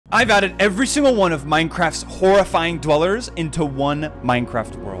I've added every single one of Minecraft's horrifying dwellers into one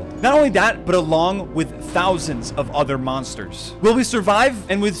Minecraft world. Not only that, but along with thousands of other monsters. Will we survive?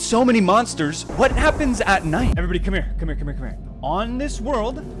 And with so many monsters, what happens at night? Everybody come here, come here, come here, come here. On this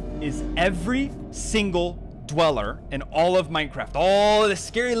world is every single dweller in all of Minecraft. All of the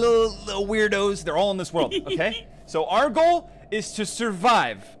scary little weirdos, they're all in this world, okay? So our goal is to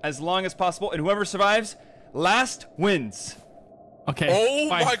survive as long as possible, and whoever survives, last wins. Okay. Oh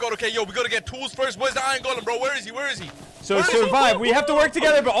my god, okay, yo, we gotta get tools first. Where's the iron golem, bro? Where is he? Where is he? So survive. We have to work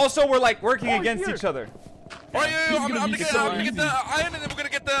together, but also we're like working against each other. Alright, yo, I'm gonna get the iron, and then we're gonna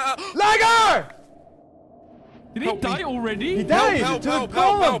get the... Lager! Did he die already? He died! Help, help,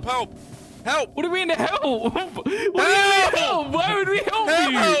 help, help, help, help! What do you mean help? What do you mean help? Why would we help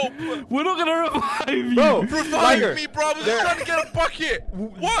you? We're not gonna revive you. Bro, revive me, bro. I was just trying to get a bucket.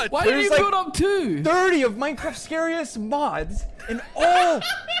 What? Why did you build up two? 30 of Minecraft's scariest mods in all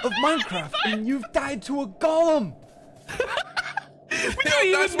of Minecraft, and you've died to a golem.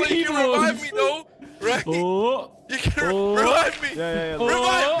 That's why you can revive me, though. Right? Oh. You can revive me. Yeah.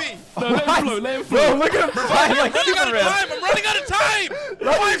 Revive me. No, let him flow, let him flow. Bro, look at him flying like Superman. I'm running out of time.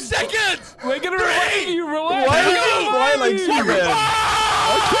 5 seconds. We're gonna revive you, relax. Why are you flying like Superman?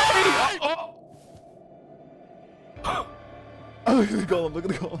 Oh, look at the golem, look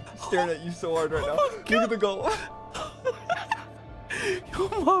at the golem. I'm staring at you so hard right now. Look at the golem.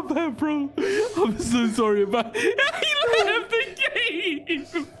 Oh my bad, bro. I'm so sorry about it. He left the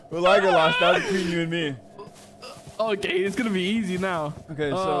game. Well, Liger lost. That was between you and me. Okay, it's gonna be easy now.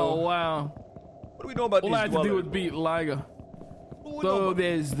 Okay, so... Oh, wow. What do we know about all these I had to do was beat Liger. So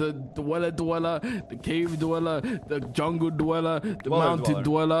there's the dweller, the cave dweller, the jungle dweller, the mountain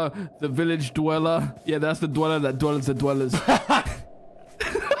dweller, the village dweller. Yeah, that's the dweller that dwells the dwellers.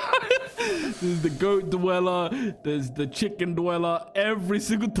 There's the goat dweller, there's the chicken dweller. Every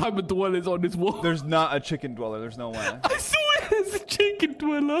single type of dweller is on this wall. There's not a chicken dweller, there's no way. I swear there's a chicken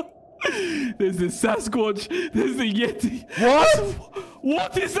dweller. There's the Sasquatch, there's the Yeti. What?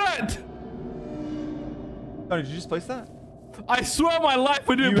 What is that? Oh, did you just place that? I swear on my life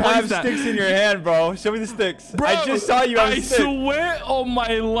we didn't place that. You have sticks in your hand, bro. Show me the sticks. Bro, I just saw you have a stick. I swear on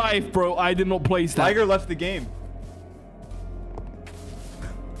my life, bro, I did not place that. Liger left the game.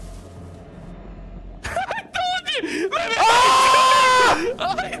 I told you!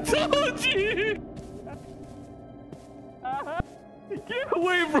 I told you! Get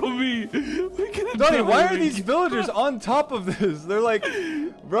away from me! Donnie, why are these villagers on top of this? They're like,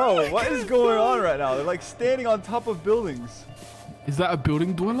 bro, what is going on right now? They're like standing on top of buildings. Is that a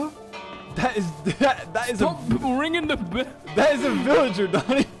building dweller? That is Stop ringing the bell. That is a villager,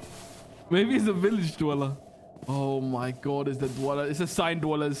 Donnie. Maybe it's a village dweller. Oh my god, it's the dweller. It's a sign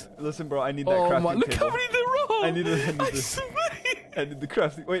dwellers. Listen, bro, I need that crafting table. Look how many there are. I need the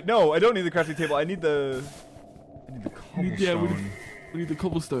crafting. Wait, no, I don't need the crafting table. I need the cobblestone. Yeah, we need the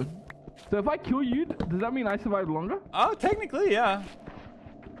cobblestone. So if I kill you, does that mean I survive longer? Oh, technically, yeah.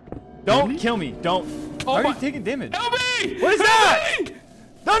 Don't really? kill me. Don't. Oh, Why are you taking damage? Help me! What is that?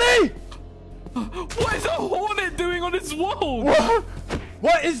 Donnie! What is a hornet doing on this wall?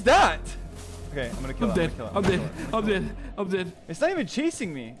 What is that? Okay, I'm gonna kill it. I'm dead. It's not even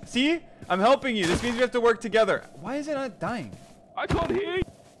chasing me. See? I'm helping you. This means we have to work together. Why is it not dying? I can't hear you.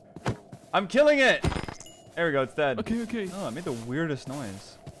 I'm killing it. There we go. It's dead. Okay. Oh, it made the weirdest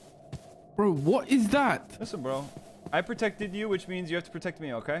noise. Bro, what is that? Listen, bro. I protected you, which means you have to protect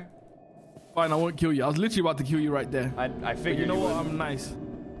me, okay? Fine, I won't kill you. I was literally about to kill you right there. I figured you know what? would. I'm nice.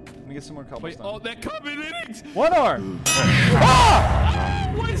 Let me get some more cobblestone. Wait, oh, they're coming in. One arm.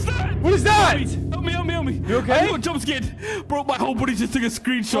 Ah! What is that? What is that? Help me. You okay? I got jump scared. Bro, my whole body just took a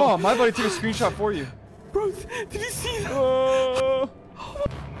screenshot. Oh, my buddy took a screenshot for you. Bro, did you see that? Oh.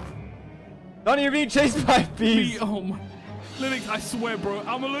 Donnie, you're being chased by bees. Oh my. Linux, I swear, bro.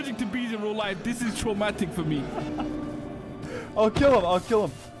 I'm allergic to bees in real life. This is traumatic for me. I'll kill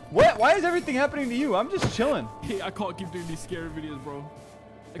him. What? Why is everything happening to you? I'm just chilling. Hey, I can't keep doing these scary videos, bro.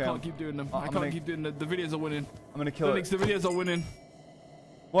 Okay, I can't keep doing them. I can't keep doing them. The videos are winning. I'm gonna kill it. The videos are winning.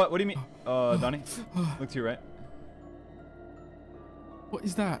 What? What do you mean? Donnie, look to your right. What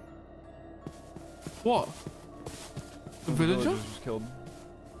is that? What? The villager? Was killed.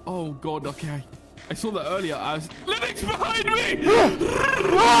 Oh god, okay. I saw that earlier. Linux behind me!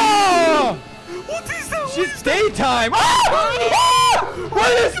 Ah! What is that? It's daytime! Ah!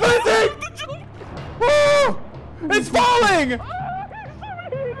 What is this? Ah! It's falling!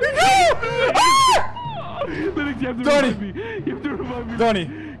 Linux, you have to revive me. You have to revive me. Donnie,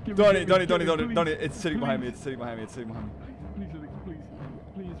 it's sitting behind me. Please, Linux,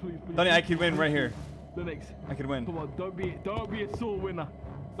 please. Donnie, I can win right here. Linux, I can win. come on, don't be a sore winner.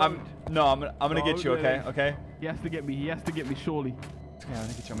 No, I'm gonna get you. Okay, Okay. okay. He has to get me. He has to get me, surely. Okay, I'm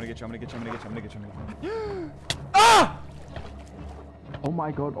gonna get you. I'm gonna get you. I'm gonna get you. I'm gonna get you. I'm gonna get you. Ah! Oh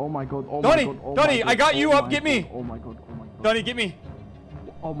my god. Oh my god. Oh Donnie, my god. Oh Donnie, my god. I got you Oh up. my Get me. god. Oh my god. Oh my god. Donnie, get me.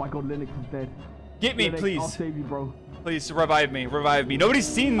 Oh my god. Linux is dead. Get me, Linux, please. I'll save you, bro. Please revive me. Revive me. Nobody's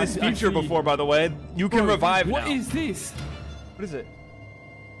seen this I feature see. before, by the way. You can revive What now. is this? What is it?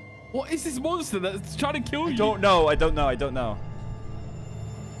 What is this monster that's trying to kill you? I don't know. I don't know. I don't know.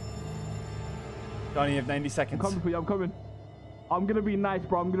 Donnie, you have 90 seconds. I'm coming for you. I'm coming. I'm gonna be nice,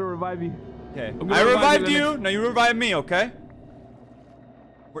 bro. I'm gonna revive you. Okay. gonna I revive revived you, you. Linux. Now you revive me, okay?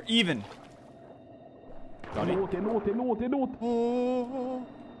 We're even. Donnie. North. Oh.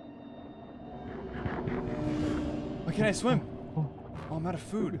 Why can't I swim? Oh, I'm out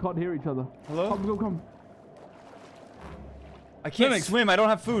of We food. can't hear each other. Hello? Come. I can't Linux. swim. I don't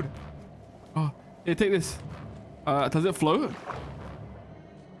have food. Oh, here, take this. Does it float?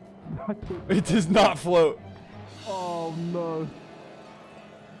 It does not float. Oh no.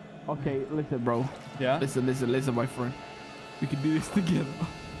 Okay, listen, bro. Yeah? Listen, my friend. We can do this together.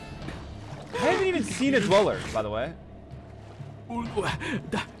 I haven't even seen a dweller, by the way.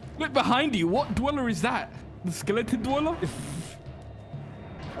 Look behind you. What dweller is that? The skeleton dweller?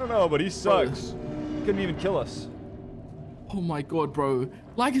 I don't know, but he sucks. He couldn't even kill us. Oh my god, bro.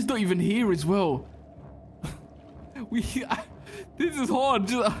 Like is not even here as well. This is hard.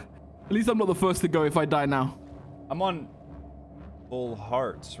 At least I'm not the first to go if I die now. I'm on full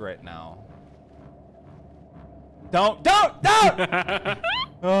hearts right now. Don't!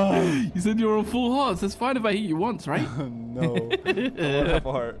 Oh, You said you were on full hearts. That's fine if I hit you once, right? no. I want half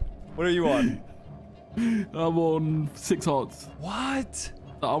a heart. What are you on? I'm on 6 hearts. What?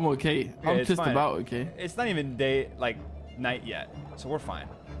 I'm okay. I'm it's just fine. about okay. It's not even night yet, so we're fine.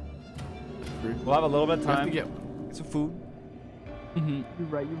 True. We'll have a little bit of We have time. to get. Get some food.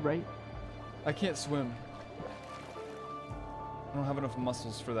 You're right. I can't swim. I don't have enough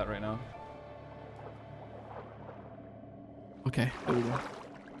muscles for that right now. Okay, there we go.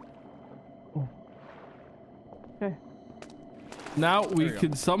 Oh. Okay. Now we There we go.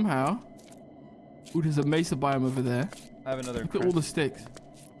 can somehow. Ooh, there's a mesa biome over there. I have another. Look at all the sticks.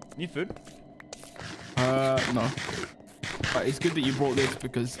 Need food? No. But it's good that you brought this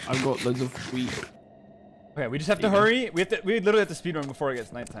because I've got loads of wheat. Okay, we just have to hurry. We literally have to speedrun before it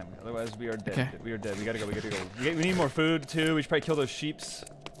gets nighttime. Otherwise, we are dead. Okay. We are dead. We gotta go. We need more food too. We should probably kill those sheeps.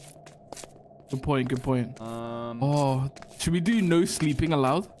 Good point. Oh, should we do no sleeping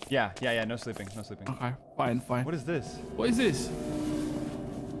allowed? Yeah. No sleeping. Okay, fine. What is this? What is this?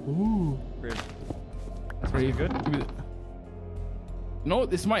 Ooh. Weird. That's pretty good. Give me the... You know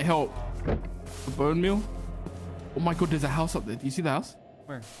what? This might help. The bone meal. Oh my god, there's a house up there. Do you see the house?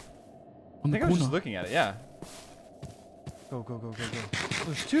 Where? On I the think I was corner. just looking at it. Yeah. Go. Oh,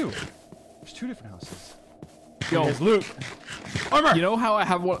 there's two. There's two different houses. Yo, There's loot. Armor. you know how I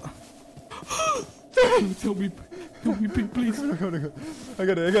have what? Tell me, pig, please. I got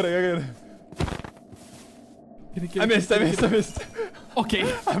it. I missed.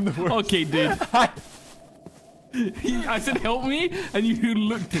 Okay. I'm the worst. Okay, dude. I said help me, and you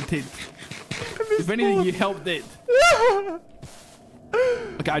looked at it. If anything, you helped it.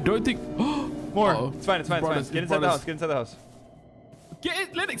 Okay, I don't think. More. Uh-oh. It's fine. Get inside the house. Get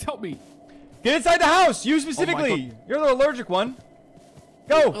it, Linux, help me. Get inside the house. You specifically. God. You're the allergic one.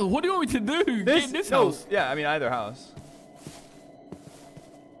 Go. What do you want me to do? Get in this house. Yeah, I mean either house.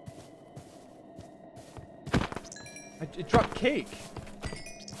 It dropped cake.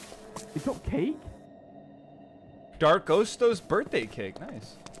 It's not cake. Dark Ghosto's birthday cake.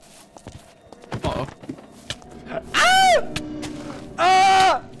 Nice. Uh-oh.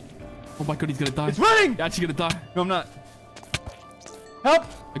 Ah! Oh my god, he's gonna die. It's running. You're actually gonna die. No, I'm not. Help!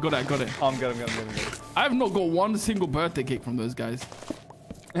 I got it. Oh, I'm good. I have not got one single birthday cake from those guys.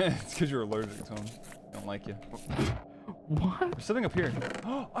 It's because you're allergic to them. I don't like you. What? There's something up here.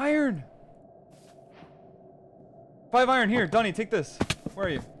 Oh, iron! 5 iron here. Donnie, take this. Where are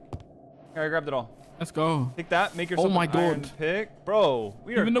you? Here, I grabbed it all. Let's go. Take that. Make yourself my an iron God. pick. Bro,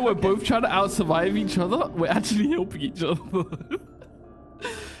 we are Even though we're cooking. both trying to out-survive each other, we're actually helping each other.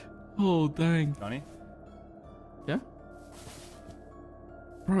 Oh, dang. Donnie? Yeah?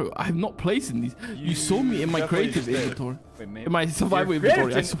 Bro, I have not placed in these. You saw me in my definitely creative just did. inventory. Wait, maybe. In my survival Your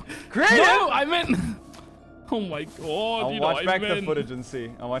inventory. creative- No, I meant... Oh my god, I'll you know watch what I back the meant. footage and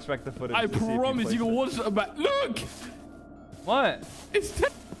see. I'll watch back the footage. I to see if promise you can placed watch it back. Look! it. What? It's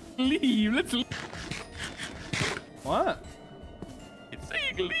saying leave. Let's leave. What? It's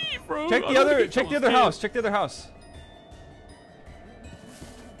saying leave, bro. Check the other house. Check the other house.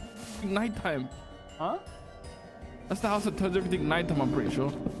 Nighttime. Huh? That's the house that turns everything nighttime, I'm pretty sure.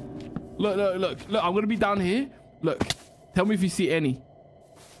 Look. I'm gonna be down here. Look. Tell me if you see any.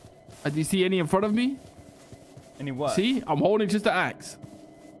 Do you see any in front of me? Any what? See? I'm holding just the axe.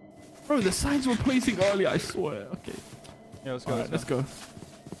 Bro, the signs were placing earlier, I swear. Okay. Yeah, let's go. Alright, let's go.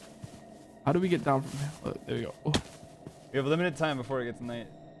 How do we get down from here? Look, there we go. Oh. We have limited time before it gets night.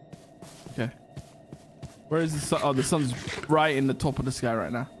 Okay. Where is the sun? Oh, the sun's right in the top of the sky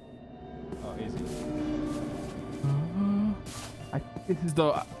right now. Oh, easy. I think this is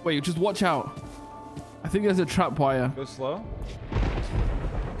the... Wait, just watch out. I think there's a trap wire. Go slow.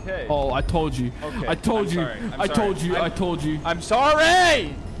 Okay. Oh, I told you. Okay. I told you. I told you. I told you. I'm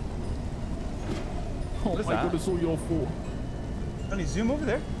sorry! Oh my god, it's all your fault. Donnie, zoom over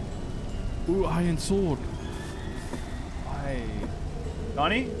there. Ooh, iron sword. Why?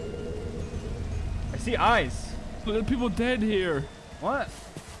 Donnie? I see eyes. Look, there are people dead here. What?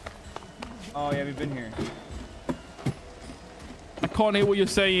 Oh, yeah, we've been here. I can't hear what you're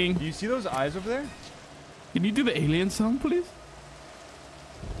saying. Do you see those eyes over there? Can you do the alien sound, please?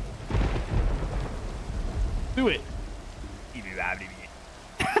 Do it.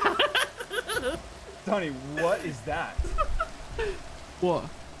 Donnie, what is that? What?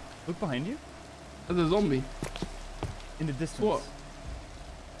 Look behind you. There's a zombie. In the distance. What?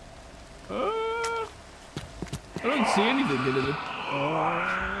 I don't see anything, did it?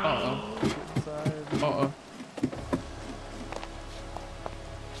 Uh-oh.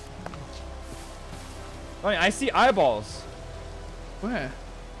 Donnie, I see eyeballs. Where?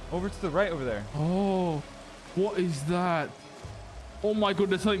 Over to the right over there. Oh, what is that? Oh my god,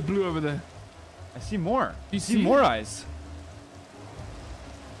 there's something blue over there. I see more. You see see more it? eyes.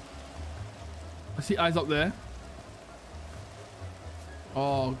 I see eyes up there.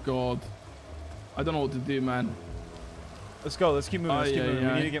 Oh god. I don't know what to do, man. Let's go. Let's keep moving. Let's keep moving.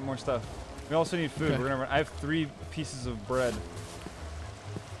 yeah. We need to get more stuff. We also need food. Okay. We're gonna. I have 3 pieces of bread.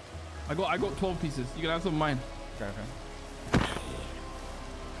 I got 12 pieces. You can have some of mine. Okay.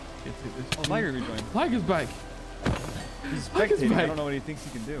 Get this. Oh, Liger rejoined. Liger's back. He's Liger's spectating. I back. don't know what he thinks he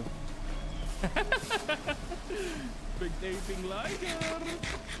can do. Spectating Liger.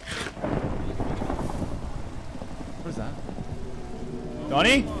 What is that?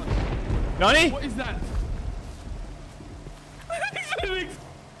 Donnie? Donnie? What is that?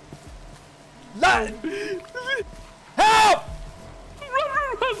 Help!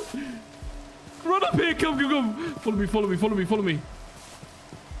 Run! Run up here! Come! Follow me!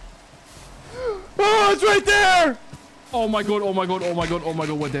 Oh, it's right there! Oh my god!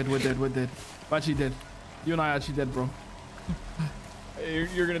 We're dead. We're actually dead. You and I are actually dead, bro.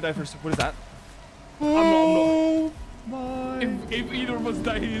 You're gonna die first. What is that? I'm not. My. If either of us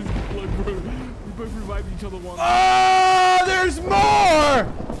die, he is blood, bro. We both revived each other once. Oh, there's more!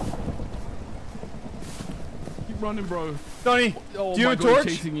 Keep running, bro. Donnie, Oh do you my have a god, torch?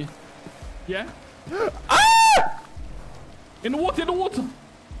 he's chasing you. Yeah? Ah! In the water!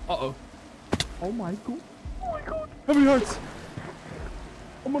 Uh-oh. Oh my god. How many hearts?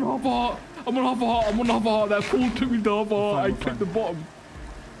 I'm on half a heart. That fall took me to half a heart. I clipped the bottom.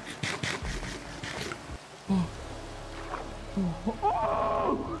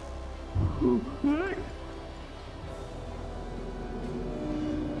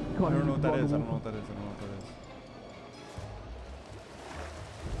 I don't know what that is.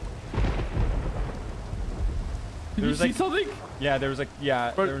 Did you see something? Yeah, there was like,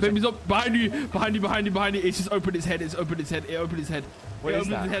 yeah. Bro, There was baby's up behind you. It's just opened its head. It opened its head. What is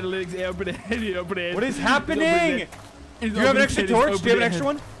that? It opened its head. What is happening? Do you have an extra torch? Do you have an extra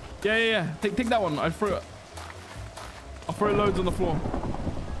one? Yeah. Take that one. I'll throw loads on the floor.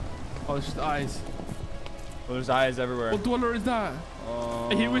 Oh, it's just eyes. Well, there's eyes everywhere. What dweller is that? Oh,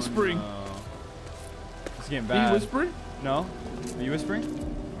 Are you whispering? No. It's getting Are bad. you whispering? No. Are you whispering?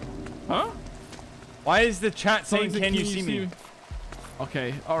 Huh? Why is the chat saying, Someone said, can you see me?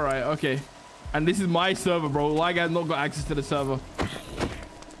 Okay, alright, okay. And this is my server, bro. Like, I've not got access to the server.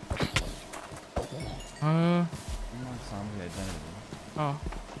 Oh.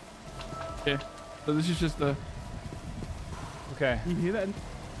 Okay. So this is just the... Okay. You hear that?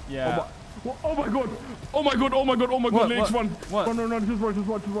 Yeah. Oh my god! What? Linux, run! What? Run, just run.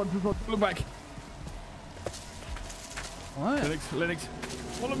 Look back. What? Linux.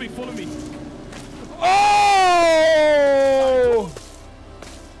 Follow me. Oh!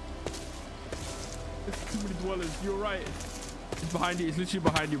 There's too many dwellers. You're right. It's behind you. It's literally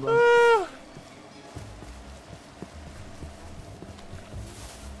behind you, bro.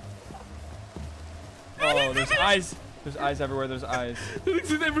 Oh, there's eyes. There's eyes everywhere. There's eyes. Linux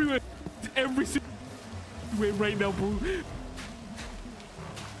is everywhere. It's every single way right now, bro.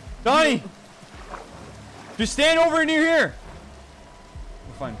 Donnie! Just stand over near here.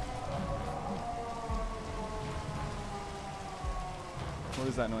 We're fine. What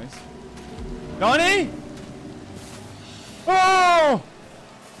is that noise? Donnie? Oh!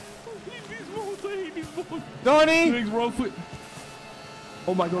 Donnie?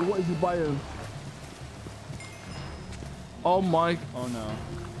 Oh my god, what is the biome? Oh my. Oh no.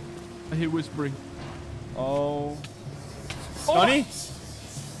 I hear whispering. Oh. Donnie?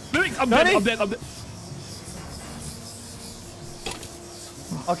 I'm dead, I'm dead, I'm dead.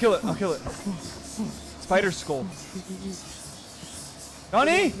 I'll kill it, I'll kill it. Spider skull.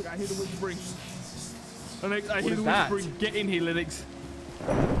 Donnie? I hear the whispering. Linux, I hear the whispering. Get in here, Linux.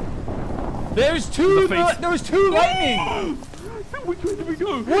 There's two. There was two lightning. Which way did we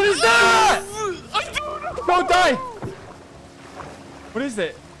go? What is that? I don't know. Don't die. What is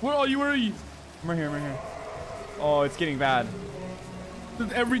it? Where are you? Where are you? I'm right here. I'm right here. Oh, it's getting bad.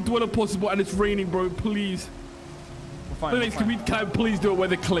 There's every dweller possible, and it's raining, bro. Please. We're fine. Linux, can I please do it where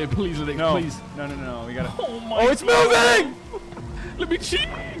they're clear? Please, Linux, no. please. No. We gotta. Oh my. Oh, it's moving. Let me cheat.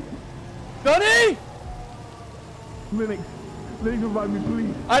 Donnie? Linux, revive me,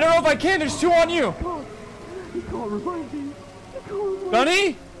 please. I don't know if I can. There's two on you. You can't revive me. Donnie?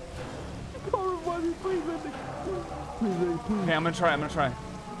 You can't revive me, please, Linux. Please. Okay, I'm gonna try.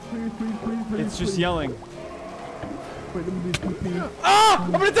 Please. It's just yelling. Wait, let me do TP. Ah!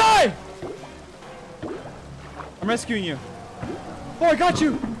 I'm gonna die! I'm rescuing you. Oh, I got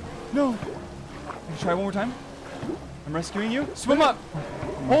you! No. Can you try one more time? I'm rescuing you. Swim up!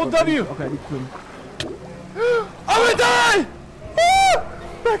 Hold W! Okay, I swim. I'm gonna die! Ah!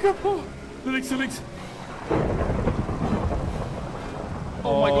 Back up! Oh. Linux.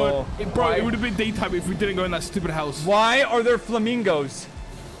 Oh my god. Bro, it would have been daytime if we didn't go in that stupid house. Why are there flamingos?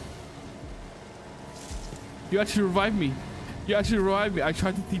 You actually revived me. I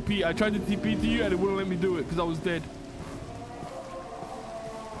tried to TP to you and it wouldn't let me do it because I was dead.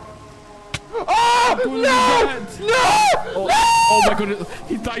 Oh! No! Oh my god,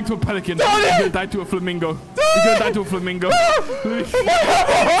 he's dying to a pelican. He's gonna die to a flamingo. He's gonna die to a flamingo. My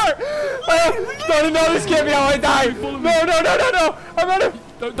heart! No, this can't be how I die! No! I'm out of...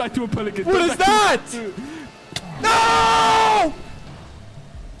 Don't die to a pelican. What is that? No!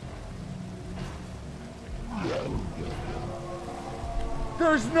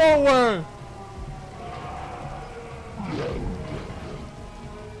 There's no way!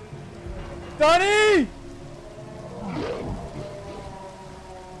 Donnie!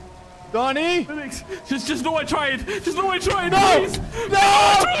 Donnie! Felix, just know I tried. Just know I tried. No! Please. No!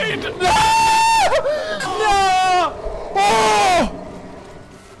 I tried. No! No! Oh!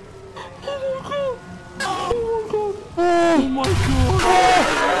 Oh my god.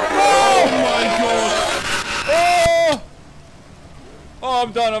 Oh my god. Oh! Oh,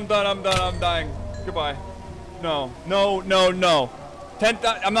 I'm done. I'm dying. Goodbye. No.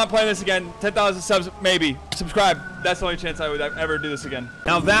 10,000. I'm not playing this again. 10,000 subs, maybe. Subscribe. That's the only chance I would ever do this again.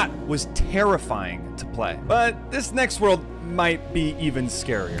 Now that was terrifying to play, but this next world might be even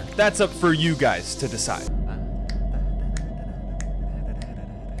scarier. That's up for you guys to decide.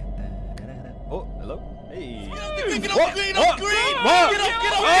 Oh, hello. Hey. Get off green! Get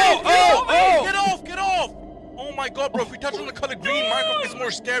off! Oh my god, bro, if we touch on the color green, Minecraft gets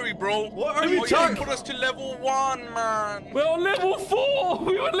more scary, bro. What are you talking? Put us to level 1, man. We're on level 4.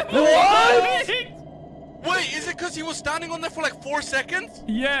 We were level What? 1. Wait, is it because he was standing on there for like 4 seconds?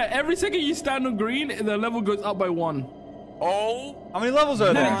 Yeah, every second you stand on green, the level goes up by 1. Oh. How many levels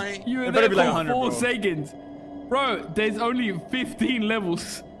are there? My. You were There there better be for like 100, 4 bro. seconds. Bro, there's only 15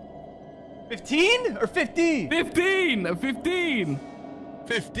 levels. 15 or 50? 15! 15!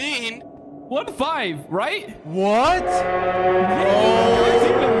 15? 1-5, right? What? Yeah,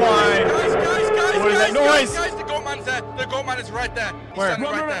 Guys, What is that noise? guys, the goat man's there. The goat man is right there. He's Where?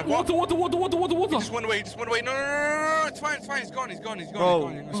 standing right there. What? Water. He just went away. No. It's fine. He's gone. He's gone.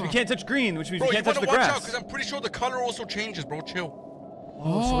 So we can't touch green, which means Bro, we you can't touch wanna the watch out, grass. because I'm pretty sure the color also changes, bro. Chill.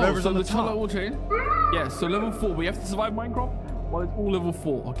 Oh, so whatever's on the color top. will change. Yeah, so level 4. We have to survive Minecraft while it's all level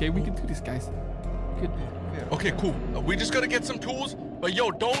 4. Okay, we can do this, guys. Okay, cool. We just gotta get some tools. But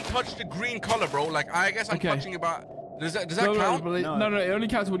yo, don't touch the green color, bro. Like, I guess I'm touching about... Does that count? No, it only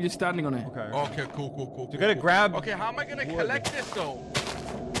counts when you're standing on it. Okay, cool. You gotta grab... Okay, how am I gonna collect this, though?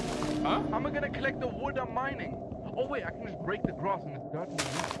 Huh? How am I gonna collect the wood I'm mining? Oh, wait, I can just break the grass and it's dirt.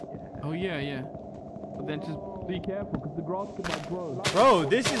 Oh, yeah. But then just be careful, because the grass might grow. Bro,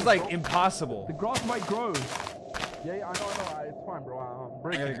 this is like impossible. The grass might grow. Yeah, I know. It's fine, bro. I'm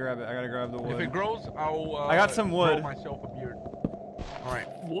breaking. I gotta grab the wood. If it grows, I'll... I got some wood. Grow myself a beard. All right.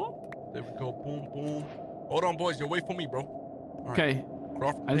 What? There we go. Boom. Hold on, boys. You wait for me, bro. All right. Okay.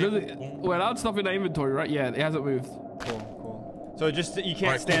 We're allowed stuff in the inventory, right? Yeah, it hasn't moved. Cool. So just you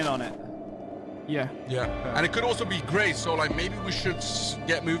can't stand on it. Yeah. Yeah. Okay. And it could also be gray, so like maybe we should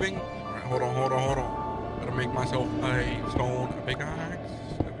get moving. All right, hold on. Gotta make myself a big axe.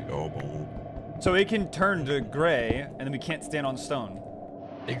 There we go. Boom. So it can turn to gray, and then we can't stand on stone.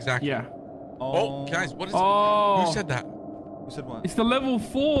 Exactly. Yeah. Oh, guys, what is it? Who said that? Who said what? It's the level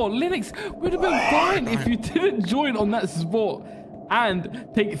 4. Linux, we'd have been fine if you didn't join on that spot and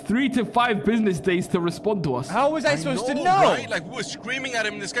take 3 to 5 business days to respond to us. How was I supposed to know? Right? Like, we were screaming at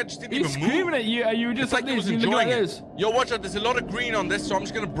him, and this guy just didn't even move. He's screaming at you, and you were just like he this. was enjoying it. Yo, watch out. There's a lot of green on this, so I'm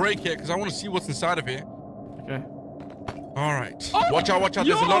just going to break it, because I want to see what's inside of here. Okay. All right. Oh, watch out. There's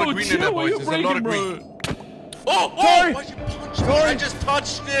a lot of green in there, boys. There's a lot of green. Sorry. Why'd you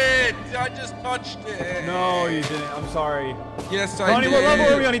punch me? I just touched it. No, you didn't. I'm sorry. Yes, I Ronnie, did. what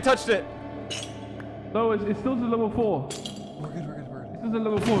level are we on? He touched it. No, it's still to level 4. We're good. It's still to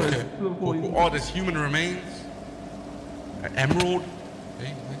level 4. Okay. It's level 4. Cool. Oh, there's human remains. Emerald.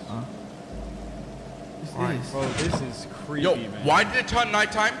 Okay, nice. Bro, this is creepy, Yo, man. why did it turn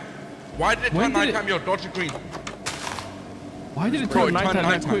nighttime? Yo, dodge your green. Why did it turn nighttime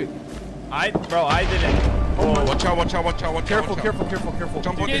that quick? I didn't. Oh, watch out. Careful.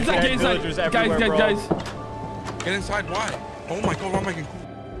 Jump on Get the inside. Guys. Get inside, why? Oh my god, why am I getting cool?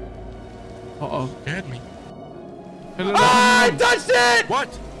 Uh-oh. Scared me. I touched it! What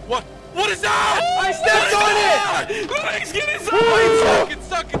is that? I stepped on it! Let's get inside! It's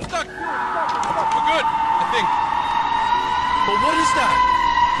stuck. We're good, I think. But what is that?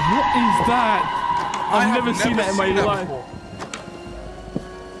 What is that? I've never seen that in my life.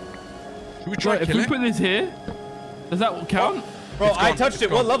 Should we try if we put this here, does that count? Bro, I touched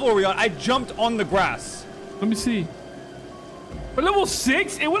it. What level are we on? I jumped on the grass. Let me see. We're level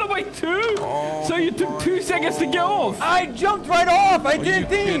 6? It went up by 2? So you took 2 seconds to get off? I jumped right off. I didn't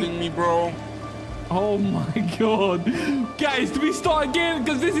think. Are you kidding me, bro? Oh my god. Guys, do we start again?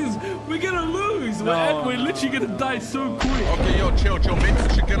 Because we're gonna lose. We're literally gonna die so quick. Okay, yo, chill. Maybe we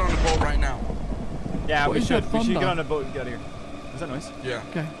should get on the boat right now. Yeah, we should get on a boat and get out of here. Is that noise? Yeah.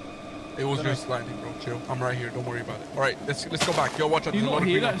 Okay. It was just lightning, bro. Chill. I'm right here. Don't worry about it. All right, let's go back. Yo, watch out. You not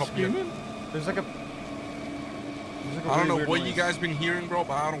hear that screaming? There's like a I don't know what you guys been hearing, bro,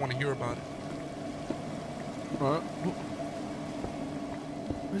 but I don't want to hear about it.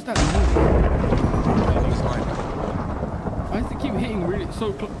 Where's that noise? Why does it keep hitting really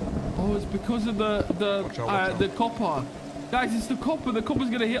so close? Oh, it's because of the copper. Guys, it's the copper. The copper's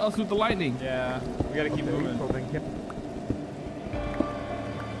gonna hit us with the lightning. Yeah, we gotta keep moving.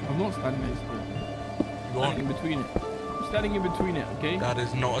 I'm not standing there still. Go on. In between it. I'm standing in between it, okay? That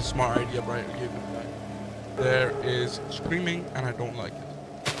is not a smart idea, right? There is screaming, and I don't like it.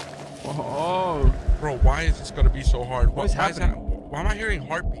 Oh. Bro, why is this gonna be so hard? What is happening? Why am I hearing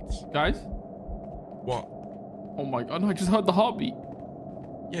heartbeats? Guys? What? Oh my god, no, I just heard the heartbeat.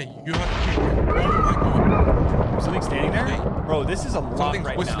 Yeah, you have to hear it. Oh my god. Something standing there? Okay. Bro, this is a lot Something's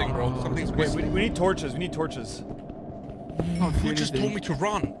right whistling, now. bro. Something's whistling. We need torches. Who just told me to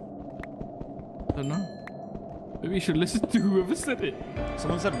run? I don't know. Maybe you should listen to whoever said it.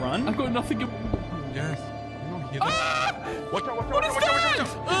 Someone said run? I've got nothing. Yes. You don't hear that? Watch out.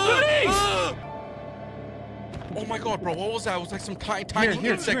 Oh my god, bro. What was that? It was like some tiny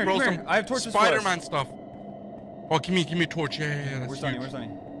insect, bro. Some I have torches. Spider-Man stuff. Oh, give me a torch. Yeah. Where's Donnie?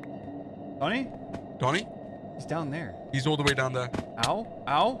 Donnie? Donnie? He's down there. He's all the way down there. Ow.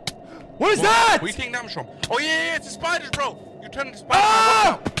 What is that? Where you taking damage from? Oh, yeah. It's the spiders, bro. You turn into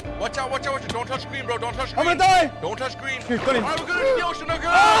spiders. Watch out. Don't touch green, bro. Don't touch green. I'm gonna die. Don't touch green. Here, Donnie. All right, we're good in the ocean.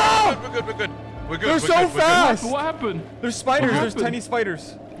 We're good. They're so fast. What happened? There's spiders. There's tiny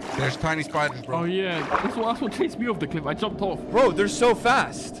spiders. There's tiny spiders, bro. Oh, yeah. That's what chased me off the cliff. I jumped off. Bro, they're so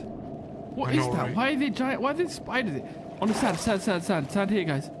fast. What is that? Right? Why are they giant? Why are they spiders? On the sand here,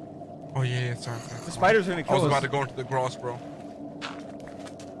 guys. Oh, yeah, sand. The spiders are gonna kill us. I was about to go into the grass, bro.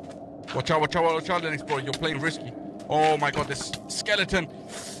 Watch out, Linux, bro. You're playing risky. Oh my god, this skeleton.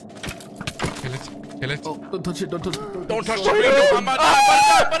 Kill it. Oh, don't touch it. Don't touch the window. I'm about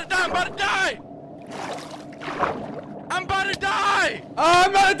to die. I'm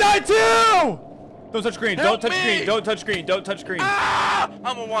about to die too. Don't touch green. Help Don't touch me. green. Don't touch green. Don't touch green.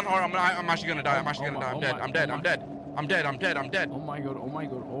 I'm a one heart. I'm actually gonna die. I'm dead. I'm dead. Oh my god. Oh my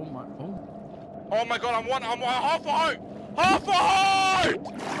god. I'm half a heart. Half a heart.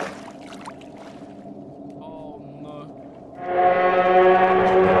 Oh no.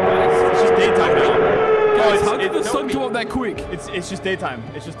 It's just daytime now. Guys, how did the sun come up that quick? It's just daytime.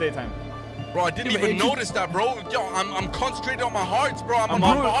 Bro, I didn't even notice that, bro. Yo, I'm concentrated on my hearts, bro. I'm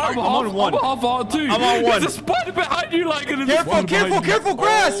on heart. I'm on one. I'm half heart too. I'm on one. There's a spider behind you, like it. Careful,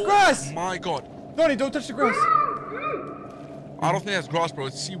 grass, grass. Oh my god. Donnie, don't touch the grass. I don't think that's grass, bro.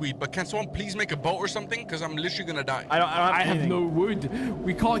 It's seaweed. But can someone please make a boat or something? Because I'm literally gonna die. I have no wood.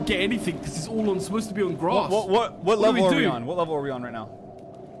 We can't get anything because it's all supposed to be on grass. What level are we on? What level are we on right now?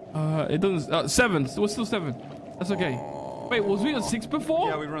 It doesn't. 7. We're still 7. That's okay. Wait, was we on 6 before?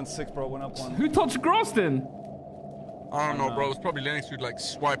 Yeah, we were on 6, bro. Went up 1. Who touched grass then? I don't know, bro. It's probably Linux who'd like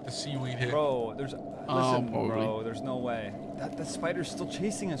swipe the seaweed here. Bro, listen, bro. There's no way. That spider's still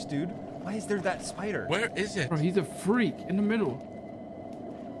chasing us, dude. Why is there that spider? Where is it? Bro, he's a freak in the middle.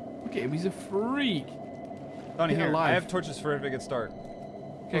 Look at him. He's a freak. Donnie, here. I have torches for if it gets dark.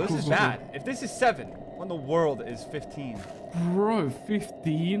 Okay, this is bad. If this is 7, what in the world is 15? Bro,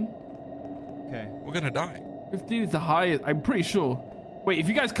 15? Okay. We're gonna die. 15 is the highest. I'm pretty sure. Wait, if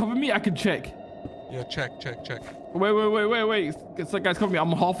you guys cover me, I can check. Yeah, check. Wait. It's like guys cover me.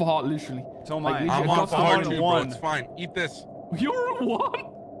 I'm half a heart, literally. So am I. I'm half a heart too, bro. It's fine. Eat this. You're a 1?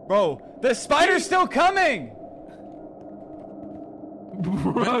 Bro, the spider's still coming!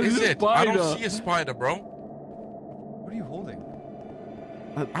 Bro, what is it? I don't see a spider, bro. What are you holding?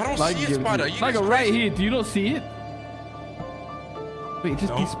 I don't see a spider. Like right here. Do you not see it? Wait,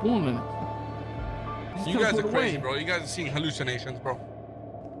 just despawning it. You guys are crazy, bro. You guys are seeing hallucinations, bro.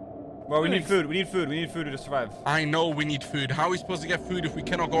 Bro, we need food. We need food to survive. I know we need food. How are we supposed to get food if we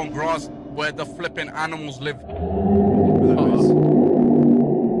cannot go on grass where the flipping animals live?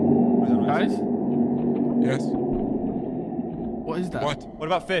 Guys? Yes? What is that? What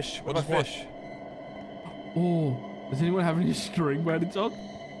about fish? What about fish? Oh, does anyone have any string by any chance?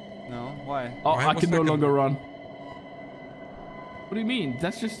 No, why? Oh, I can no longer run. What do you mean?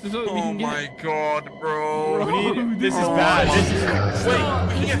 That's just... Oh my god, bro. This is bad. Wait,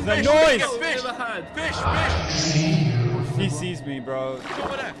 we can get fish. Fish. He sees me, bro.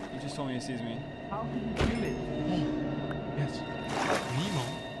 Over there. He just told me he sees me. How can you kill it? Yes. Nemo.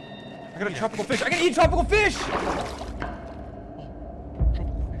 I got a tropical fish. I can eat tropical fish!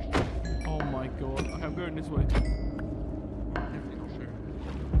 Oh my god. Okay, I'm going this way.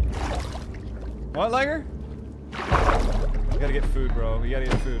 What, Liger? We gotta get food, bro. We gotta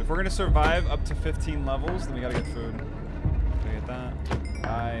get food. If we're gonna survive up to 15 levels, then we gotta get food. Gotta get that.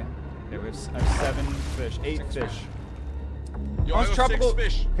 Okay, we have 7 fish. 8 fish. Yo, I got tropical 6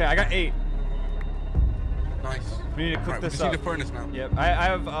 fish. Okay, I got 8. Nice. We need to cook this up. We need a furnace now. Yep, I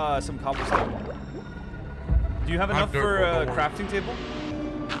have some cobblestone. Do you have enough for a crafting table?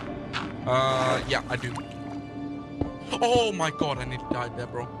 Yeah, I do. Oh my god, I nearly died there,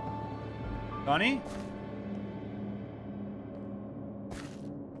 bro. Donnie?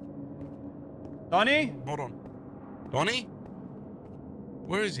 Donnie? Hold on. Donnie?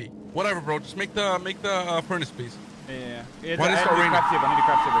 Where is he? Whatever, bro. Just make the furnace, please. Yeah. Why does it start raining? I need a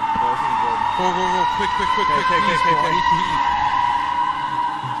craft table. Go. Quick. Okay.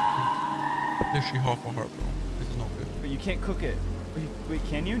 Literally half a heart, bro. This is not good. But you can't cook it. Wait,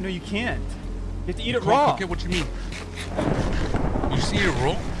 can you? No, you can't. You have to eat it raw. raw. Cook it? What you mean? You see it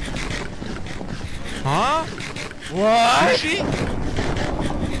raw? Huh? What? Sushi?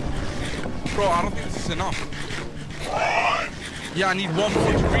 Bro, I don't think this is enough. Yeah, I need one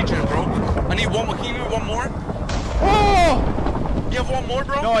more to regen, bro. I need one more. Can you give me one more? Oh! You have one more,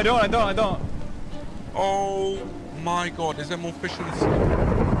 bro? No, I don't. Oh my god, is there more fish in this?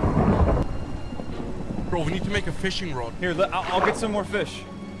 Bro, we need to make a fishing rod. Here, I'll get some more fish.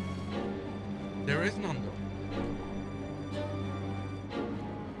 There is none, though.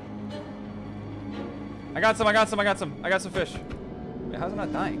 I got some fish. Wait, how's it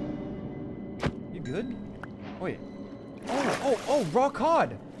not dying? You good? Wait. Oh, raw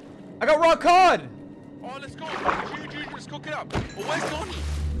cod. I got raw cod. Oh, let's go. Let's cook it up. Oh, where's Donnie?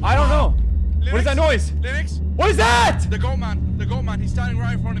 I don't know. Linux? What is that noise? Linux? What is that? The goat man. He's standing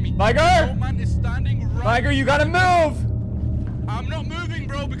right in front of me. Liger? The goat man is standing right. Liger, you gotta move. I'm not moving,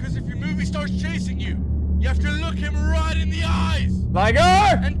 bro, because if you move, he starts chasing you. You have to look him right in the eyes. Liger!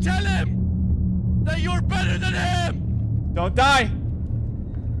 And tell him that you're better than him. Don't die.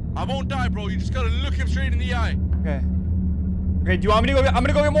 I won't die, bro. You just gotta look him straight in the eye. Okay. Okay, do you want me to go? I'm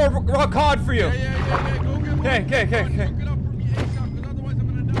gonna go get more raw cod for you. Yeah. Go get more. Okay. Cook it up for me ASAP, because otherwise I'm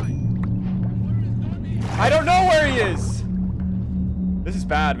gonna die. And where is Donnie? I don't know where he is. This is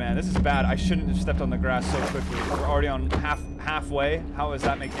bad, man. This is bad. I shouldn't have stepped on the grass so quickly. We're already on halfway. How does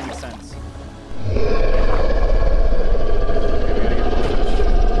that make any sense?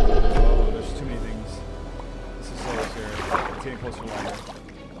 Oh, there's too many things. This is so scary. It's getting closer to water.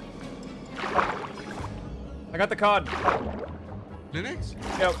 I got the cod. Linux?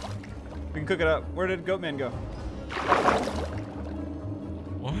 Yep. We can cook it up. Where did Goatman go?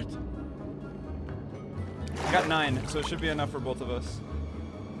 What? I got 9, so it should be enough for both of us.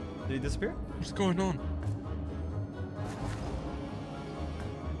 Did he disappear? What's going on?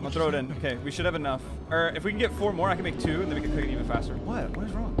 I'm gonna throw it in. Okay, we should have enough. Or if we can get 4 more, I can make 2, and then we can cook it even faster. What? What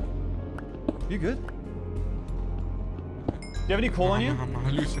is wrong? You good? Do you have any coal on you? I'm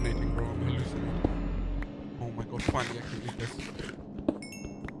hallucinating, bro. I'm hallucinating. Oh my god, finally I can eat this.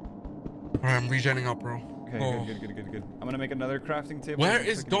 Alright, I'm regenning up, bro. Okay, good. I'm gonna make another crafting table. Where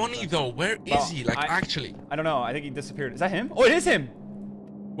is Donnie, though? Where is he? Like, actually? I don't know. I think he disappeared. Is that him? Oh, it is him!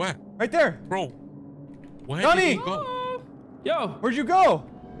 Where? Right there! Bro. Where Donnie! did he go? Yo, Where'd you go?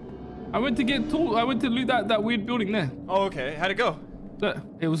 I went to get tools. I went to loot that weird building there. Oh, okay. How'd it go? Look,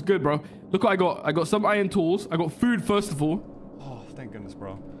 it was good, bro. Look what I got. I got some iron tools. I got food first of all. Oh, thank goodness,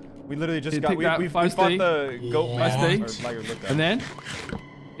 bro. We literally just Here, got... take that, We fast fought day. the goat man. Fast day. Or, like, And then,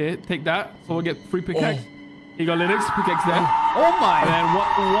 here, take that. So we'll get 3 pickaxe. You got Linux pickaxe there. Oh my! And then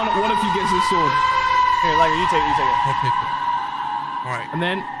one of you gets this sword. Here, Liger, you take it. I'll take it. Alright. And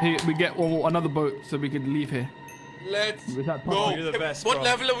then here, we get another boat so we can leave here. Let's With that go. You're the best, What bro.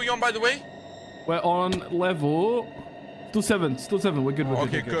 level are we on, by the way? We're on level... Still 7. Still 7. We're good. We're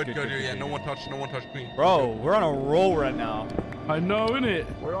Okay, good. good. Yeah, no one touched green. Bro, we're on a roll right now. I know, innit?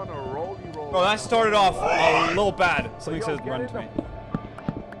 We're on a rolly roll. Bro, that started off a little bad. Something says run to me.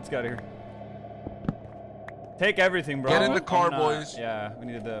 Let's get out of here. Take everything, bro. Get in the car, I'm not- boys. Yeah, we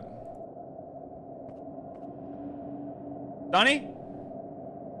needed that. Donnie?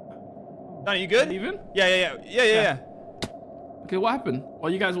 Donnie, you good? Even? Yeah. Okay, what happened?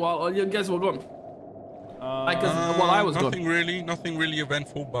 While you guys were gone. Like, while I was nothing gone. nothing really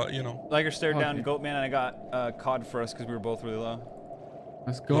eventful, but you know. Liger stared down Okay. Goatman, and I got cod for us because we were both really low.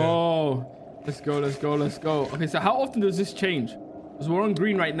 Let's go. Let's go. Okay, so how often does this change? Because we're on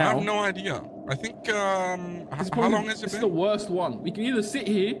green right I now. have no idea. I think how long has it It's been? the worst one. We can either sit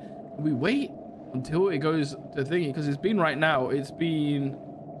here and we wait until it goes to thingy, because it's been right now. It's been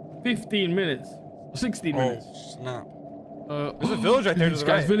 15 minutes, 16 minutes. Oh snap! There's a village right there to the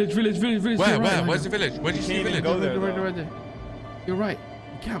Guys, right. village. Where? You're right, Where's the village? Where did you see the Can't even village? go there. Right there. You're right.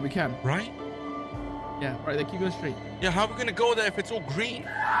 We can. Right? Yeah, right there. Keep going straight. Yeah. How are we gonna go there if it's all green? Oh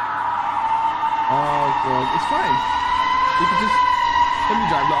god, it's fine. You can just let me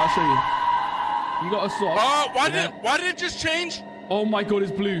drive. Look, I'll show you. You got a swap. Oh, Yeah. why did it just change? Oh my god,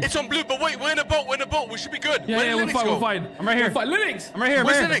 it's blue. It's on blue, but wait, we're in a boat. We should be good. Where did we're Linux fine. go? We're fine. I'm right here. We're fine. Linux. I'm right here.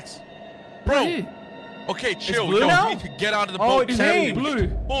 Where's I'm right Linux? Right Bro. here. Okay, chill. blue Yo, now? we need to get out of the Oh, boat. it Chill. changed. Blue.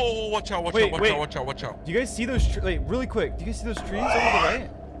 Oh, watch out. Wait. Watch out. Do you guys see those? Wait, really quick. Do you guys see those trees over the right?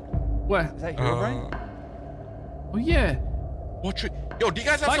 Where? Is that Herobrine? Oh yeah. What tree? Yo, do you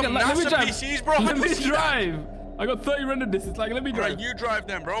guys have Like, some let me NASA drive. PCs, bro? Let I me see that. drive. I got 30 render distance. Like, let me drive. Alright, you drive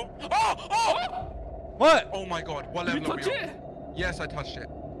them, bro. Oh! What? Oh my god, what Did you level are touch we on? it? Yes, I touched it.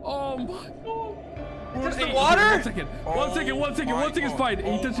 Oh my god. We're Is on the 8. water? One second. Oh One second. my One second. It's fine. God.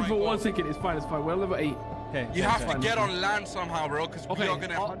 He Oh touched it my for 1 God. second. It's fine. We're level 8. Okay. You have to fine. get on land somehow, bro, because we Okay. are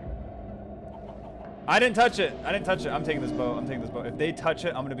gonna. I didn't touch it. I'm taking this boat. If they touch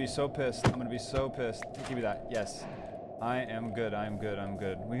it, I'm gonna be so pissed. Give me that. Yes. I am good.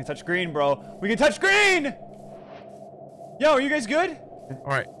 We can touch green, bro. We can touch green! Yo, are you guys good?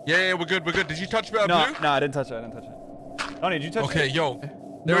 Alright, yeah, we're good. Did you touch blue? No, I didn't touch it. Donnie, did you touch Okay, it? yo.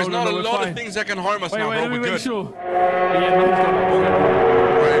 There's No, not a we're lot fine. of things that can harm us Wait, now, let bro. me We're make good. sure. Yeah, nothing's going on.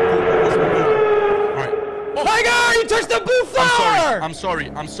 Alright. Oh, Tiger, you touched the blue flower! I'm sorry.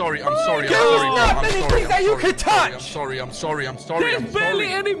 There's not many things that you can touch! I'm sorry. There's barely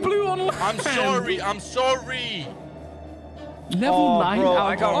any blue on land. I'm sorry. Level Oh, 9 bro, out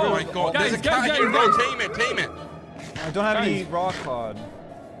I got Oh really- my god, Guys, there's a cat guys, here, bro. guys. Tame it. I don't have any Guys. raw cod.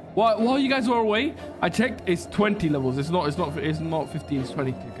 While you guys were away, I checked. It's 20 levels. It's not 15. It's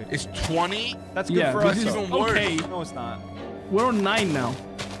 20. It's 20? That's good Yeah, for which us. is though. even worse. okay. No, it's not. We're on 9 now.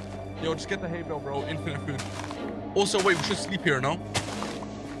 Yo, just get the hay bale, bro. Infinite food. Also, wait, we should sleep here, no?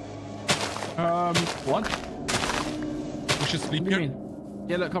 What? We should sleep What do you here? mean?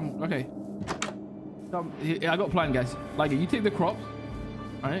 Yeah, look, come. Okay. Come. I got a plan, guys. Like, you take the crops.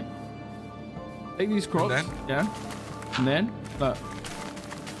 All right. Take these crops. then? Yeah. And then, look.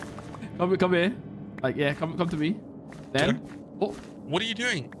 Come here. Like, yeah, come to me. Then. Oh, What are you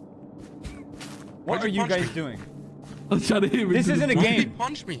doing? What Why'd are you punch guys me? doing? I was trying to hit me. This isn't a Why did he game.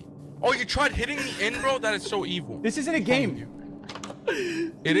 punch me? Oh, you tried hitting me in, bro? That is so evil. This isn't a game.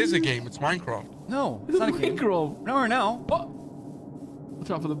 It is a game. It's Minecraft. No, It's it's not a game. Minecraft. No, or now. What?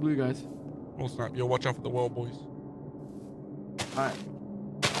 Watch out for the blue guys. Oh snap! Yo, watch out for the world, boys. All right.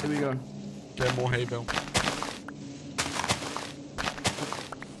 Here we go. Get more hay bale.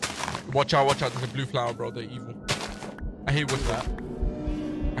 Watch out, watch out. There's a blue flower, bro. They're evil. I hate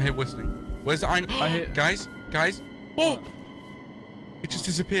whistling. I hate whistling. Where's the iron? Guys. Oh! It just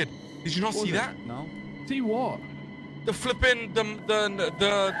disappeared. Did you not see that? No. See what? The flipping, the night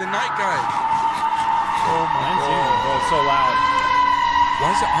guy. Oh my god. Bro, it's so loud.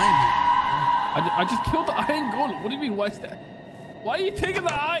 Why is it iron here? I just killed the iron golem. What do you mean? Why is that? Why are you taking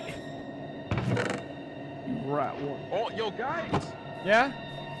the eye? You rat one. Oh, yo, guys. Yeah?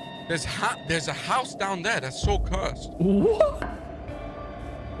 There's a house down there that's so cursed. What?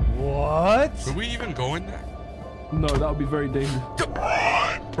 What? Should we even go in there? No, that would be very dangerous.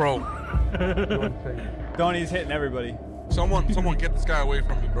 Bro. Donnie's hitting everybody. Someone get this guy away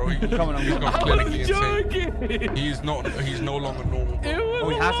from me, bro. He's gone clinically insane. He's no longer normal. Oh,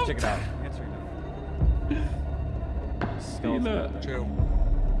 we have to check it out. Chill.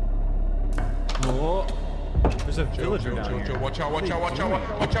 Oh. There's a villager down here. Chill. Watch out.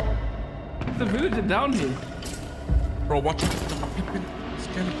 There's a villager down here. Bro, watch out.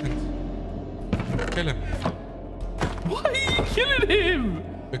 Skeletons. Kill him. Why are you killing him?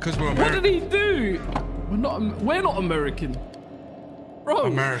 Because we're What American. did he do? We're not American. Bro.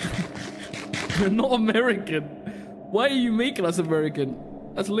 American. We're not American. Why are you making us American?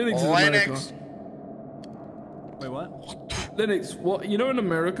 That's Linux. America. Wait, what? Linux, what? You know, in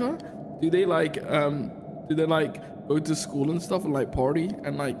America, do they like go to school and stuff and like party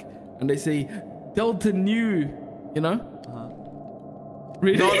and they say Delta Nu, you know?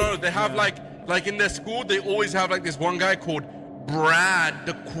 Really? No, they have like in their school, they always have like this one guy called Brad,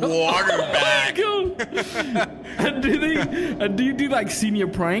 the quarterback. Oh my God. And do you do like senior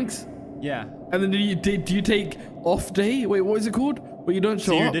pranks? Yeah. And then do you take off day? Wait, what is it called? Where you don't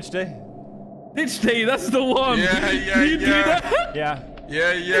show Senior up? ditch day? Ditch day, that's the one. Yeah. Do you do that? Yeah.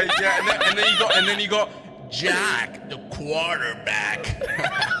 Yeah. And then you got Jack, the quarterback.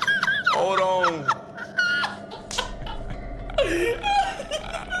 Hold on.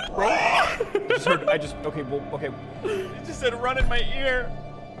 Bro. Okay. It just said run in my ear.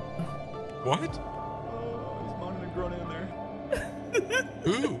 What? Oh, he's moaning and groaning in there.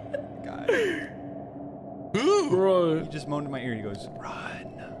 Who? Guy. Who? Bro. He just moaned in my ear. He goes, run.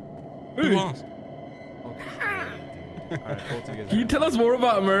 Who asked? Okay. Alright, pull it together. Can you tell us more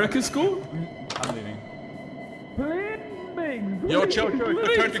about American school? I'm leaving. Yo, chill.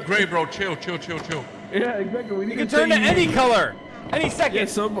 Turn to gray, bro. Chill. Yeah, exactly. You can turn to any color. Any second. Yeah,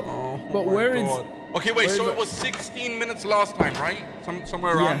 so, but where is... Okay, wait, so it was 16 minutes last time, right?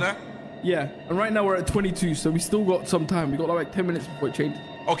 Somewhere around there? Yeah, and right now we're at 22, so we still got some time. We got like 10 minutes before it changes.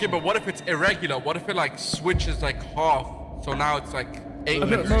 Okay, but what if it's irregular? What if it like switches like half? So now it's like 8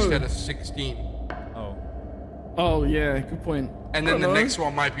 minutes know. instead of 16. Oh, yeah, good point. And then the next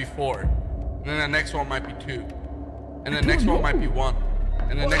one might be 4. And then the next one might be 2. And the next one might be 1.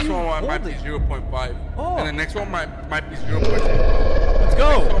 And the next one might be 0.5. Oh. And the next one might be 0.2. Let's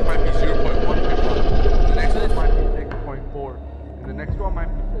go. The next one might be 0.1. The next one might be 6.4. And the next one might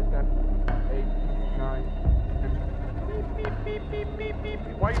be 7, 8, 9, 10.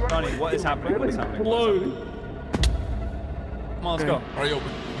 Why are you running? Donnie, what is happening? What is happening? Load. Come on, let's go. Alright, yo,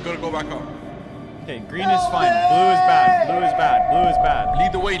 we gotta go back up. Okay, green is fine. Blue is bad. Blue is bad. Blue is bad.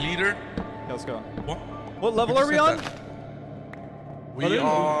 Lead the way, leader. Okay, let's go. What? What level are we on? We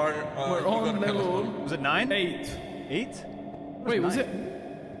are. We're on level... Was it 9? 8. 8? Wait, was it?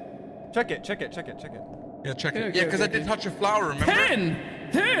 Check it. Yeah, check it. Okay, Yeah, because I did touch a flower, remember? 10!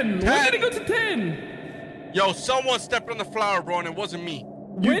 10! When did it go to 10? Yo, someone stepped on the flower, bro, and it wasn't me.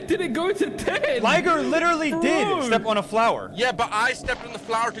 When did it go to 10? Liger literally did step on a flower. Yeah, but I stepped on the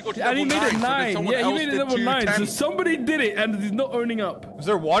flower to go to level 9. And he made it 9. So Yeah, he made it level 9. So somebody did it and he's not owning up. Was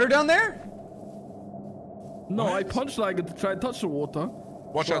there water down there? No, I punched Liger to try and touch the water.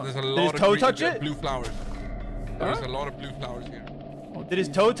 Watch out, there's a lot his toe of touch it? blue flowers. There's a lot of blue flowers here. Did his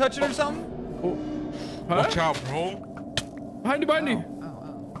toe touch it or something? Huh? Watch out, bro. Behind you.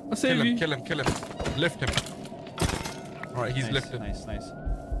 I'll save you. Kill him. Lift him. Alright, he's lifted. Nice.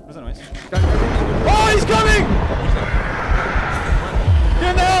 What's that noise? Oh, he's coming! Get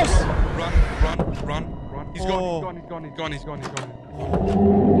in the house! Run. He's gone.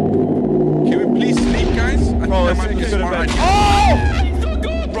 Can we please sleep, guys? I think that might be a smart idea. Oh! He's so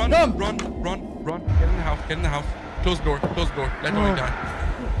good! Run. Get in the house. Close the door. Let Donnie die.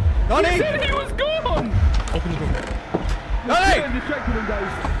 Donnie! He said he was gone! Open the door. Donnie! Distracted him,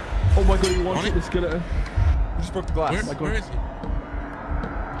 guys. Oh my god, he wants Donnie? the skeleton. He just broke the glass. Where is he?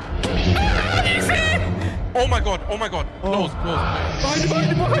 He's here! Oh my god. Close.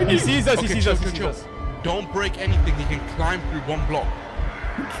 Behind He you. sees us. Chill. Don't break anything. He can climb through one block.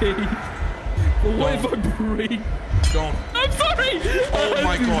 Okay. But what if I break? Don't. I'm sorry. Oh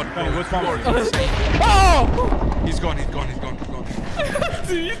my god. Johnny, what's wrong with You are you? insane. Oh! He's gone. He's gone. He's gone. He's gone.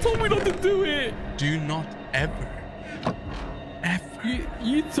 Dude, you told me not to do it. Do not ever.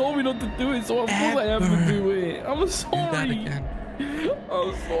 You told me not to do it, so of course I have to do it. I'm Do that sorry. again.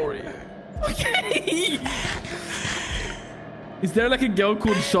 I'm sorry. Okay. Is there like a girl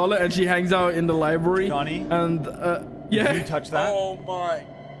called Charlotte and she hangs out in the library? Johnny? And yeah. Did you touch that? Oh my.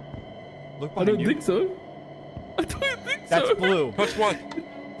 Look I behind don't you. think so. I don't think That's so. blue. Touch what?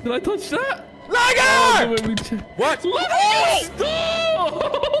 Did I touch that? Liger! Wait, let me check. What?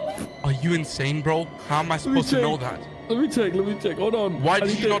 Stop! Are you insane, bro? How am I supposed to know that? Let me check. Hold on. Why I did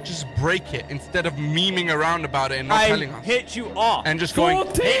need you to- not just break it instead of memeing around about it and not I telling us? hit you off. And just going,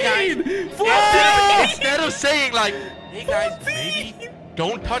 14! hey guys, 14! instead of saying like, hey guys, maybe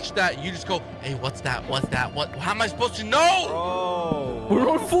don't touch that. You just go, hey, what's that? What's that? What? How am I supposed to know? Bro. We're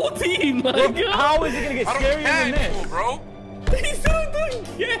on 14. Like, How is it gonna get I don't scarier care than anymore, this? bro. He said I don't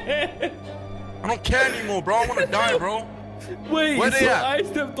care. I don't care anymore, bro. I want to die, bro. Wait, Where they so at? I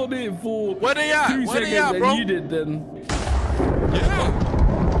stepped on it for Where they at? 2 Where they seconds at, bro? and you did then. Yeah.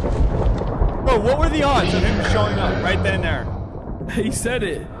 Bro, what were the odds of him showing up right then and there? He said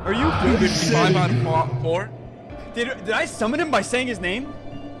it. Are you good? 5 out of 4. Did I summon him by saying his name?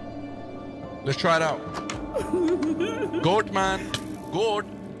 Let's try it out. Goat man. Goat.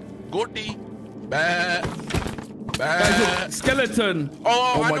 Goaty. Bah. Bah. Skeleton.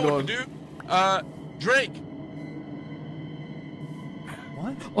 Oh, I my know what to God. do. Drake.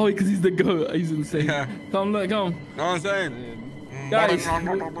 What? Oh, because he's the goat. He's insane. Yeah. Come. Know what I'm saying? Guys.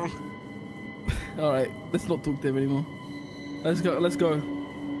 All right, let's not talk to him anymore. Let's go. Let's go.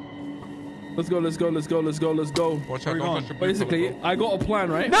 Let's go. Let's go. Let's go. Let's go. Let's go. Watch Where out, we don't going? touch your blue Basically, color, bro. I got a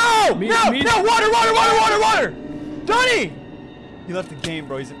plan, right? No! Me- no! me- No! Water! Johnny! He left the game,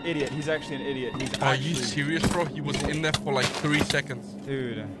 bro. He's an idiot. He's actually an idiot. He's Are actually... you serious, bro? He was in there for like 3 seconds.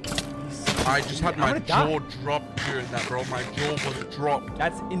 Dude. I just had I'm my gonna die. jaw drop during that, bro. My jaw was dropped.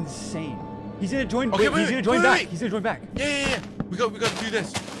 That's insane. He's gonna join. Okay, wait, he's gonna join back. He's gonna join back. Yeah. We got to do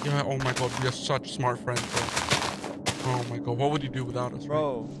this. Yeah. Oh my god, we are such smart friends, bro. Oh my god, what would he do without us,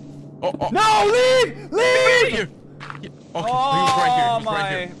 Bro. Right? Oh. No! Leave! Leave! Here. Yeah. Okay, Oh, he was right here. He was my.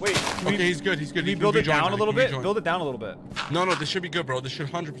 right here. Wait. Can Okay, we, he's good. can we He build it rejoin down now, a little he can bit? rejoin. Build it down a little bit. No, this should be good, bro. This should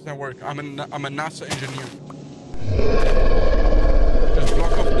 100% work. I'm a NASA engineer. Just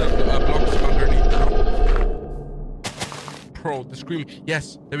block off the blocks underneath now. Bro, the scream.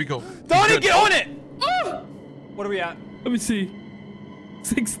 Yes, there we go. He's Donnie, good. get on it! What are we at? Let me see.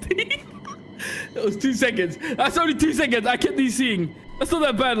 16. That was 2 seconds. That's only 2 seconds. I kept these seeing. That's not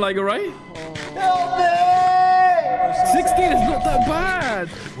that bad, like, alright? Help me! 16 is not that bad.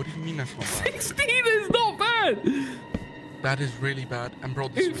 What do you mean that's not bad? 16 is not bad. That is really bad. And bro,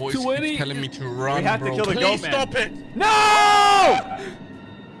 this It's voice 20. keeps telling me to run, We have to bro. kill the Please goat man. stop it. No!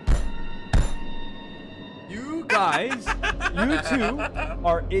 You guys, you two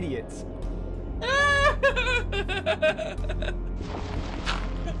are idiots.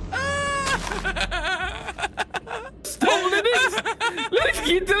 Stop, Let's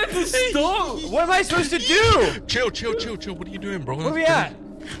get to it to stop. What am I supposed to do? Chill. What are you doing, bro? Where are we at?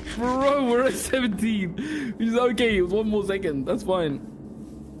 Bro, we're at 17. Which is okay. It was 1 more second. That's fine.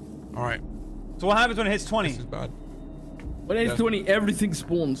 All right, So what happens when it hits 20? this is bad. When it's Yeah. 20, everything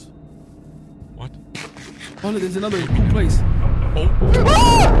spawns. What? Oh, look, there's another cool place. Oh. Kill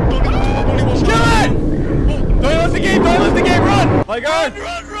it! Don't let the game, run! Like, Run!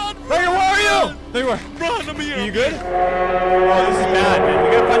 Tiger, where are you? There you are. Run, I'm here. Are you good? Oh, this is bad, man.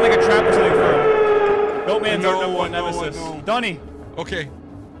 We gotta find like a trap or something for him. Goatman's our number one nemesis. Donnie. Okay.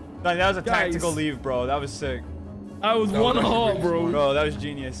 Donnie, that was a Guys. tactical leave, bro. That was sick. I was That one was heart, really bro. Bro, that was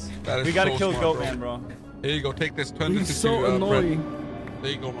genius. That is We gotta so kill smart, Goatman, bro. Here you go. Take this. Turn He's this so into annoying. bread.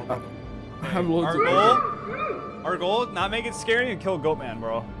 There you go, my brother. I have loads Our of goal, not make it scary and kill Goatman,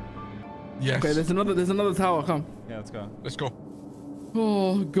 bro. Yes. Okay, there's another tower. Come. Yeah, let's go. Let's go.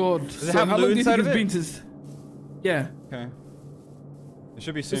 Oh god. it So have how loot long do you inside think of it's it? been since? Yeah. Okay. It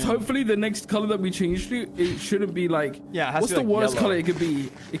should be soon. It's hopefully the next color that we change to, it shouldn't be like. Yeah, it has what's to be the like worst yellow. color it could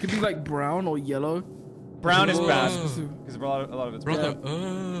be? It could be like brown or yellow. Brown is Oh. bad because a lot of it's Brother.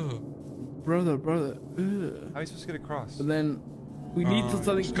 Brother. How are you supposed to get across? But then we need to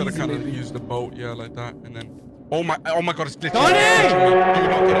something Just gotta easy, kind of maybe. use the boat, yeah, like that, and then. Oh my god, it's glitching. Donnie! It's glitching me. Do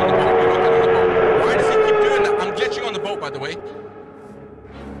not get on the boat. Do not get on the boat. Why does he keep doing that? I'm glitching on the boat, by the way.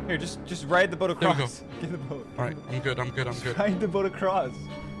 Here, just ride the boat There we go. across. Get the boat. All right, I'm good. Ride the boat across.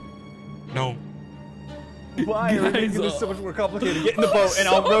 No. Why are we Guys, making this so much more complicated? Get in the boat and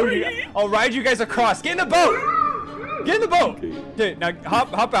I'll ride you guys across. Get in the boat. Get in the boat. Okay, now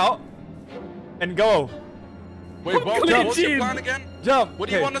hop out. and go. Wait, what? Jump. What's your plan again? Jump. What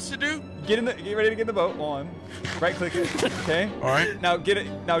do you want us to do? Get ready to get in the boat. On. Right click it. Okay. All right. Now get it.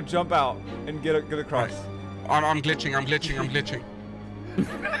 Now jump out and get across. Right. I'm glitching. I'm glitching. I'm glitching.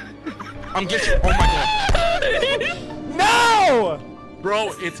 I'm glitching. Oh my god. No!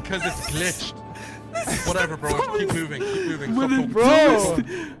 Bro, it's because it's glitched. Whatever, bro. Keep moving. Keep moving. With Stop it, talking.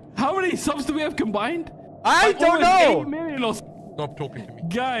 bro. How many subs do we have combined? I don't know. 8 million or Stop talking to me.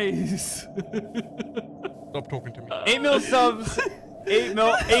 guys. Stop talking to me. 8 mil subs. 8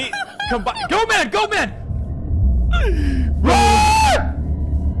 combined. Go man! Go man!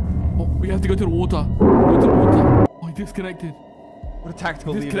 Run! Oh, we have to go to the water. Go to the water. Oh, he disconnected. What a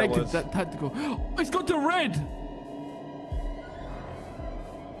tactical lead that Disconnected. was. That tactical. Oh, it's got to red.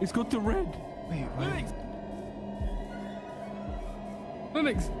 It's got to red. Wait, what?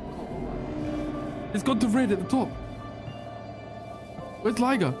 Linux. It's got to red at the top. Where's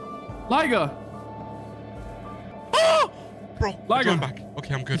Liger? Liger! Oh! Bro, Liger. going back.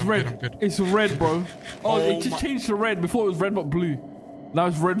 Okay, I'm good. It's I'm red. good. I'm good. It's red, bro. Oh, Oh it just my- changed to red. Before it was red but blue. Now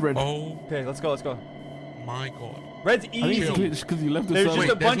it's red. Oh Okay, let's go. Let's go. my god. Red's I think it's easy. glitched because you left the There's sun. just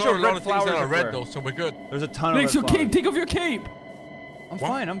Wait, a bunch there's not of a lot red of things that flowers are red everywhere. though, so we're good. There's a ton of Linux, red your flowers. cape. Take off your cape. I'm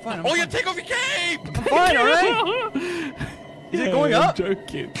fine. I'm fine. I'm Oh, fine. you take off your cape! I'm fine. All right. Is it going I'm up?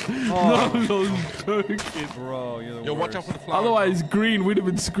 joking. Oh. No, I'm joking. Bro, you're the Yo, worst. watch out for the flowers. Otherwise, green would have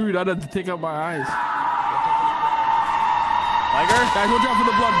been screwed. I'd have to take out my eyes. Liger? Guys, watch out for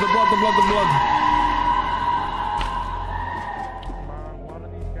the blood. The blood. The blood. The blood. What are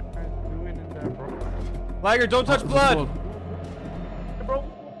these guys doing in there, bro? Liger, don't touch The blood. Bro,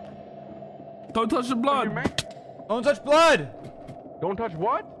 Don't touch the blood. Don't touch blood. don't touch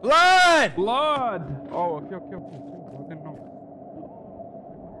what? Blood. Blood. Oh, okay. I didn't know.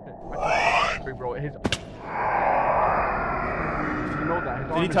 Wait, bro, his... You know that. His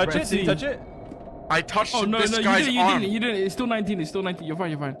Did arm he is touch red. it? Did he touch it? I touched Oh, no, this no, you guy's didn't. You arm. didn't. You didn't. It's still 19. It's still 19. You're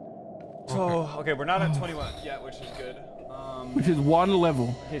fine. You're fine. So, okay, we're not at 21 yet, which is good. Which is one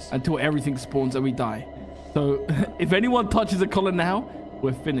level Yes. until everything spawns and we die. So if anyone touches a color now,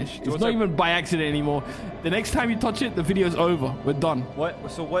 we're finished. It's what's not our- even by accident anymore. The next time you touch it, the video's over. We're done. What?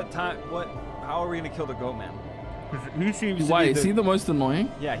 So what time? What? How are we gonna kill the goat man? 'Cause he seems to Why? be Is he the most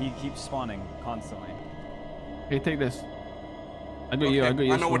annoying? Yeah, he keeps spawning constantly. Hey, take this. I got you. I got Okay,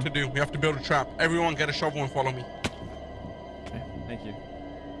 you. I know what to do. We have to build a trap. Everyone get a shovel and follow me. Thank you.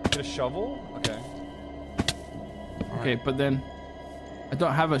 Get a shovel? Okay. Okay, but then I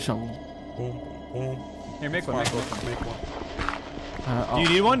don't have a shovel. Boom, boom. Here, make one. Fine, Make go one. make one. Do you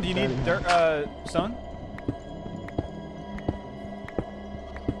need one? Do you need dirt, stone?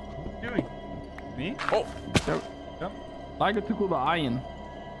 What are you doing? Me? Oh, Jump. Liger took all the iron.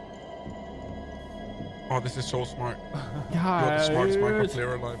 oh, this is so smart. You're the Guys. smartest Minecraft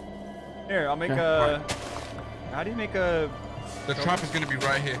player alive. Here, I'll make Okay. a. How do you make a? The trap is gonna be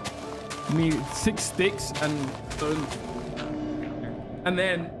right here. You need 6 sticks and stone. And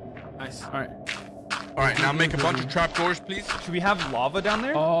then, nice. All right. All right, now make a bunch of trap doors, please. Should we have lava down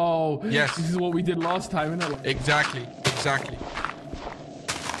there? Oh, Yes. This is what we did last time, isn't it? Exactly, exactly.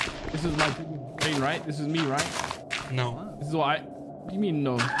 This is my brain, right? This is me, right? No, This is what I. What do you mean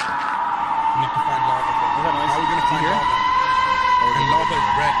no? we need to find lava. Bro. Is that nice? How are we gonna find Here? lava? And lava is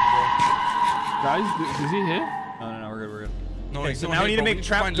red, bro. Guys, is he here? No, we're good. No, Okay, it's so not now we here, need to bro. make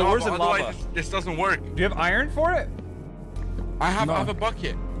trap find doors and lava. Otherwise, this doesn't work. Do you have iron for it? I have No. a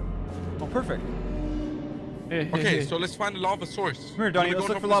bucket. Oh, perfect. Here, Okay, here. so let's find a lava source. Come here, Donnie, We're let's going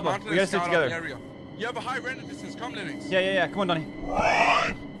look up for this lava. mountain We gotta and stick scout out the together. area. You have a high render distance. Come, Linux. Yeah. Come on, Donnie.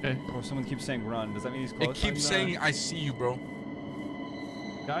 Okay. Oh, someone keeps saying run. Does that mean he's close? It keeps saying, I see you, bro.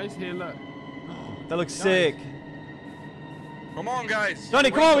 Guys, here, look. That looks sick. Come on, guys.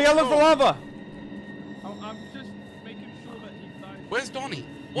 Donnie, come on, we gotta look for lava. I'm just making sure that he dies. Where's Donnie?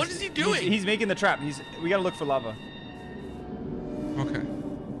 What is he doing? He's making the trap. We gotta look for lava. Okay.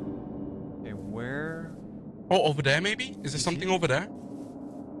 Okay, where? Oh, over there, maybe? Is there something over there?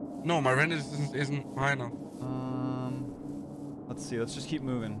 No, my render isn't high enough. Let's see. Let's just keep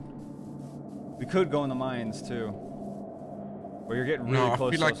moving. We could go in the mines too. But you're getting really No, I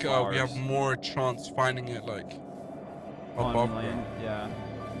close feel to like those flowers. we have more chance finding it, like, On above. land. Yeah.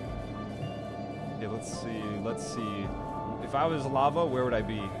 Okay, let's see. If I was lava, where would I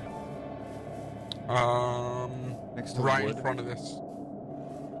be? Next to Right wood. in front of this.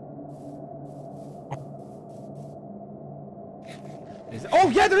 Oh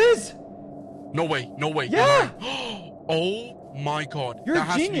yeah, there is. No way, no way. Yeah! Oh my god. You're a that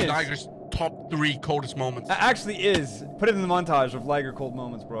has genius. to be Liger's top 3 coldest moments. That actually is. Put it in the montage of Liger cold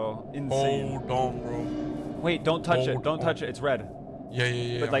moments, bro. Insane. Hold on, bro. Wait, don't touch it. Hold Don't on. touch it. It's red.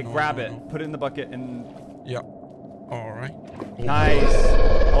 Yeah. But like, grab it, put it in the bucket, and. Yeah. All right. Nice.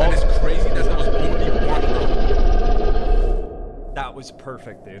 That is crazy. That was only one, bro. That was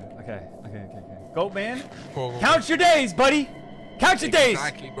perfect, dude. Okay. Goat man. Go. Count your days, buddy. Count your days.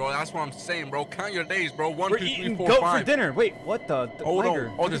 Exactly, bro. That's what I'm saying, bro. Count your days, bro. 1, We're 2, 3, eating 4, goat 5. for dinner. Wait, what the? Oh tiger.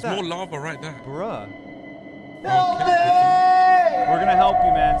 no! Oh, Look there's at that. more lava right there. Bruh. Okay. We're gonna help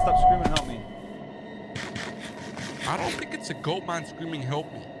you, man. Stop screaming, help me. I don't think it's a goat man screaming,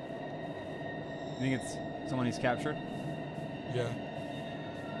 "Help me." You think it's someone he's captured? Yeah.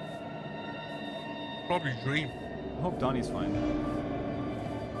 Probably Dream. I hope Donnie's fine.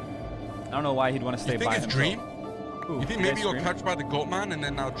 I don't know why he'd want to stay by himself. You think it's Dream? Ooh, You think maybe you're captured by the goat man, and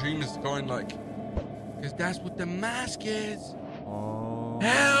then now Dream is going like, because that's what the mask is. Oh.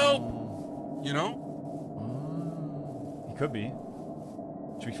 Help! You know? He could be.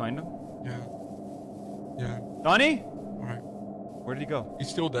 Should we find him? Yeah. Yeah. Donnie? All right. Where did he go? He's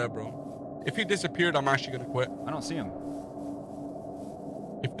still there, bro. If he disappeared, I'm actually gonna quit. I don't see him.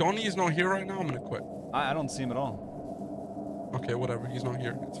 If Donnie is not here right now, I'm gonna quit. I don't see him at all. Okay, whatever. He's not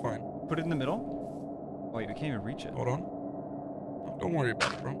here. It's fine. Put it in the middle. Wait, we can't even reach it. Hold on. Don't worry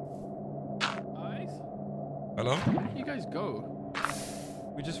about it, bro. Guys, Hello? where did you guys go?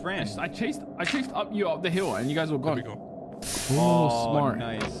 We just ran. I chased up you up the hill, and you guys were There we gone. go. Oh, smart.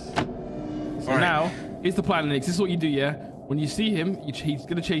 Nice. So now, here's the plan, Linux. This is what you do, yeah? When you see him, he's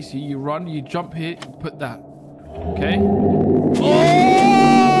gonna chase you. You run, you jump here, you put that. Okay?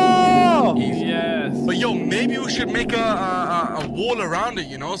 Oh! Yes. But yo, maybe we should make a wall around it,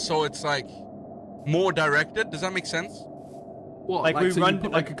 you know, so it's like more directed. Does that make sense? What? Like we so run you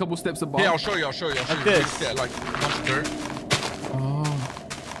put like a couple steps above? Yeah, I'll show you. I'll show you. Like this. Yeah, like much dirt. Oh.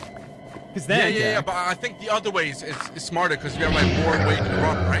 Because then. Yeah. But I think the other way is smarter because we have like more way to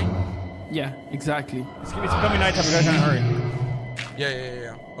run, right? Yeah, exactly. It's becoming nighttime. We gotta kind of hurry.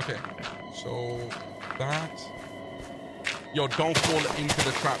 Yeah. Okay. So that. Yo, don't fall into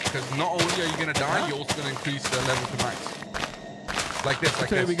the trap because not only are you gonna die, you're also gonna increase the level to max. Like this, like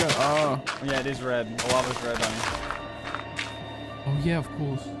There this. we go. Oh. Yeah, it is red. The lava's red on you. Oh yeah, of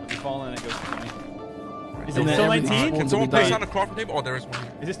course. If you fall in, it goes to 20. Is And it then still everything 19? spawns Can someone will be place died. on a crafting table? Oh, there is one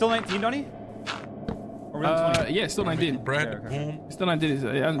here. Is it still 19, Donnie? Or we on 20? Yeah, still 19. Bread, Okay. boom. Still 19. It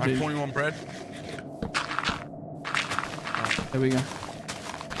hasn't I have changed. 21 bread. There we go.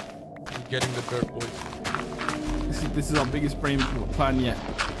 I'm getting the dirt, boys. This is our biggest brain plan yet.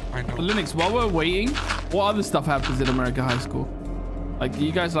 I know. But Linux, while we're waiting, what other stuff happens in America High School? Like, do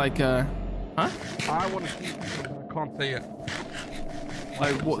you guys like, huh? I want to see, but I can't say it.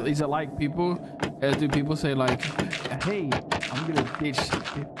 Like, what is it like? People, do people say like, hey, I'm gonna ditch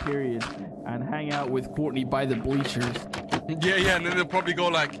fifth period and hang out with Courtney by the bleachers? Yeah, and then they'll probably go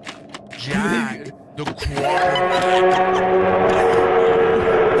like, Jack, the quarterback.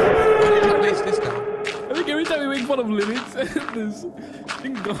 Place this down. I think every time we make fun of Linux,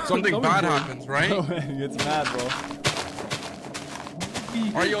 Something bad happens, right? He gets mad, bro.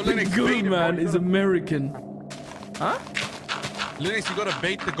 Alright, yo, The Linux, bait good him, man bro. is American. Huh? Linux, you gotta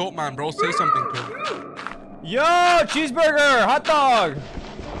bait the goat man, bro. Say something to him. Yo, cheeseburger, hot dog.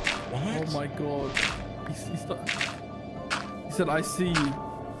 What? Oh my god. He said, I see you.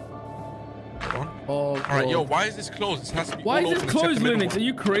 Hold on. Oh, Alright, yo, why is this closed? This has to be why all is open this except closed, the middle Linux? Are one.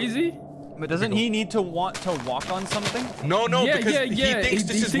 you crazy? But doesn't he need to want to walk on something? No, because he thinks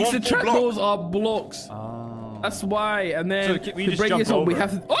this is thinks one the full block. trapdoors are blocks. Oh. That's why. And then So we to just break jump this up, we over.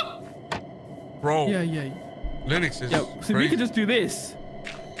 have to. Oh! Bro, Yeah. Linux is Yeah. So we crazy. can just do this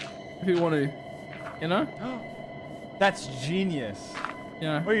if we want to. You know? That's genius.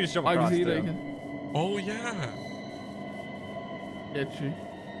 Yeah. Or you just jump I can across, see too. that. Oh, yeah. Yeah, true.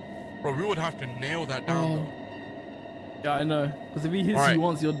 Bro, we would have to nail that down, Oh. though. Yeah, I know. Because if he hits Alright. you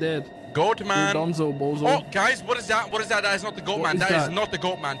once, you're dead. Goat man. You're Donzo, bozo. Oh, guys, what is that? What is that? That is not the goat What man. is That is that? not the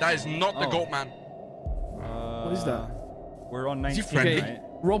goat man. That is not the Oh. goat man. What is that? We're on Is he 19, friendly? right?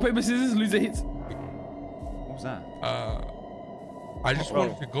 Rock, paper, scissors, loser hits. What was that? I just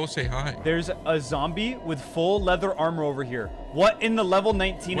wanted to go say hi. There's a zombie with full leather armor over here. What in the level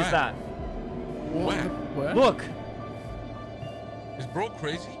 19 is Where? that? Where? Where? Look. Is bro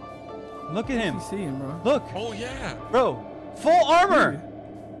crazy? Look at him. You see him, bro. Look. Oh, yeah. Bro. Full armor.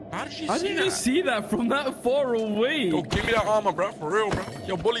 How did you How see did that? you see that from that far away? Yo, give me that armor, bro. For real, bro.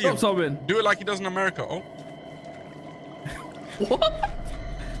 Yo, bully Drop him. something. Do it like he does in America. Oh, What?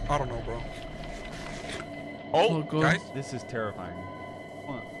 I don't know, bro. Oh, Oh, God. guys, This is terrifying.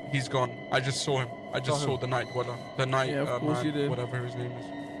 What? he's gone. I just saw him. I just saw the night dweller. The night Yeah, of course man, you did. whatever his name is.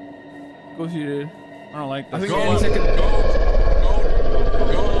 Of course you did. I don't like I this. think Go, any second. go.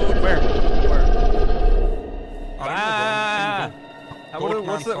 Where? Where? I don't know, bro. Ah.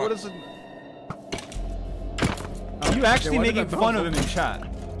 What is it? Are you actually making fun of him in chat?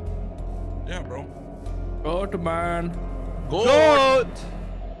 Yeah, bro. Goat man. Goat!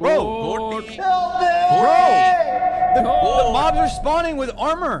 Bro! Goat. Bro! The mobs are spawning with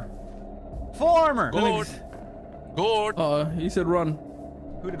armor. Full armor. Goat. He said run.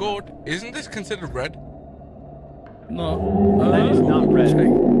 Goat. Isn't this considered red? No. That is not red. Check.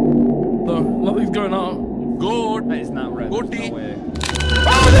 No, nothing's going on. Goat. That is not red. There's Goaty. no way.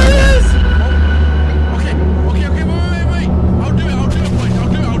 Oh, there it is! Okay, wait. I'll do it, boys.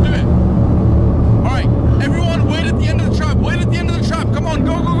 I'll do it. Alright, everyone, wait at the end of the trap. Come on,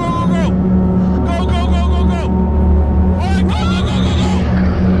 go. Go. Alright, go.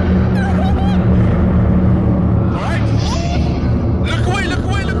 Alright. Look away.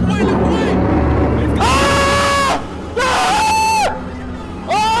 Ah!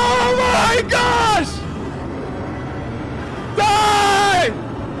 Oh my gosh!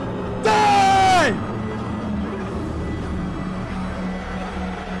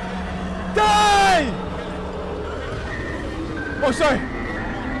 Die! Oh, sorry.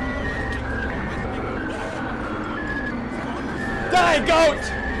 Die, goat!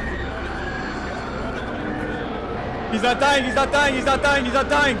 He's not dying.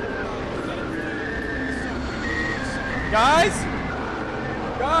 Guys!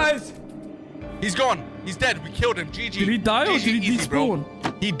 He's gone. He's dead. We killed him. GG. Did he die or did he easy, bro.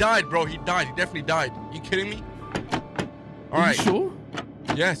 despawn? He died, bro. He definitely died. You kidding me? Are Alright. you sure?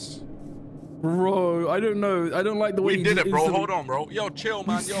 Yes. Bro, I don't know. I don't like the way We did it, bro. Hold on, bro. Yo, chill,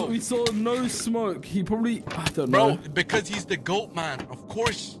 man. We saw no smoke. He probably... I don't know. Bro, because he's the goat, man. Of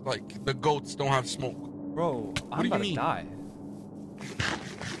course, like, the goats don't have smoke. Bro, I'm about to die.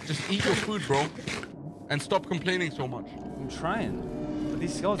 Just eat your food, bro. And stop complaining so much. I'm trying. But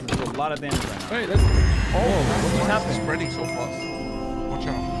these skeletons do a lot of damage right now. Wait, let's... What just It's happened? spreading so fast. Watch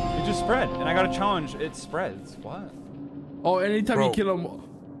out. It just spread, and I got a challenge. It spreads. What? Oh, anytime Bro. you kill him...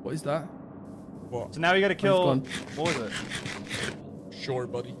 What is that? What? So now you gotta kill... gone. What was it? Sure,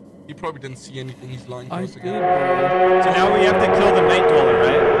 buddy. He probably didn't see anything. He's lying to I us did, again. bro. So now we have to kill the Night Dweller,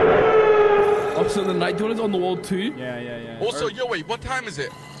 right? Oh, so the night dweller's on the wall too? Yeah. Also, Or- yo, wait. What time is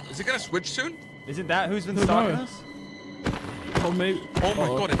it? Is it gonna switch soon? Isn't that who's been Who stalking knows? us? Oh, maybe... Oh my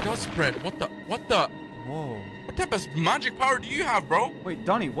god, it does spread. What the? Whoa. What type of magic power do you have, bro? Wait,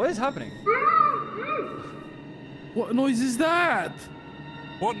 Donnie, what is happening? What noise is that?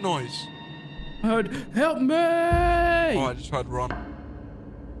 What noise? I heard, help me! Oh, I just heard run.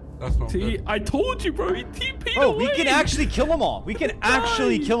 That's not See, good. I told you, bro. He TP'd Oh, away. we can actually kill them all. We can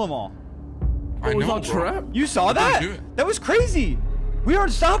actually kill them all. I was know, our bro. trap? You saw We can that? do it. That was crazy. We are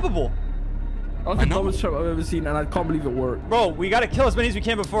unstoppable. That's I the know. dumbest trap I've ever seen, and I can't believe it worked. Bro, we gotta kill as many as we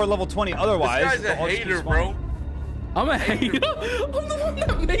can before level 20. Otherwise, This guy's a they'll all just keep hater, spawning. bro. I'm a hater. I'm the one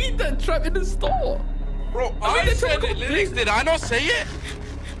that made that trap in the store. Bro, I mean, I they said took it, a Linux. thing. Did I not say it?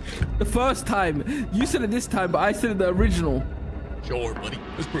 The first time. You said it this time, but I said it the original. Sure, buddy.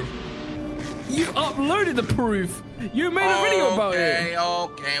 Let's prove. You uploaded the proof. You made a video about it.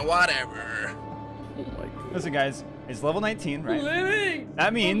 Okay, whatever. Oh my god. Listen, guys, it's level 19, right? Linux.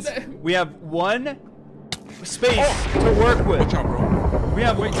 That means What we have one space Oh. to work Watch with. out, bro. We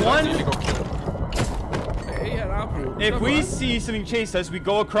have He one. got killed. the- Hey, an apple. If Is we that see something chase us, we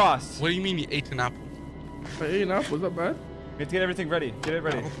go across. What do you mean he ate an apple? bad? Hey, an apple. Is that bad? We have to get everything ready. Get it I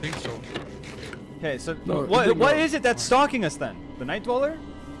ready. don't think so. Okay, so No, what no. is it that's stalking us then? The Night Dweller?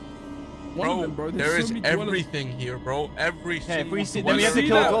 One of Bro, them, bro. There's there so is many dwellers. everything here, bro. Every if single we see- Did then we you have to see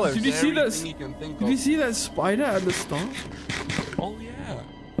kill the that? dwellers. Did you see that? Everything you can think Did of. you see that spider at the start? Oh, yeah.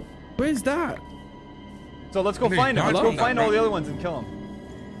 Where's that? So let's go Hey, find him. dodge Let's go on that, find all bro. the other ones and kill them.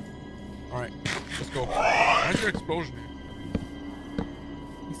 Alright, let's go. Where's your explosion?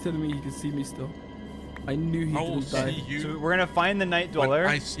 He's telling me he can see me still. I knew he I will didn't see die. you So we're gonna find the Night when Dweller,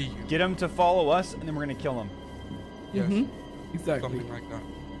 I see you. get him to follow us, and then we're gonna kill him. Yes, Exactly. something like that.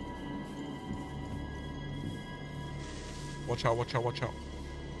 Watch out, watch out, watch out.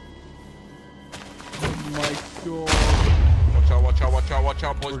 Oh my god. Watch out, watch out, watch out, watch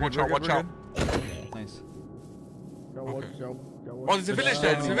out, boys. We're Watch good, out, we're watch good, out. we're good. Nice. Okay. Go, Oh, there's a village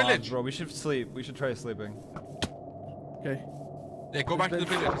there. There's a Mobs, village. bro. We should sleep. We should try sleeping. Okay. Yeah, go back to the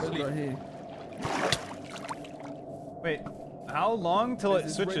village. Bed Sleep. right here. Wait, how long till it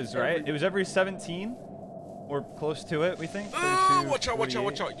This is switches, right right? every- It was every 17? Or close to it, we think? Ah, 32, watch out, watch out,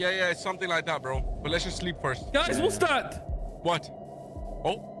 watch 48. out. Yeah, yeah, it's something like that, bro. But let's just sleep first. Guys, what's that? What?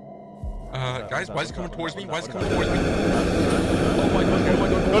 Oh. Guys, why is it coming towards me? Why is it coming towards me? Oh my god, oh my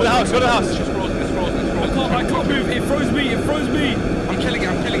god. Go to the house, go to the house. It's just frozen, it's frozen, it's frozen. I can't move. It froze me. It froze me. I'm killing it,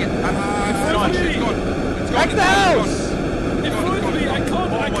 I'm killing it. gone. It's gone. It's gone. Back to the It's gone. house! It froze me. I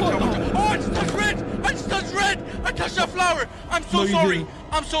I just touched red! I just touched red! I touched that flower! I'm so sorry! Didn't.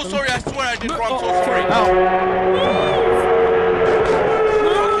 I'm so sorry, I swear I did, bro. I'm so sorry.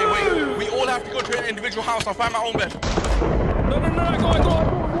 Okay, wait. We all have to go to an individual house. I'll find my own bed. No, I go.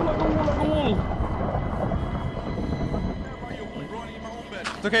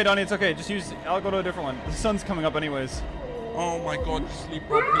 It's okay, Donnie. It's okay. Just use. I'll go to a different one. The sun's coming up, anyways. Oh my God, just sleep,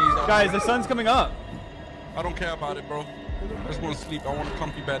 bro, please. Guys, the sun's coming up. I don't care about it, bro. I just want to sleep. I want a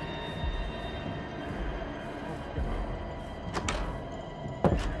comfy bed.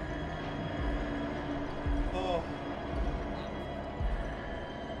 Oh.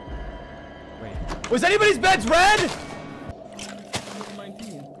 Wait. Was anybody's beds red?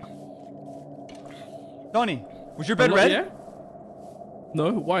 19. Donnie, was your bed red? Yeah?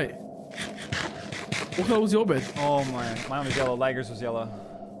 No, white. What color was your bed? Oh my, mine was yellow. Liger's was yellow.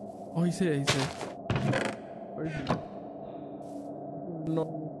 Oh, he's here. Where is he?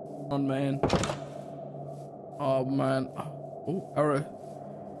 No, man. Oh man. Oh, arrow.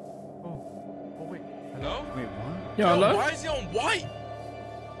 Oh wait. Hello? Wait, what? Yeah, hello? Why is he on white?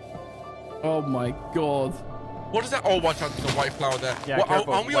 Oh my God. What is that? Oh, watch out, there's a white flower there. Yeah, What,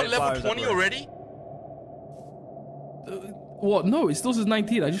 careful. aren't we on White level flowers 20 everywhere. already? What? No, it still says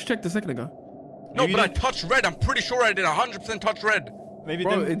 19. I just checked a second ago. No, Maybe but I you touched red. I'm pretty sure I did 100% touch red. Maybe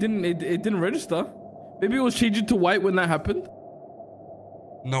Bro, then. it didn't register. Maybe it was changing to white when that happened.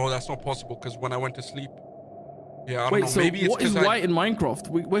 No, that's not possible because when I went to sleep. Yeah, I don't Wait, know. so Maybe it's what is 'cause white in Minecraft?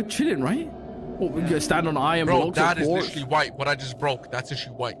 We're chilling, right? What, we gonna stand on iron Bro, blocks that or is quartz? literally white. What I just broke, that's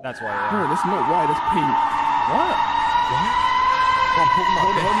actually white. That's why. Yeah. No, that's not white. That's pink. What? Bro, I'm talking about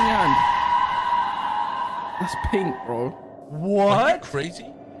Hold this. your hand. That's pink, bro. Are you What? crazy?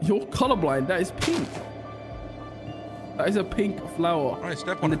 You're colorblind. That is pink. That is a pink flower. Alright,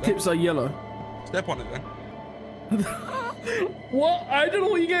 step on And the it then. tips are yellow. Step on it then. What? I don't know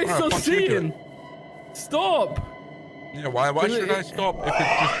what you guys Alright, are punch into seeing. Stop. Yeah, why should I stop if it's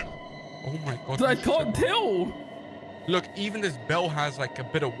just... Oh my God. I you can't step on it. tell. Look, even this bell has like a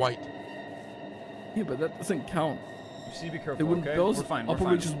bit of white. Yeah, but that doesn't count. You see, be They careful. wouldn't Okay, bells we're fine. are We're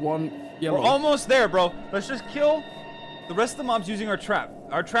probably fine. just one We're yellow. almost there, bro. Let's just kill the rest of the mobs using our trap.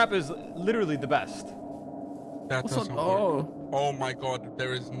 Our trap is literally the best. That What's doesn't on? work. Oh. Oh my God,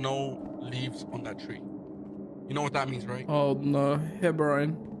 there is no leaves on that tree. You know what that means, right? Oh no,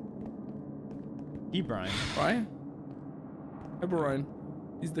 Heberine. Brian. Right? Heberine.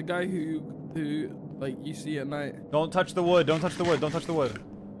 He's the guy who like you see at night. Don't touch the wood. Don't touch the wood. Don't touch the wood.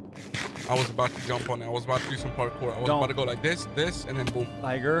 I was about to jump on it. I was about to do some parkour. I was Don't. about to go like this, and then boom.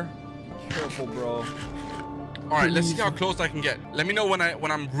 Liger, be careful, bro. All right, let's see how close I can get. Let me know when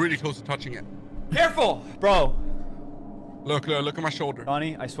I'm really close to touching it. Careful, bro. Look at my shoulder.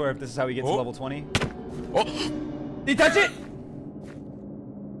 Donnie, I swear if this is how we get to Oh. level 20. Oh, Did you touch it?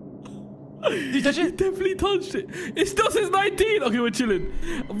 Did you touch He it? definitely touched it. It still says 19. Okay, we're chilling.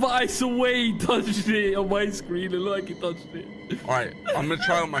 But I swear he touched it on my screen. It looked like he touched it. all right. I'm gonna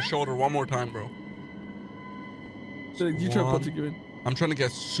try on my shoulder one more time, bro. So you try One. punching you in. I'm trying to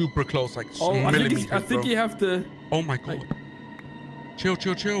get super close, like Oh, millimeters, I think bro. you have to. Oh my God. Chill,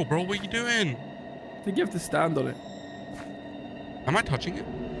 bro. What are you doing? I think you have to stand on it. Am I touching it?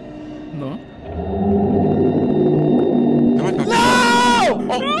 No. Am I touching it? No!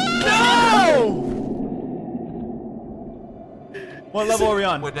 Oh, No! What level are we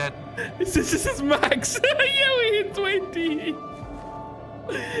on? we're dead. This is max. Yeah, we hit 20.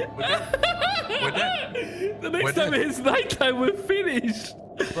 We're dead. We're dead. The next We're time dead. it's nighttime, we're finished.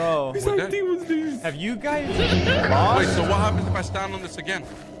 Bro, This We're dead. idea was this. have you guys Wait, lost? so what happens if I stand on this again?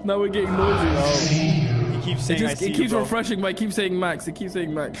 Now we're getting noises. He keeps saying I see It you, keeps bro. refreshing, but it keeps saying max. It keeps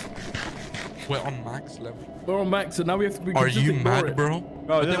saying max. We're on max level. We're on max, so now we have to. Are just you ignore mad, it. bro? Bro,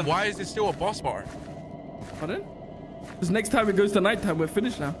 But this then is- why is it still a boss bar? Pardon? Because next time it goes to nighttime, we're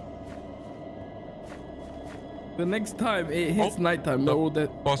finished now. The next time it hits Oh, nighttime, we're all dead.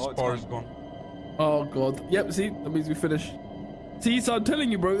 Boss Oh, it's bar gone. is gone. Oh god. Yep. See, that means we finish. See, so I'm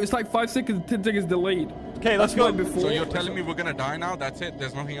telling you, bro, it's like 5 seconds, 10 seconds delayed. Okay, let's That's why go. before. So you're telling me we're gonna die now? That's it?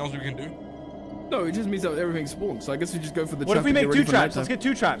 There's nothing else we can do? No, it just means that everything spawns. So I guess we just go for the. What if trap we and get make ready two for traps? nighttime. Let's get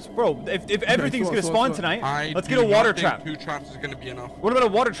two traps. Bro, if everything's sure, gonna sure, spawn sure. tonight, I let's do get a water not think trap. 2 traps is gonna be enough. What about a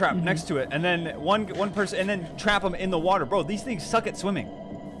water trap Mm-hmm. next to it? And then one person, and then trap them in the water. Bro, these things suck at swimming.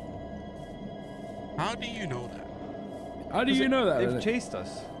 How do you know that? How do you know that? They've Renee? chased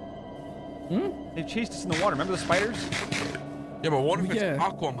us. Hmm? They've chased us in the water. Remember the spiders? Yeah, but what if it's Yeah.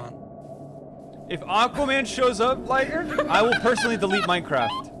 Aquaman? If Aquaman shows up, Liger, I will personally delete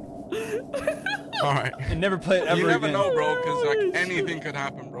Minecraft Alright. and never play it ever You never again. know, bro, because like anything could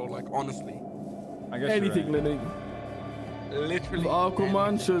happen, bro. Like honestly. I guess you're Anything, right. Lenny. Literally.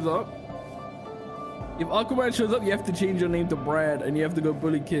 If Aquaman shows up, you have to change your name to Brad, and you have to go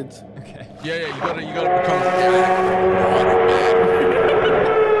bully kids. Okay. Yeah, you gotta become.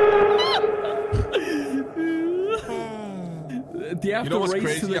 Do you have You know to what's race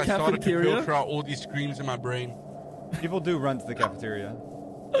crazy? to the I started to cafeteria? filter out all these screams in my brain. People do run to the cafeteria.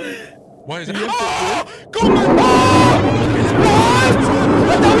 Why is it? You have to- Oh! Go on! Oh! What?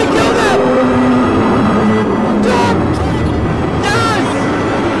 I thought we killed him! Jump! Yes!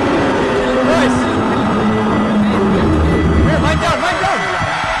 Nice! Here, mine down!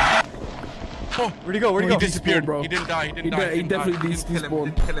 Oh, Where'd he go? he disappeared, bro. He didn't die. He definitely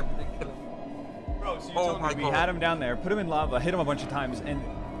despawned. despawned. Bro, so you Oh told my me we God. had him down there, put him in lava, hit him a bunch of times, and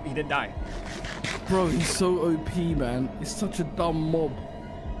he didn't die. Bro, he's so OP, man. He's such a dumb mob.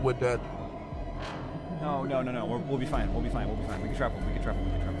 We're dead. No. We'll be fine. We can trap him.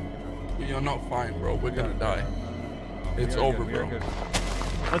 You're not fine, bro. We're gonna die. It's We are over, good, we are bro. good.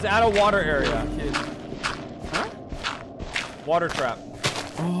 Let's add a water area. Kid. Water trap.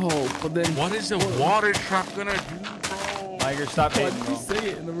 Oh, but then What is a water trap gonna do, bro? Tiger, stop why hating, did bro. you say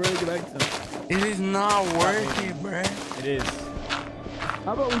it in a really good accent? It is not working, bro. It is.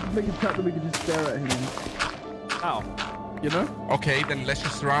 How about we just make a trap that we can just stare at him? How? You know? Okay, then let's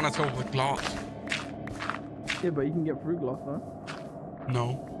just surround ourselves with glass. Yeah, but you can get through glass, no?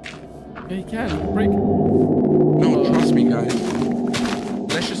 No. Yeah, you can. Break it. No, trust me, guys.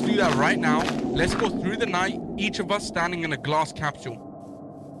 Let's just do that right now. Let's go through the night, each of us standing in a glass capsule.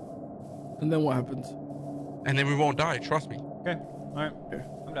 And then what happens? And then we won't die, trust me. Okay. All right.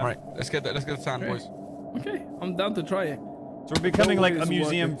 I'm down. All right, let's get the sand, Okay. boys. Okay, I'm down to try it. So we're becoming like a Always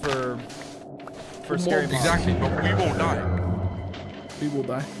museum for scary mobs. Exactly, but we won't die. We will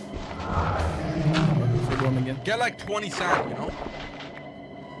die. So run again. Get like 20 sand, you know?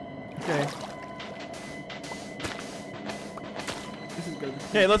 Okay. This is good.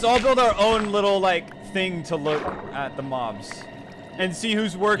 Okay, let's all build our own little like thing to look at the mobs and see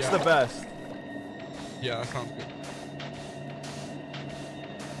whose works Yeah. the best. Yeah, that sounds good.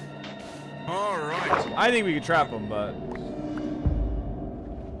 All right. I think we could trap them, but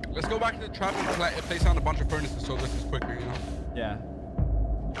Let's go back to the trap and place down a bunch of furnaces so this is quicker, you know? yeah.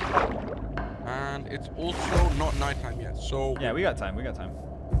 And it's also not nighttime yet, so... Yeah, we got time. We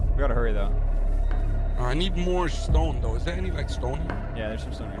gotta hurry though. I need more stone, though. Is there any, like, stone here? Yeah, there's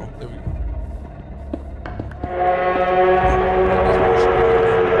some stone Oh, here. there we go.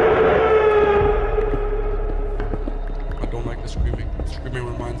 I don't like the screaming. Screaming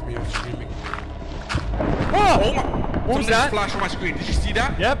reminds me of screaming. Oh! Oh my! What was that? Flash on my screen. Did you see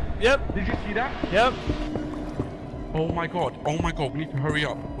that? Yep. Did you see that? Yep. Oh my god. Oh my god. We need to hurry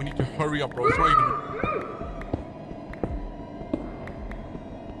up. We need to hurry up, bro. It's not even...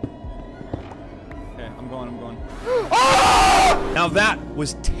 Okay, I'm going. Now that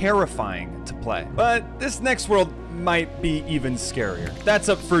was terrifying to play, but this next world might be even scarier. That's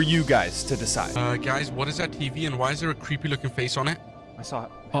up for you guys to decide. Guys, what is that TV and why is there a creepy looking face on it? I saw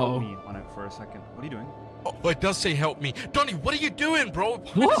help me on it for a second. What are you doing? Oh, it does say help me. Donnie, what are you doing, bro? Why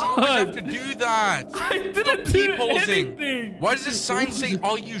does he always have to do that? I didn't Stop do T-posing. anything. Why does this sign say,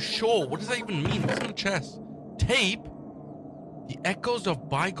 are you sure? What does that even mean? What's on the chest? Tape? The echoes of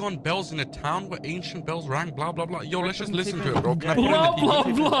bygone bells in a town where ancient bells rang, blah, blah, blah. Yo, let's just listen to it, bro. Can I put it in Blah, the blah,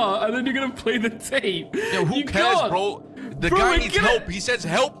 TV? blah. And then you're going to play the tape. Yo, who You cares, can't. bro? The Bro, guy we needs get help. it. He says,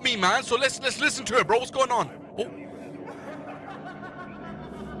 help me, man. So let's listen to it, bro. What's going on? Oh.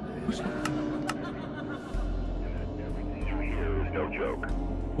 Here is no joke.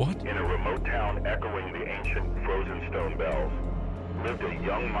 What? In a remote town echoing the ancient frozen stone bells, lived a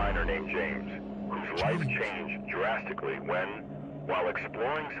young miner named James, whose life changed drastically when, while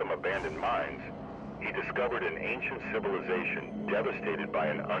exploring some abandoned mines, he discovered an ancient civilization devastated by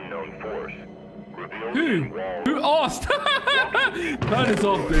an unknown force, revealed in walls. Who asked? Turn this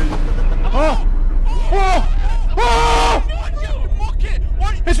off, dude. Oh!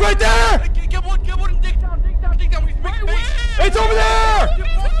 It's right there! Get one and dig down. We make base. It's over there!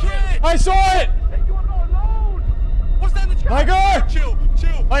 I saw it! What's that in the chat? Tiger! Chill.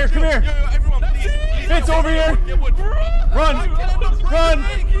 Tiger, come here. Yo, everyone, please. It's over here. Get wood. Run!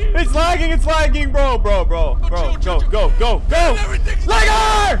 It's lagging, bro. Go. Everything's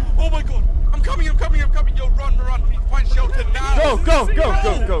Tiger! Oh my god. I'm coming. Yo, run. We need to find shelter now.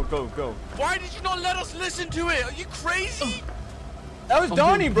 Go. Why did you not let us listen to it? Are you crazy? That was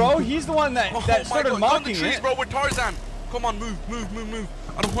Donnie, bro. He's the one that started Go in mocking the trees, it. bro. We're Tarzan. Come on, move.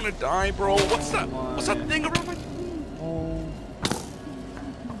 I don't want to die, bro. What's that? What's that thing around my...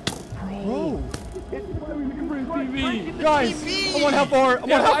 Bro. TV. Guys, I'm on Hellfire. I'm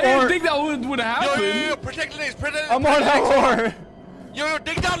on I didn't Hellfire. think that would happen. Yo, protect Linux, protect Linux. I'm on Hellfire. Yo,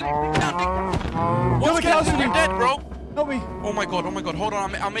 dig down, dig down. What's look at You're dead, bro. Help me. Oh my god, hold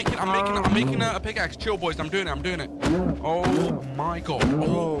on. I'm making a pickaxe. Chill, boys. I'm doing it. Oh my god.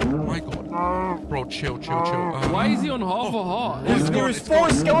 Oh my god. Bro, chill. Why is he on half a heart? There's 4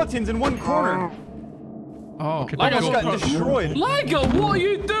 skeletons in one corner. Oh, Okay, I go, almost go, got go. destroyed. Liger, what are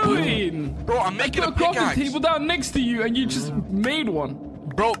you doing? Bro, I'm making a Put a crafting pickaxe. table down next to you and you just made one.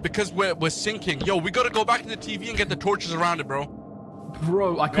 Bro, because we're sinking. Yo, we gotta go back to the TV and get the torches around it, bro.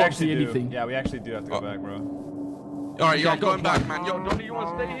 Bro, I We can't actually see do. anything. Yeah, we actually do have to go back, bro. Alright, yo, Yeah, I'm go going back, back. man. Yo, Donnie, you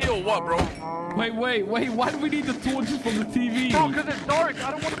wanna stay here or what, bro? Wait. Why do we need the torches from the TV? Bro, because it's dark.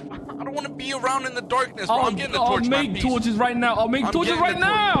 I don't wanna be around in the darkness, bro. I'm getting the I'll torch, man. make Peace. torches right now. I'll make I'm torches getting right the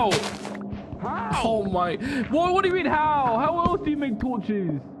now. How? Oh my. What do you mean how? How else do you make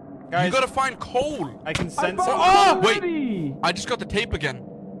torches? Guys, You gotta find coal. I can I sense. found Oh! one wait. already. I just got the tape again.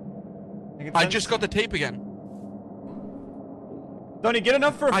 I just got the tape again. Donnie, get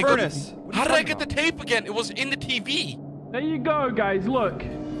enough for a I got- furnace. What are How you did I talking get the about? tape again? It was in the TV. There you go, guys. Look.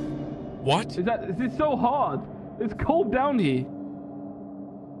 What? Is this so hard? It's cold down here.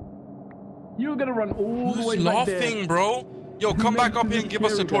 You're gonna run all the way Who's back there. laughing, bro? Yo, come back up here and give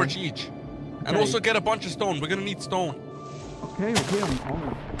us a torch each. And Okay. also get a bunch of stone. We're gonna need stone. Okay, I'm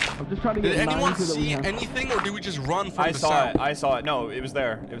just trying to Did get anyone 9 so that we see have... anything, or did we just run from I the saw sound? it. I saw it. No, it was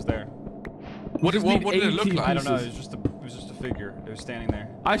there. It was there. What did just need it look 18 like? I don't know. It pieces. was just a figure. It was standing there.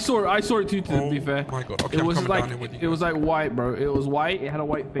 I saw it too, to be fair. my god. Okay, It I'm was coming like down here with you. it was like white, bro. It was white. It had a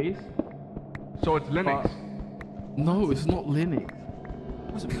white face. So it's Linux. No, it's not Linux.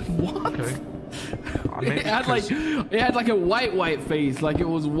 What? Okay. It had like a white face. Like it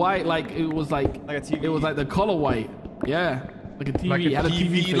was white. Like it was like Like a TV. It was like the color white. Yeah, like a TV. Like It a had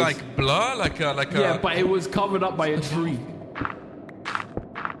TV, face. like blur, like a. Yeah, but it was covered up by a tree.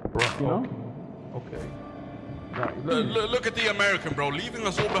 Bro, You know? okay. Right. Look at the American, bro, leaving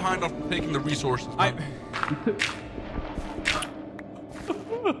us all behind after taking the resources. Man.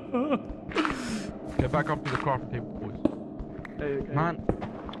 Get back up to the crafting table, boys. Okay. Man,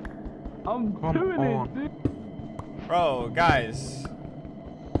 I'm come doing on. it, dude. Bro, guys.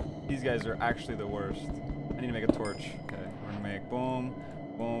 These guys are actually the worst. I need to make a torch. Okay, we're gonna make boom,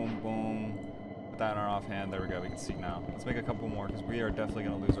 boom, boom. Put that in our offhand. There we go. We can see now. Let's make a couple more because we are definitely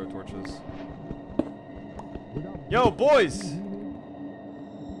gonna lose our torches. Yo, boys!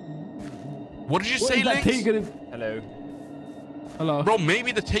 What did you What say, is that tape Lynx? gonna... Hello. Hello. Bro,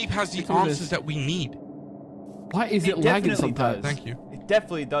 maybe the tape has the What's all this? answers that we need. Why is it lagging definitely sometimes? does. Thank you. It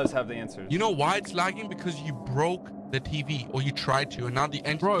definitely does have the answers. You know why it's lagging? Because you broke the TV, or you tried to, and now the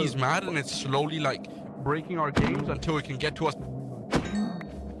entity Bro. is mad, and it's slowly like breaking our games until it can get to us.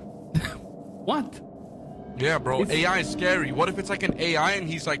 What? Yeah, bro. It's- AI is scary. What if it's like an AI and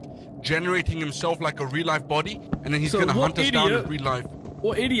he's like generating himself like a real life body, and then he's So gonna what hunt us down in idiot- real life?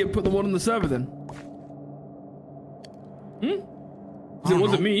 What idiot put the one on the server then? I It don't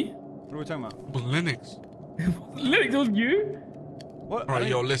wasn't know. me. What are we talking about? Well, Linux. Linux, it was you. What? All right,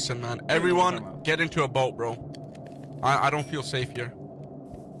 yo, listen, man. Everyone, get into a boat, bro. I don't feel safe here.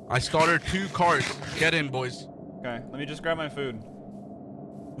 I started 2 cars. Get in, boys. Okay, let me just grab my food.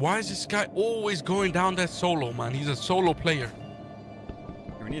 Why is this guy always going down that solo, man? He's a solo player.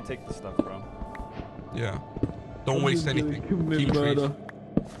 Here, we need to take this stuff, bro. Yeah. Don't waste anything. Commit Team trees. murder.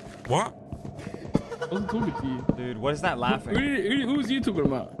 What? I wasn't talking to you. Dude, what is that laughing? Who's you talking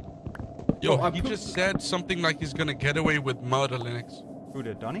about? Yo, I he put- just said something like he's gonna get away with murder, Linux. Who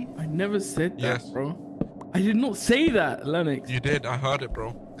did, Donnie? I never said that, Yes. bro. I did not say that, Lennox. You did. I heard it,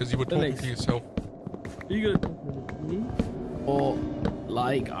 bro. Because you were talking Linux. to yourself. Are you gonna talk to me or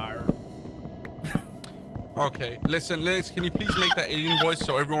like our? Okay, listen, Linux, can you please make that alien voice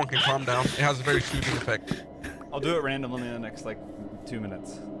so everyone can calm down? It has a very soothing effect. I'll do it randomly in the next, like, 2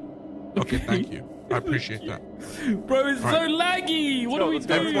 minutes. Okay, thank you. I appreciate that. Bro, it's All so right. laggy. What go, do we let's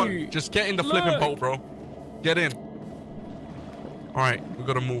do? go. Everyone, just get in the flipping Look. boat, bro. Get in. All right, we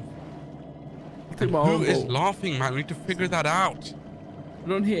gotta move. Take my Who own is boat. laughing, man? We need to figure that out. I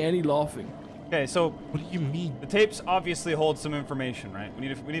don't hear any laughing. Okay, so What do you mean? the tapes obviously hold some information, right? We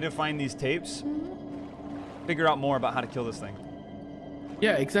need to find these tapes, figure out more about how to kill this thing.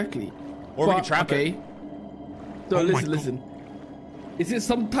 Yeah, exactly. Or we can trap it. So Oh my listen, God. listen. Is it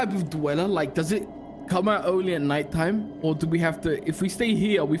some type of dweller? Like, does it come out only at nighttime, or do we have to? If we stay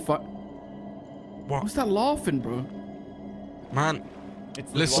here, we find. What? What's that laughing, bro? Man,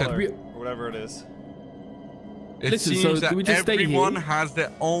 It's the Listen. dweller, or whatever it is. it Listen, so seems do that we just stay everyone here? has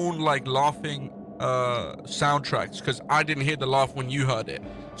their own, like, laughing soundtracks because I didn't hear the laugh when you heard it.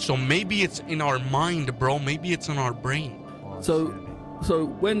 So maybe it's in our mind, bro. Maybe it's in our brain. So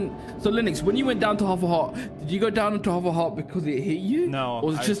Linux, when you went down to half a heart, did you go down to half a heart because it hit you? No. Or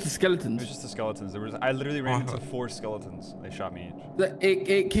was it just the It skeletons? was just the skeletons. I literally ran into 4 skeletons. They shot me each.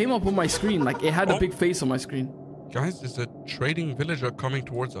 It came up on my screen, like it had a big face on my screen. Guys, there's a trading villager coming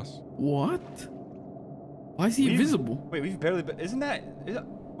towards us. What? Why is he invisible? Wait, we've barely been...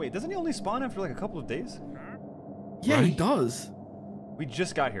 Wait, doesn't he only spawn after like a couple of days? Yeah, he Right? does. We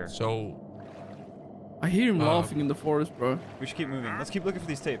just got here. So, I hear him laughing in the forest, bro. We should keep moving. Let's keep looking for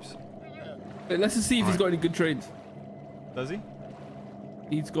these tapes. Wait, let's just see if he's got any good trades. Does he?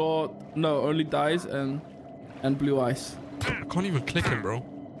 He's got only dyes and blue ice. I can't even click him, bro.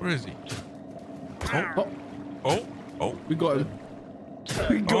 Where is he? Oh. We got him.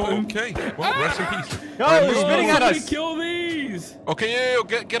 We got him. Okay. Well, rest in peace. Oh, he's spitting at us. Kill these. Okay,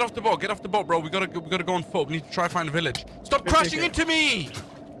 yeah. Get off the boat. Get off the boat, bro. We gotta go on foot. We need to try find a village. Stop crashing into me!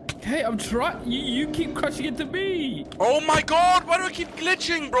 Hey, I'm trying. You keep crashing into me. Oh my god, why do I keep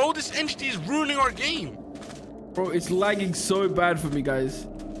glitching, bro? This entity is ruining our game. Bro, it's lagging so bad for me, guys.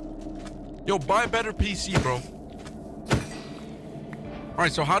 Yo, buy a better PC, bro.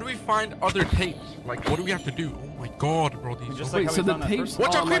 Alright, so how do we find other tapes? Like, what do we have to do? Oh my god, bro. These Just Wait, like how so we the found that tapes first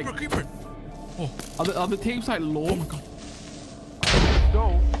Watch out, are creeper. Are the tapes like lore? Oh my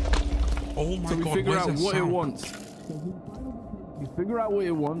god. Oh my So we god, figure what out is that what it sound? wants. We figure out what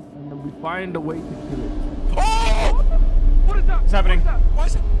it wants, and then we find a way to kill it. Oh! What is that? What's happening? Why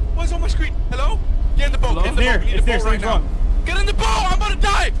is it on my screen? Hello? Get in the boat. Hello? Get in the boat. We need It's a there, boat right something's now. wrong. Get in the boat! I'm about to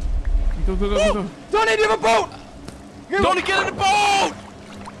die! Go. Donnie, do you have a boat? Don't get in the boat!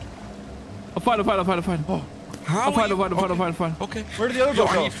 I'll find. Oh, How I'll find. Okay. Fine. Okay. Where did the other Yo,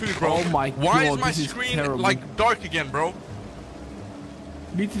 boat I go? need food, bro. Oh my Why God, is my this is screen terrible. like dark again, bro?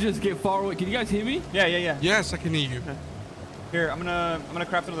 Need to just get far away. Can you guys hear me? Yeah. Yes, I can hear you. Here, I'm gonna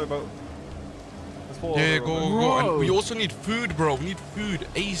craft another boat. Let's pull Yeah, over go. real quick. And we also need food, bro. We need food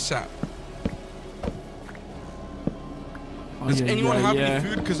ASAP. Does anyone have any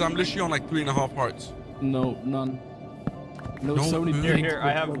food? Because I'm literally on like 3.5 hearts. No, none. No, No so many food. things. Here,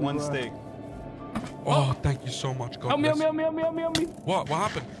 I have 1 steak. Oh, thank you so much. God Help me. bless. What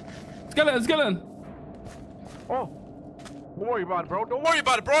happened? Skeleton. Oh. Don't worry about it, bro. Don't worry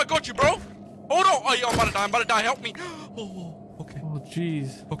about it, bro. I got you, bro. Hold on. Oh, yeah, I'm about to die. Help me. Oh, okay. Oh,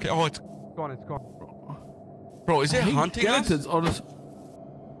 jeez. Okay. Oh, it's gone. Bro, is it hunting us? Skeletons are just...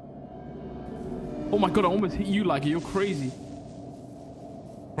 Oh my god, I almost hit you like it. You're crazy.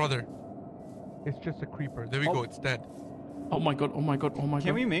 Brother. It's just a creeper. There we go. It's dead. Oh my god.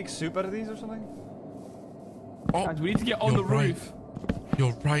 Can we make soup out of these or something? Oh, Guys, we need to get on the right. roof.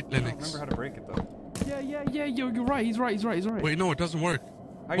 You're right, I don't Linux. remember how to break it though. Yeah, you're right. He's right. Wait, no, it doesn't work. How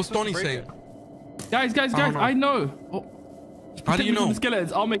are you What's supposed Donnie to break saying? it? Guys, don't know. I know. Oh. How do you know? The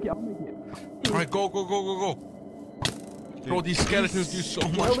skeletons. I'll make it. All right, go. Bro, these skeletons do so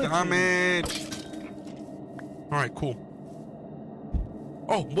much damage. All right, cool.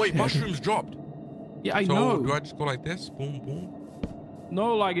 Oh, wait, mushrooms dropped. Yeah, I So know. do I just go like this? Boom, boom.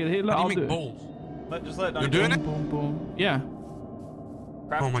 No, like it. Here, look, How I'll do do you make it. bowls? Just let You're Donnie doing go. it? Boom, boom. Yeah.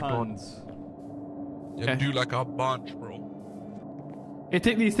 Craft Oh my God. tons. Yeah, Okay. do like a bunch, bro. Hey,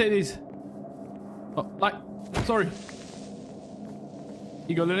 take these. Oh, like, sorry.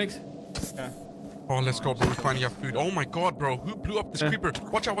 You go, Linux. Okay. Oh, let's go, bro. We finally have food. Oh my God, bro. Who blew up this creeper?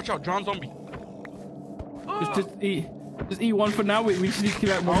 Watch out. Drown zombie. Just eat. Just eat one for now. We just need to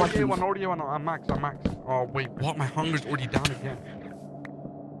kill out more mushrooms. Already one. I'm max. Oh, wait. What? My hunger's already down again.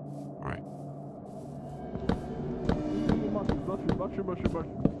 All right.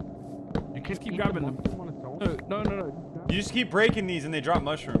 You can keep grabbing them. No. You just keep breaking these and they drop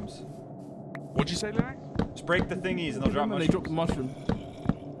mushrooms. What'd you say, Linux? Just break the thingies and they'll drop They mushrooms. drop the mushroom.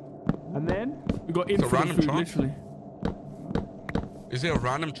 And then we got a infinite random food, chance? literally. Is there a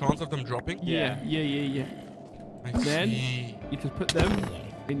random chance of them dropping? Yeah. I Then- see. You just put them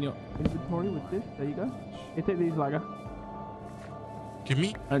in your inventory with this. There you go. You take these, Lager. Give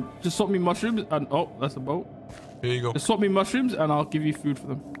me. And just swap me mushrooms. And oh, that's a boat. Here you go. Just swap me mushrooms, and I'll give you food for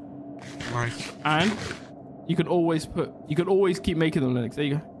them. Nice. And you could always keep making them, Linux. There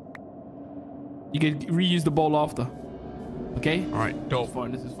you go. You can reuse the bowl after. Okay? All right, dope.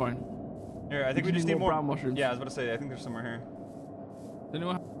 This is fine. Here, I think we just just need need more more brown mushrooms. Yeah, I was about to say, I think there's somewhere here.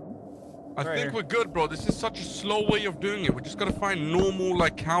 Anyone? I Right think here. we're good, bro. This is such a slow way of doing it. We just gotta find normal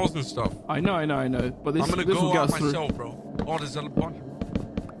like cows and stuff. I know. But this I'm gonna will go get out us through. myself, bro. Oh, there's a bunch.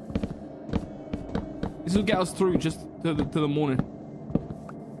 This will get us through just to the morning.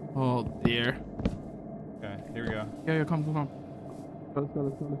 Oh dear. Okay, here we go. Yeah, come. Let's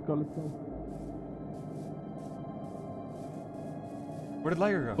go. Where did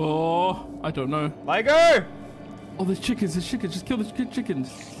Liger go? Oh, I don't know. Liger! Oh, there's chickens. There's chickens. Just kill the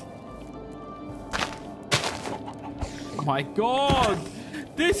chickens. Oh my god!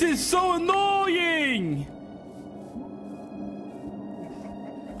 This is so annoying!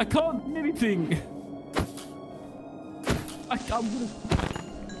 I can't do anything. I'm gonna...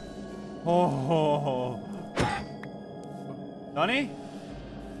 Oh. Donnie?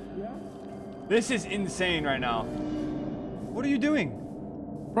 Yeah? This is insane right now. What are you doing?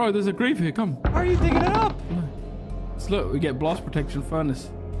 Bro, there's a grave here. Come. How are you digging it up? Let's look. We get blast protection furnace.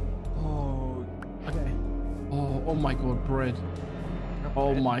 Oh. Okay. Oh my god, bread.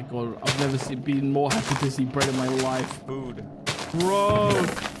 Oh my god, I've never been more happy to see bread in my life. Food. Bro.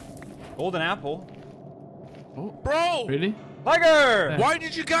 Golden apple. Oh, Bro! really? Liger! Why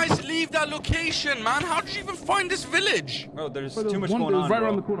did you guys leave that location, man? How did you even find this village? Bro, there's Bro, too much one going on, right bro.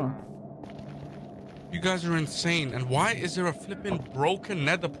 around the corner. You guys are insane. And why is there a flipping broken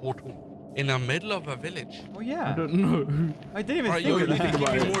nether portal in the middle of a village? Oh, yeah. I don't know. I didn't even Alright, think yo, of you that.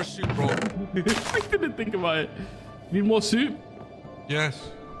 can give me more soup, bro. I didn't think about it. Need more soup? Yes.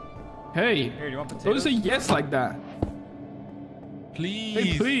 Hey, Here, do you want don't potatoes? say yes like that. Please.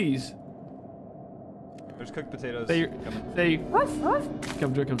 Hey, please. There's cooked potatoes. Say, ruff, ruff.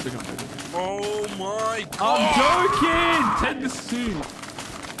 Come through. Oh my god. I'm joking! Take the soup.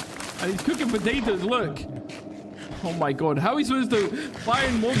 And he's cooking potatoes, look. Oh my god, how are we supposed to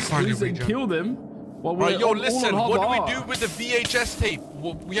find monsters and kill them? While we're Alright, yo, all listen, on what do half we do with the VHS tape?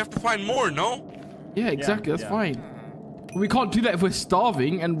 Well, we have to find more, no? Yeah, exactly, that's yeah. fine. But we can't do that if we're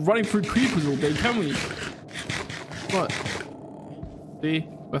starving and running through creepers all day, can we? What? See?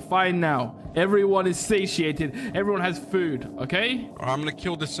 We're fine now. Everyone is satiated. Everyone has food, okay? Alright, I'm gonna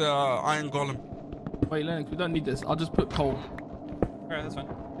kill this iron golem. Wait, Lennox, we don't need this. I'll just put coal. Alright, that's fine.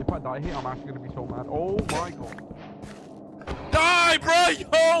 If I die here, I'm actually gonna be so mad. Oh my god. Die, bro!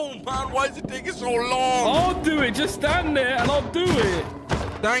 Yo, man, why is it taking so long? I'll do it. Just stand there and I'll do it.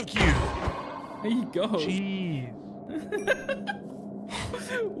 Thank you. There you go. Jeez.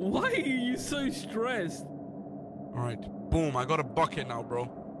 Why are you so stressed? Alright, boom, I got a bucket now, bro.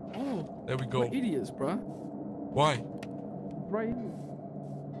 Oh, There we go. we're idiots, bruh. Why? Right here.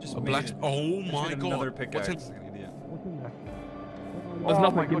 Just A made black... it. Oh Just my made god. another What's pickaxe. in... Like an idiot. There's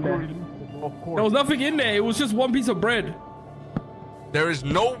nothing in there. There was nothing in there. It was just one piece of bread. There is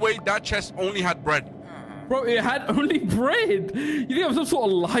no way that chest only had bread. Bro, it had only bread. You think I'm some sort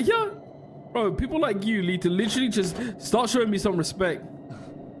of liar? Bro, people like you need to literally just start showing me some respect.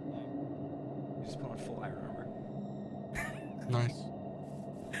 You just put on full iron armor. Nice.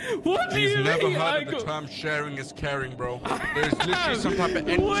 What do He's you never mean? heard of the term sharing is caring, bro. There's literally some type of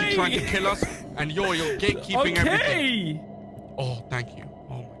entity trying to kill us, and you're gatekeeping everything. Okay. Oh, thank you.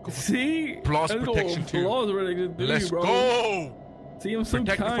 Oh my god. See? Blast That's what protection too. blast protection do, Let's bro. go. See, I'm so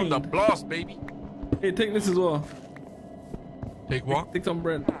Protect me kind. from the blast, baby. Hey, take this as well. Take what? Take some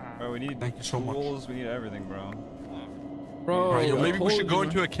bread. Bro, we need Thank you so much. tools, we need everything, bro. Bro, Alright, yo, I maybe we told should go you,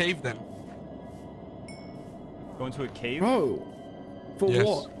 into a cave then. Go into a cave? Bro, for Yes.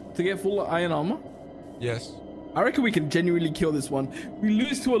 what? To get full iron armor? Yes. I reckon we can genuinely kill this one. We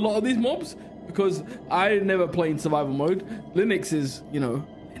lose to a lot of these mobs because I never play in survival mode. Linux is,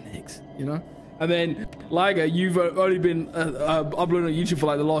 Linux, And then, Liger, you've only been uploading on YouTube for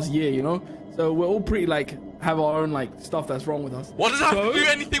like the last year, So we're all pretty have our own stuff that's wrong with us. What does that So- do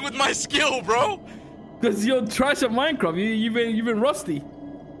anything with my skill, bro? Because you're trash at Minecraft. You've been rusty,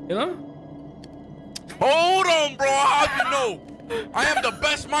 Hold on, bro. How do you know? I am the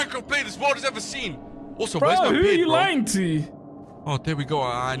best Minecraft player this world has ever seen. Also, where's Bro, my who beard, are you bro? lying to? Oh, there we go.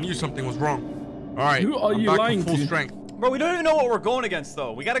 I knew something was wrong. All right. Who are I'm you back lying to full to? strength. Bro, we don't even know what we're going against,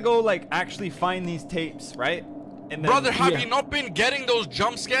 though. We gotta go, actually find these tapes, right? And then, Brother, have Yeah. you not been getting those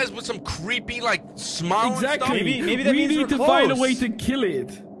jump scares with some creepy, smile Exactly. and stuff? Maybe that we means need we're to find a close. way to kill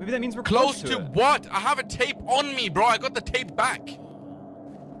it. Maybe that means we're Close to it. what? I have a tape on me, bro. I got the tape back.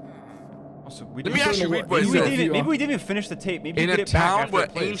 Also, we Let me didn't- actually know read what what it is maybe, it? we says. didn't, maybe we didn't even finish the tape. Maybe In we a get it back town after where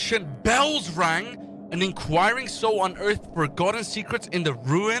it plays. ancient bells rang, an inquiring soul unearthed forgotten secrets in the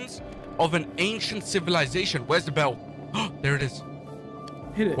ruins of an ancient civilization. Where's the bell? There it is.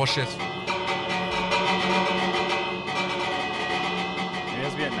 Hit it. Watch this. Maybe it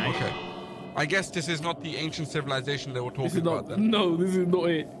has to be at night. Okay. I guess this is not the ancient civilization they were This talking is about not. then. No, this is not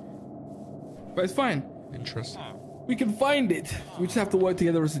it. But it's fine. Interesting. We can find it. We just have to work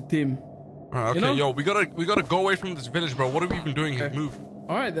together as a team. Alright, okay, You know? yo, we gotta go away from this village, bro. What are we even doing here? Okay. Move.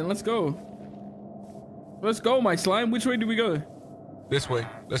 All right, then let's go. Let's go, my slime. Which way do we go? This way.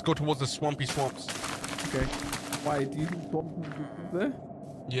 Let's go towards the swampy swamps. Okay. Why? Do you think swamp is there?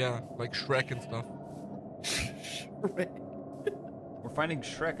 Yeah, like Shrek and stuff. We're finding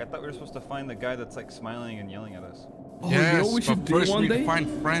Shrek. I thought we were supposed to find the guy that's like smiling and yelling at us. Oh, Yes, you know what we should but do first one we need day? to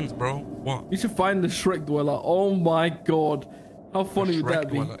find friends, bro. What? We should find the Shrek dweller. Oh my god. How funny would Shrek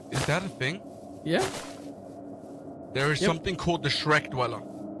that be? dweller. Is that a thing? Yeah? There is Yep. something called the Shrek dweller.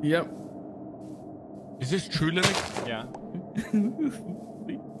 Yep. Is this true, Linux? Yeah.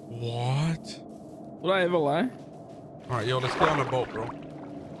 What? Would I ever lie? Alright, yo, let's get on a boat, bro.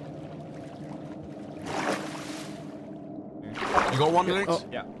 You got one, Linux? Oh,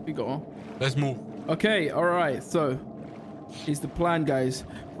 Yeah. we got one. Let's move. Okay, alright, so here's the plan, guys.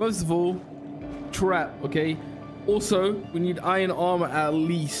 First of all, trap, okay? Also, we need iron armor at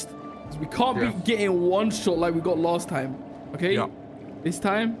least. 'Cause we can't Yeah. be getting one shot like we got last time, okay? Yeah. This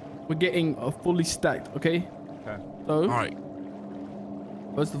time, we're getting a fully stacked, okay? Okay. So, Alright.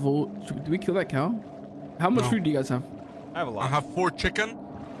 first of all, do we kill that cow? How much No. food do you guys have? I have a lot. I have 4 chicken,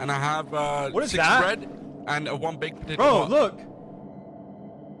 and I have What is 6 that? bread, and 1 baked potato. Bro, What? look.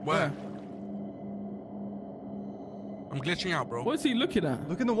 Where? I'm glitching out, bro. What is he looking at?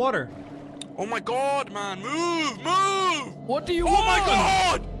 Look in the water. Oh my god, man. Move! Move! What do you Oh want? my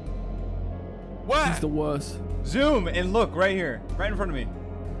god! Where? He's the worst. Zoom and look right here, right in front of me.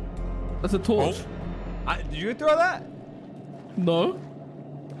 That's a torch. Oh. Did you throw that? No.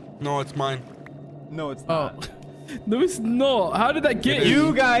 No, it's mine. No, it's Oh. not. No, it's not. How did that get It is. you?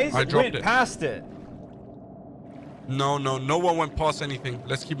 You guys I dropped went it. past it. No, no one went past anything.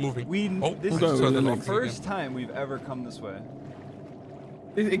 Let's keep moving. This I is just heard the knocking first again. time we've ever come this way.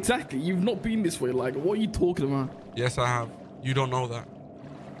 Exactly. You've not been this way. Like, what are you talking about? Yes, I have. You don't know that.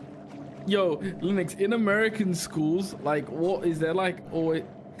 Yo, Linux, in American schools, like, what is there like? Or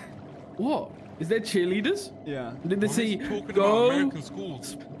what? Is there cheerleaders? Yeah. Did they What say is he talking about go? American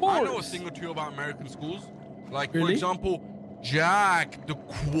schools? I know a sports? thing or two about American schools. Like, for Really? example, Jack, the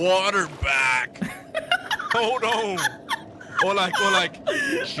quarterback. Hold on. Or like,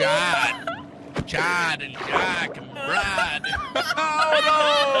 Chad and Jack and Brad.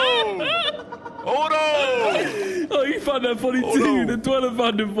 Hold on. Oh, you found that funny Oh, too. no. The dweller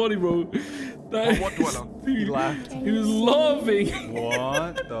found it funny, bro. That, What dweller? dude, He laughed. He was laughing.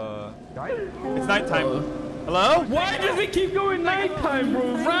 What the? It's nighttime. Hello? Why does it keep going nighttime, bro?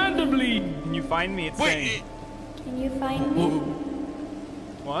 Randomly. Can you find me? It's Wait, saying. Can you find me?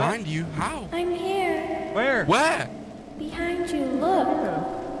 What? find you? How? I'm here. Where? Where? Behind you, look.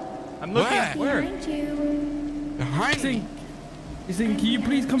 I'm looking. Where? Behind you. Behind me. He's saying, can you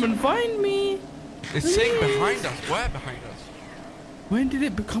please come and find me? It's saying Please. behind us. Where behind us? When did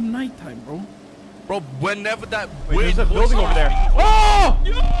it become nighttime, bro? Bro, whenever that Wait, weird there's a voice building over starts there. speaking- Oh!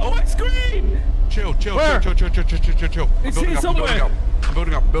 Yo, my screen! Chill. Where? Chill. I'm It's building here up, I'm building somewhere. up. I'm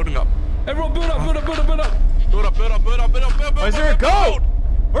building up. Everyone build up, build up, build up, build up. Build up. Where's there a goat?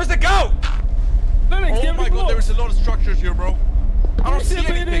 Where's the goat? Lennox, Oh get my the god, goat. there is a lot of structures here, bro. I don't see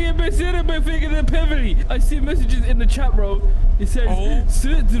anything. I see messages in the chat, bro. It says, Oh.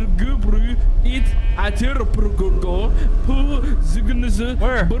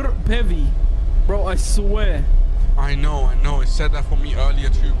 Where? Bro, I swear. I know. It said that for me earlier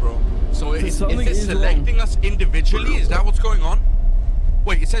too, bro. So is something it is selecting us individually? Is that what's going on?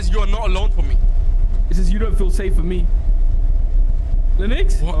 Wait, it says you are not alone for me. It says you don't feel safe for me.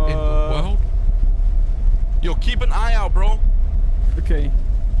 Linux? What in the world? Yo, keep an eye out, bro. Okay.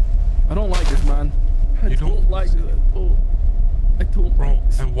 I don't like this, man. I You don't? like this at all. I don't Bro, like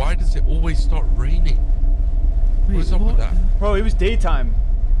this. and why does it always start raining? Wait, What's up with that? Bro, it was daytime.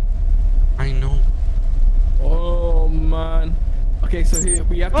 I know. Oh, man. Okay, so here,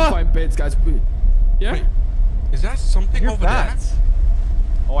 we have to find beds, guys. Yeah? Wait, is that something You're over bats.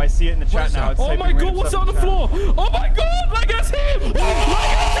 Oh, I see it in the chat is now. that? It's Oh typing my god, random what's stuff on in the chat. floor? Oh my god, like it's him! Like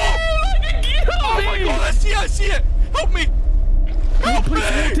it's him! Like get there? on Oh my him! god, I see it! Help me! Help me!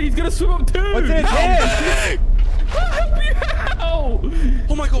 Please, water, he's gonna swim up too! What's in his hand? Help you out!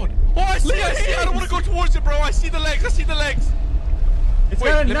 Oh my god! Oh, I see! I don't want to go towards it, bro. I see the legs. It's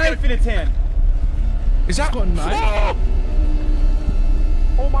Wait, got a let me knife get in its hand. Is that Got a knife? Oh!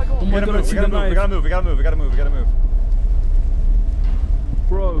 Oh my god! Oh We my gotta god, I move, see we gotta the move, we knife. gotta move, we gotta move.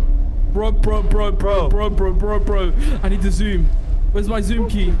 Bro. I need to zoom. Where's my zoom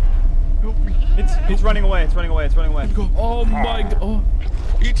key? Help me! It's running away, it's running away. Go. Oh my god. Oh.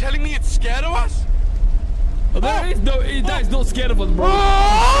 Are you telling me it's scared of us? That is not scared of us, bro. No!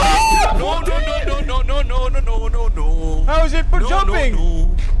 How is it for jumping? No.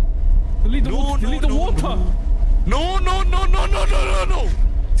 Delete the No, water. no, Delete the no, water. No!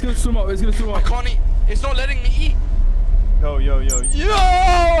 It's gonna swim up. It's gonna swim I up. can't eat. It's not letting me eat. Yo!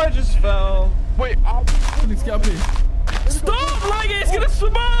 I just fell. Wait, Let's get up here. Stop, like it's gonna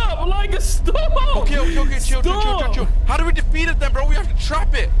swim up. Stop! Like a stop! Okay, chill. How do we defeat it then, bro? We have to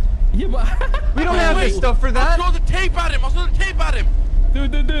trap it. Yeah, but We don't have the stuff for I'll that. throw the tape at him. do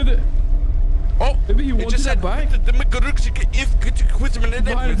it. Oh, Maybe he it wanted just that said back.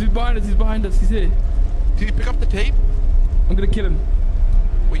 He's behind us. He's here. Did he pick up the tape? I'm gonna kill him.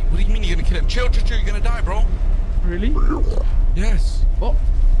 Wait, what do you mean you're gonna kill him? Chill. You're gonna die, bro. Really? Yes. Oh,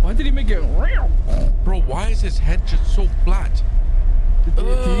 why did he make it? Bro, why is his head just so flat?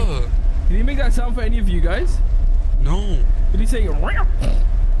 Did he make that sound for any of you guys? No. Did he say?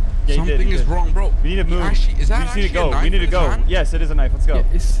 Yeah, Something he is did. wrong, bro. We need to move. Actually, is that we just need to actually a go. knife We need in to his go. hand? Yes, it is a knife. Let's go. Yeah,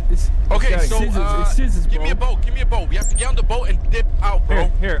 it's Okay, so scissors. It's scissors, give bro. me a boat. We have to get on the boat and dip out, bro.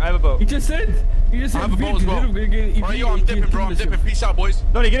 Here, I have a boat. He just said. I have a boat as well. Alright, yo, I'm dipping, bro. I'm dipping. Peace out, boys.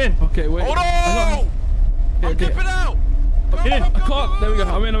 No, get in. Okay, wait. Hold on! I'm dipping out. Get in. I can't. There we go.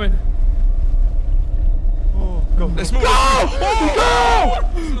 I'm in. Oh, go. Let's move. Go!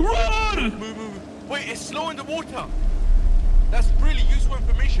 Run! Move. Wait, it's slow in the water. That's really useful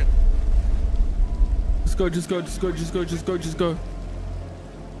information. Just go. Come,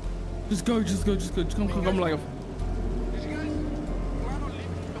 like. Did you guys plan on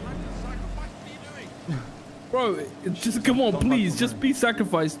leaving me behind in the sacrifice? What are you doing? Bro, just come on, please. Just be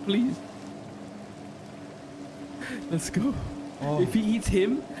sacrificed, please. Let's go. Oh. If he eats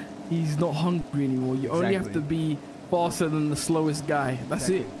him, he's not hungry anymore. You only have to be faster than the slowest guy. That's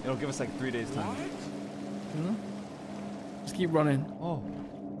it. It'll give us like 3 days time. Just keep running. Oh.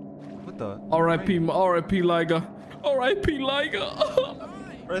 What the? R.I.P. Liger. R.I.P. Liger.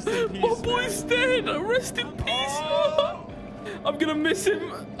 Rest in peace, My boy's dead. Rest in peace. I'm gonna miss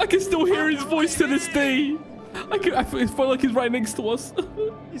him. I can still hear his voice to this day. I feel like he's right next to us.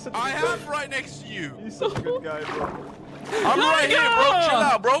 I am right next to you. He's such a good guy, bro. I'm right here, bro. Chill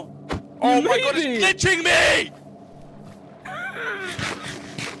out, bro. Oh my god, made it's glitching me!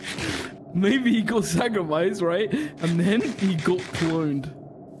 Maybe he got sacrificed, right? And then he got cloned.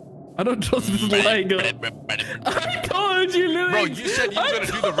 I don't trust this Liger. I told you, Lily. Bro, you said you were gonna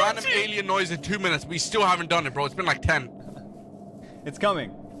do the random alien noise in 2 minutes. We still haven't done it, bro. It's been like 10. It's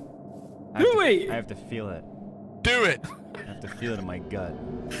coming. Wait. I have to feel it. Do it. I have to feel it in my gut.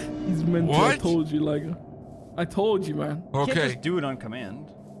 He's mental. I What? told you, Liger. I told you, man. You can't Okay. just do it on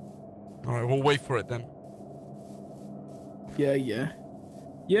command. All right, we'll wait for it then. Yeah.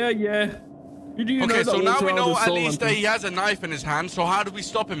 You do know Okay, that so now water we out know of at soul least that anthem? he has a knife in his hand. So how do we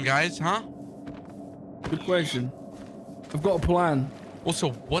stop him, guys? Huh? Good question. I've got a plan. Also,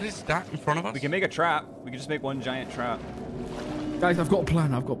 what is that in front of us? We can make a trap. We can just make one giant trap. Guys, I've got a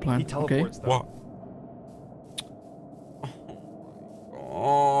plan. He teleports though. What?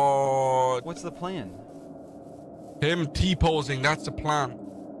 Oh, What's the plan? him T-posing. That's the plan.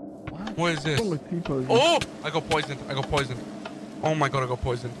 What is this? Okay. Oh, I got poisoned. Oh my god, I got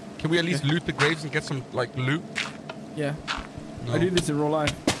poisoned. Can we at least loot the graves and get some like loot? Yeah. No. I do this in real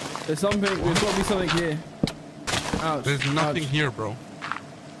life. There's got to be something here. Ouch. There's nothing here, bro.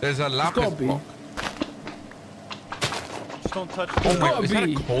 There's a lapis gotta be. block. Just don't touch. Oh my, gotta is that a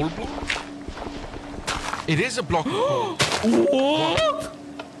be. coal block? It is a block of coal. What?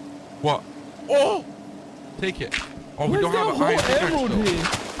 What? Oh! Take it. Oh, we Where's don't that have an whole iron pickaxe, emerald though. here?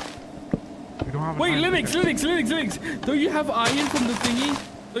 We don't have an Wait, iron Linux. pickaxe. Don't you have iron from the thingy?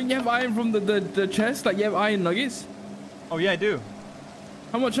 Don't you have iron from the chest? Like you have iron nuggets? Oh yeah, I do.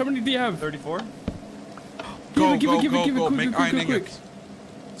 How many do you have? 34. Go, Give it, make iron quick. ingots.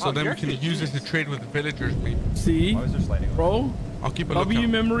 So Oh, then you're we can actually use it to trade with the villagers, maybe. See? Why is there sliding? Bro, I'll keep a W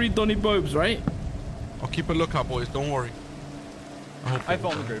lookout. memory Donny Bobes, right? I'll keep a lookout, boys. Don't worry. I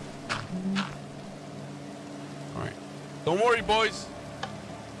fell in the grave. Alright. Don't worry, boys.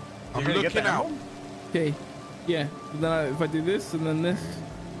 I'm You're gonna get looking the out. emerald? Okay. Yeah. Then if I do this and then this,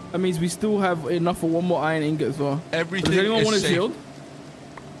 that means we still have enough for one more iron ingot as well. Everything Does anyone is want a safe. shield?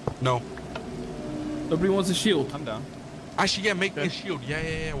 No. Nobody wants a shield. I'm down. Actually, yeah, make me a shield.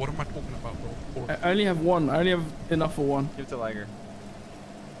 Yeah. What am I talking about, bro? Of course. I only have one. I only have enough for one. Give it to Liger.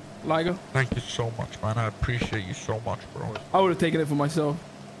 Liger? Thank you so much, man. I appreciate you so much, bro. I would have taken it for myself,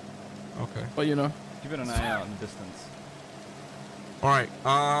 Okay. but you know. Keep it an eye out in the distance. Alright.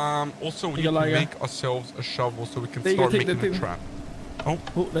 Also, we need to Liger. make ourselves a shovel so we can There you go, start take the making a thing. trap. Oh,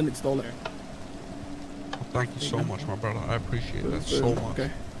 then it stole it. Thank you so much, my brother. I appreciate that so much.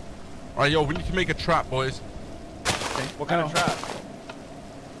 Okay. Alright, yo, we need to make a trap, boys. What kind of trap?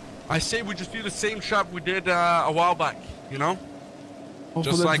 I say we just do the same trap we did a while back, you know? Oh,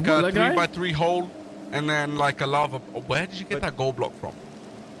 Just for like the, a that guy? 3x3 hole, and then like a lava. Where did you get that gold block from?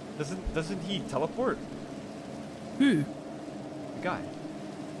 Doesn't he teleport? Who? The guy.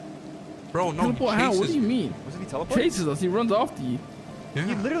 Bro, no, he Teleport how? What do chases you me. mean? Wasn't he teleport? Chases us. He runs after you. Yeah.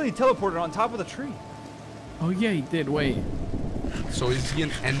 He literally teleported on top of the tree. Oh yeah, he did. Wait. So is he an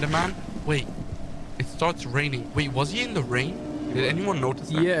Enderman? Wait, it starts raining. Wait, was he in the rain? Did anyone notice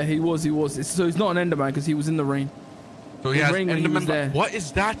that? Yeah, he was. So he's not an Enderman because he was in the rain. So he It has rained when he was Enderman. there. What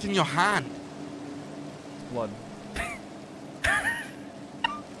is that in your hand? Blood.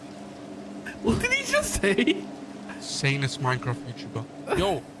 What did he just say? Sanest Minecraft YouTuber.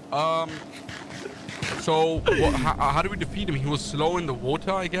 Yo, so what, how do we defeat him? He was slow in the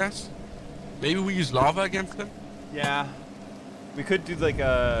water, I guess. Maybe we use lava against him. Yeah. We could do like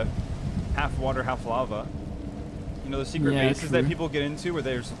a half water, half lava. You know the secret Yeah, bases that true. people get into where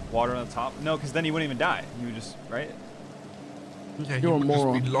there's water on the top? No, because then he wouldn't even die. He would just, right? Yeah, he You're a would just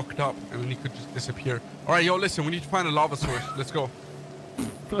moron. be locked up and then he could just disappear. All right, yo, listen, we need to find a lava source. Let's go.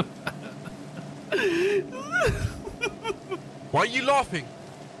 Why are you laughing?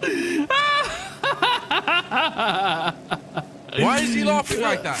 Why is he laughing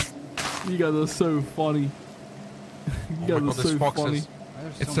like that? You guys are so funny. You Oh guys my are God, so there's foxes. funny.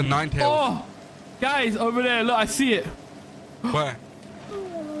 It's the nine-tailed. Oh, guys, over there. Look, I see it. Where?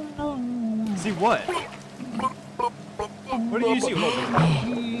 See what? What do you see?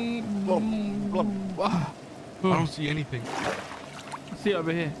 I don't see anything. I see it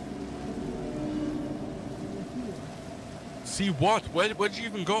over here. See what? Where'd you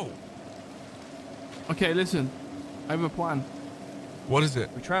even go? Okay, listen. I have a plan. What is it?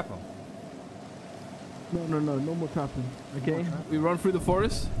 We trap him. No more trapping. Okay, we run through the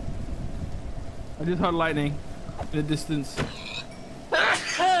forest. I just heard lightning in the distance.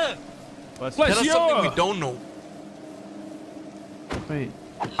 Let's Tell us yo! something we don't know. Wait.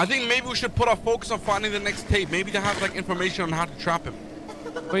 I think maybe we should put our focus on finding the next tape. Maybe they have like information on how to trap him.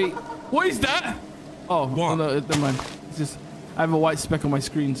 Wait, what is that? Oh, What? oh no, never mind. It's just, I have a white speck on my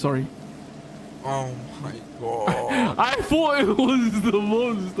screen, sorry. Oh my God. I thought it was the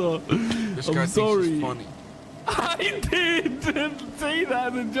monster. This I'm guy sorry. thinks he's funny. I didn't say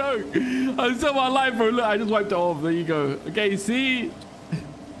that in a joke. I said my life, bro. Look, I just wiped it off. There you go. Okay, see?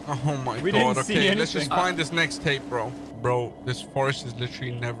 Oh my We God. didn't see Okay, let's just anything. find this next tape, bro. Bro, this forest is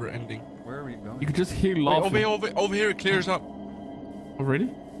literally never ending. Where are we going? You could just hear Wait, laughing. over here, it clears up. Already?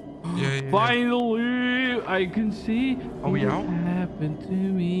 Yeah. Finally, I can see Are we what out? happened to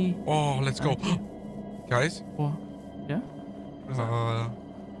me. Oh, let's go. Guys, What? Yeah? Oh!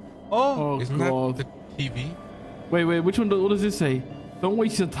 Oh, isn't God. that the TV? Wait, which one? What does this say? Don't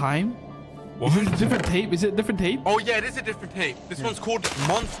waste your time. What? Is it a different tape? Is it a different tape? Oh yeah, it is a different tape. This one's called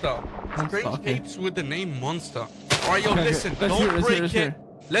Monster. Strange okay. tapes with the name Monster. All right, yo, Okay, listen. let's hear it, Don't let's hear it, break let's it. hear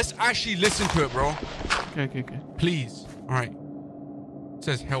it. Let's actually listen to it, bro. Okay. Please. All right. It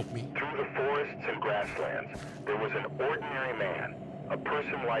says help me. Through the forests and grasslands, there was an ordinary man, a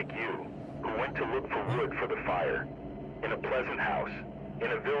person like you, who went to look for wood for the fire, in a pleasant house,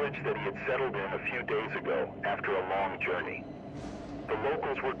 in a village that he had settled in a few days ago after a long journey. The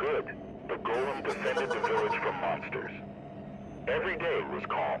locals were good. The golem defended the village from monsters. Every day was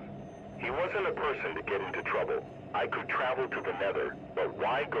calm. He wasn't a person to get into trouble. I could travel to the nether, but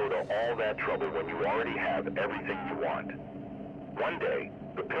why go to all that trouble when you already have everything you want? One day,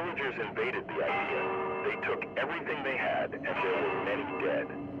 the pillagers invaded the idea. They took everything they had, and there were many dead.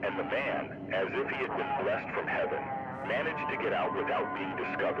 And the man, as if he had been blessed from heaven, managed to get out without being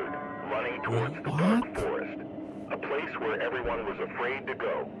discovered, running towards the dark forest. A place where everyone was afraid to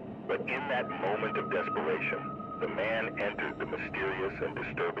go. But in that moment of desperation, the man entered the mysterious and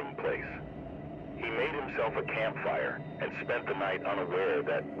disturbing place. He made himself a campfire and spent the night unaware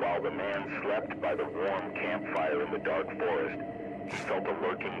that while the man slept by the warm campfire in the dark forest, he felt a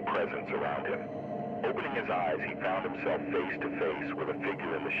lurking presence around him. Opening his eyes, he found himself face to face with a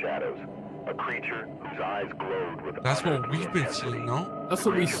figure in the shadows, a creature whose eyes glowed with That's what unearthly we've been intensity. seeing, no? That's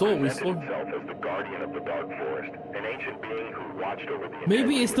what we saw. We Presented saw. himself as the guardian of the dark forest, an ancient being who watched over the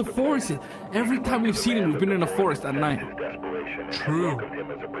Maybe it's the integrity of forest. Every time we've seen him, we've been in a forest at night. his desperation and True. welcomed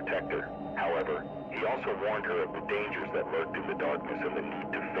him as a protector. However, he also warned her of the dangers that lurked in the darkness and the need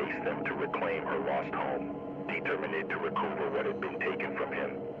to face them to reclaim her lost home. Determined to recover what had been taken from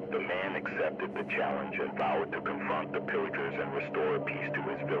him, the man accepted the challenge and vowed to confront the pillagers and restore peace to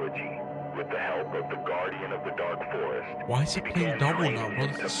his village. With the help of the guardian of the dark forest, Why is he playing double now, bro?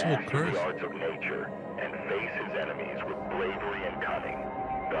 to This is so master cursed. the arts of nature and face his enemies with bravery and cunning.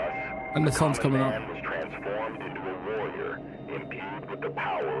 Thus, And the sun's common coming up. man was transformed into a warrior, imbued with the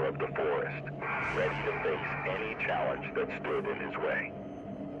power of the forest, ready to face any challenge that stood in his way.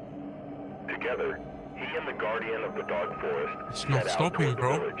 Together, he and the guardian of the dark forest It's not set out stopping, toward the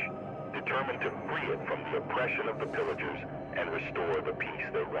bro. village, determined to free it from the oppression of the pillagers and restore the peace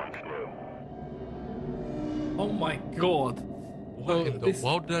they once knew. Oh my God. What in the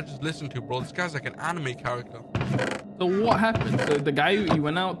world did I just listen to, bro? This guy's like an anime character. So what happened? So the guy, he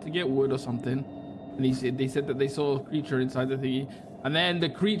went out to get wood or something, and they said that they saw a creature inside the thingy, and then the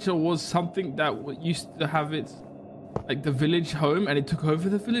creature was something that used to have its, like, the village home, and it took over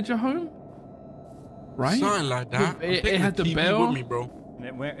the villager home, right? Something like that. It had the bell. With me, bro. And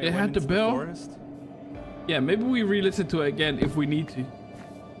it went had the into bell. forest. Yeah, maybe we re-listen to it again if we need to.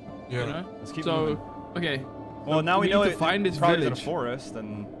 Yeah. You know? Let's keep so, moving. okay. Well, So now we know need to find this probably in a village. forest,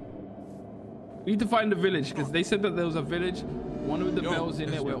 and We need to find the village because they said that there was a village, one with the Yo, bells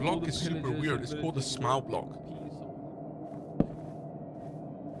in this it. Where all block the is super pillagers weird. and It's called the villagers- smile block.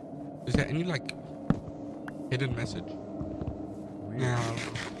 Is there any like hidden message? Yeah.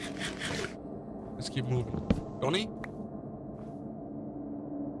 Let's keep moving. Donnie?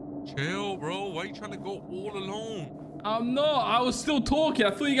 Chill, bro. Why are you trying to go all alone? No, I was still talking.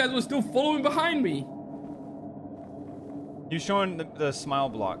 I thought you guys were still following behind me. you showing the smile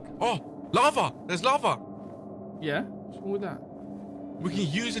block. Oh, lava! There's lava! Yeah? What's wrong with that? We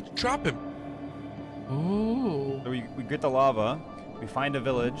can use it to trap him. Oh. So we get the lava, we find a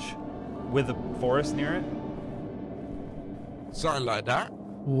village with a forest near it. Something like that.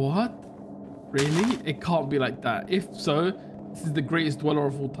 What? Really? It can't be like that. If so, this is the greatest dweller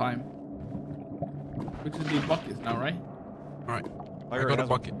of all time. Which is the buckets now, right? Alright. I already got a has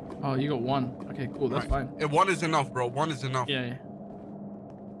bucket. Oh, you got one. Okay, cool. That's Right. fine. One is enough, bro. One is enough. Yeah, yeah.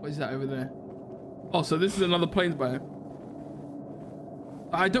 What is that over there? Oh, so this is another plains biome.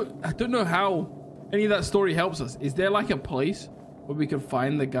 I don't know how any of that story helps us. Is there like a place where we can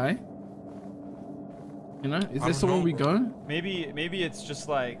find the guy? You know, is there don't somewhere know, we bro. go? Maybe it's just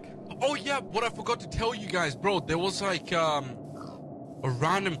like Oh yeah, what I forgot to tell you guys, bro. There was like a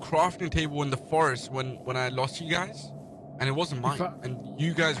random crafting table in the forest when I lost you guys, and it wasn't mine, and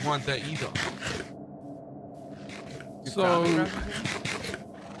you guys weren't there either. So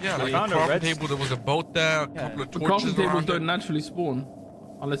Yeah, like a found a crafting red table. There was a boat there, a Yeah. couple of the torches crafting tables around don't it. naturally spawn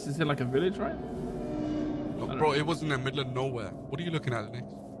unless it's in like a village, right? No, bro, it was in the middle of nowhere. What are you looking at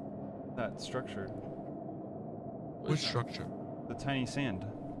next? that structure, Which structure? the tiny sand.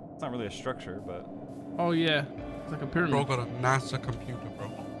 It's not really a structure, but Oh yeah, it's like a pyramid. Bro got a NASA computer, bro.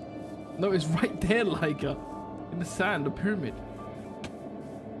 No, it's right there, like in the sand, a pyramid.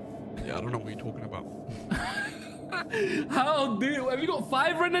 Yeah, I don't know what you're talking about. How, dude? Have you got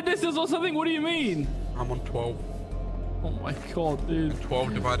 5 render distance or something? What do you mean? I'm on 12. Oh my god, dude.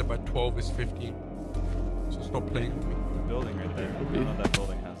 12 divided by 12 is 15. So stop playing with me. the building right there. I don't know what that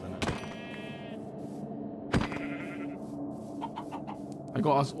building has in it. I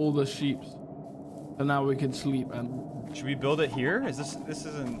got us all the sheeps, and now we can sleep. And Should we build it here? This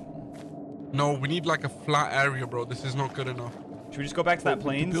isn't? No, we need like a flat area, bro. This is not good enough. Should we just go back to that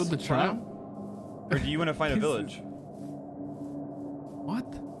plains? build the for trap? now? Or do you want to find a This is- village?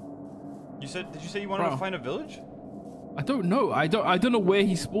 What? Did you say you wanted Bro. to find a village? I don't know. I don't know where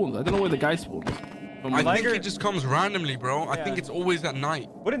he spawns. I don't know where the guy spawns. From I like- think it just comes randomly, bro. I think Yeah. it's always at night.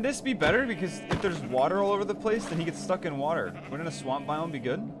 Wouldn't this be better? Because if there's water all over the place, then he gets stuck in water. Wouldn't a swamp biome be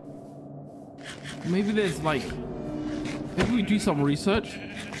good? Maybe there's like, maybe we do some research.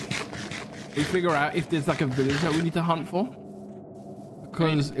 We figure out if there's like a village that we need to hunt for.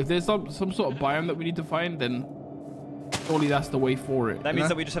 Because if there's some sort of biome that we need to find, then surely that's the way for it. That you means know?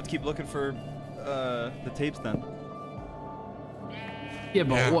 that we just have to keep looking for the tapes then. Yeah,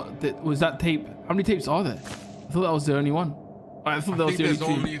 but Yeah. was that tape? How many tapes are there? I thought that was the only one. I thought that I was think the only there's two.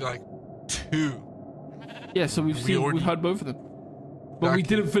 only like 2. Yeah, so we've already- heard both of them, but we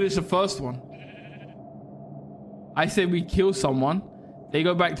Exactly. didn't finish the first one. I said we kill someone, they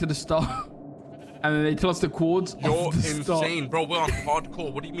go back to the start, and then they tell us the chords You're of the start. insane, bro. We're on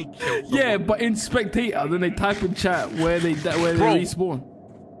hardcore. What do you mean kill someone? Yeah, but in spectator, then they type in chat where they Bro. respawn.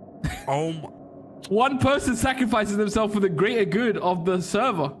 Oh my. One person sacrifices themselves for the greater good of the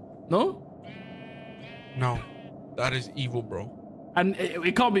server. No, No. That is evil, bro. and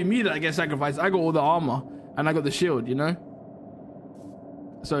it can't be me that gets sacrificed. I got all the armor and I got the shield. You know.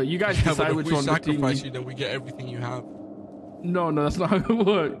 So you guys Yeah, but decide if which we one. sacrifice you, then we get everything you have. No, that's not how it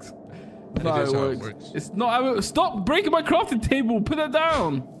works. That's not It is how how it it works. works. It's not how it. Stop breaking my crafting table. Put that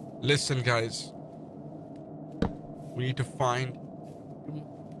down. Listen, guys. We need to find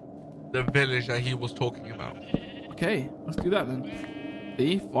the village that he was talking about. Okay, let's do that then.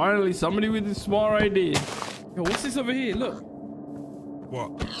 See, finally somebody with a smart idea. Yo, what's this over here? Look.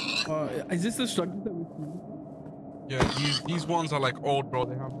 What? Is this the structure that we see? Yeah, these ones are like old, bro.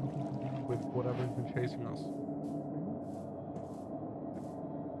 They have nothing to do with whatever's been chasing us.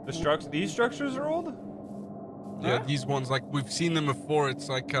 These structures are old? Yeah, Huh? these ones, like, we've seen them before. It's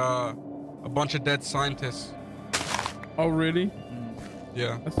like a bunch of dead scientists. Oh, really?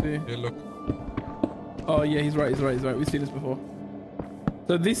 Yeah. I see. Yeah, look. Oh yeah, he's right. We've seen this before.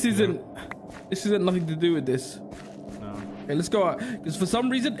 So this isn't nothing to do with this. No. Okay, let's go out. Because for some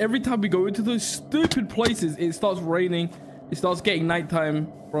reason, every time we go into those stupid places, it starts raining. It starts getting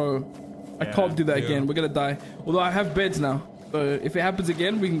nighttime, bro. I can't do that again. We're gonna die. Although I have beds now, so if it happens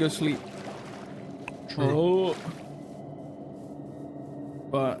again, we can go sleep. True. Oh.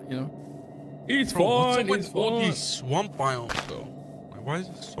 But you know, it's Bro, what's fine. up with It's all fine. these swamp biomes though? Like, why is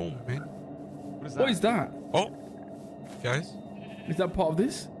it so many? What is that? What is that? Oh, guys, Is that part of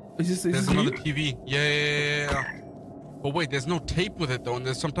this? Is this? there's Is this another you? TV. Yeah. But wait, there's no tape with it though, and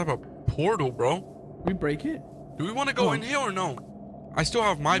there's some type of portal, bro. We break it. Do we want to go in here or no? I still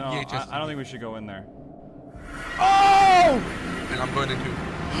have my No, VHS. I don't think we should go in there. Oh! And I'm going into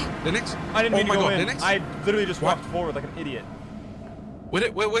Linux. I didn't mean oh to my go God, in. Linux. I literally just What? walked forward like an idiot.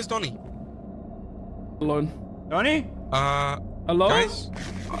 Where's Donnie? Alone. Donnie? Hello? Guys,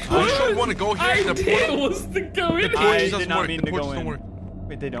 are you sure you want to go here? I The did portal- was to go in the here. I torches did doesn't not work. mean The to go torches don't in. work.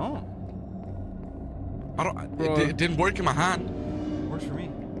 Wait, they don't? I don't. Bro. It didn't work in my hand. Works for me.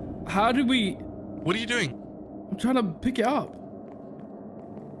 How do we? What are you doing? I'm trying to pick it up.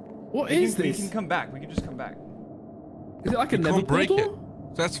 What is We this? can come back. We can just come back. Is it like a You nether can't break portal?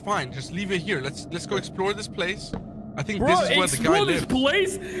 it. So that's fine. Just leave it here. Let's go explore this place. I think Bro, this is where the guy explore this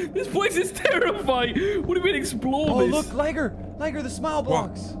lives. place. This place is terrifying. What do you mean explore Oh, this? look, Liger! Liger, the smile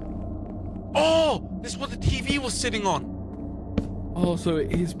blocks! Oh, this is what the TV was sitting on. Oh, so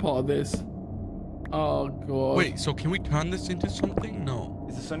it is part of this. Oh god. Wait, so can we turn this into something? No.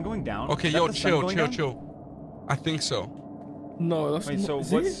 Is the sun going down? Okay, Is that yo, the sun going down? chill. I think so. No, that's Wait, not.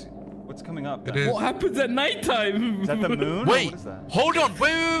 so is what's coming up? It then? is. What happens at nighttime? Is that the moon? or Wait, what is that? hold on.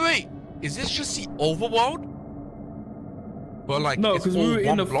 Wait. Is this just the overworld? But like, No, it's 'cause all we were in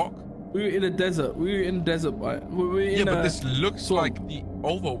one the- block? We were in a desert. Right? We were in Yeah, but a- this looks swamp. like the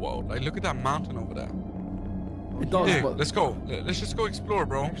overworld. Like, look at that mountain over there. It does, Here, but let's go. Let's just go explore,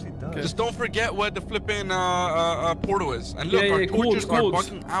 bro. It actually does. Just don't forget where the flipping portal is. And look, Yeah, our yeah, torches are codes.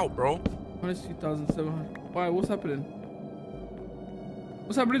 bugging out, bro. minus 2,700. Why? What's happening?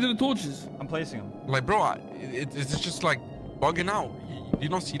 What's happening to the torches? I'm placing them. Like, bro, it's just like bugging out. Do you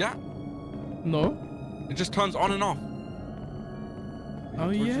not see that? No. It just turns on and off. Oh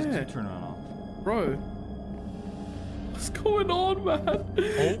Torches yeah, do turn on and off. bro. What's going on, man?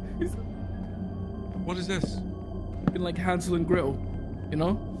 Oh? It's What is this? looking like Hansel and Gretel, you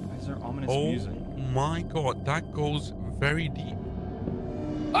know? Why is there ominous Oh music? my god, that goes very deep.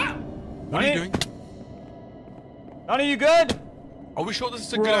 Ah! What are you Donnie? doing? Donnie, you good? Are we sure this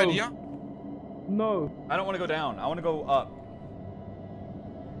is a Bro. good idea? No. I don't want to go down. I want to go up.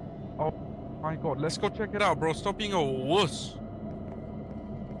 Oh my god, let's go check it out, bro. Stop being a wuss.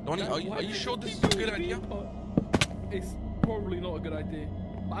 Donnie, are you sure this is a good idea? It's probably not a good idea.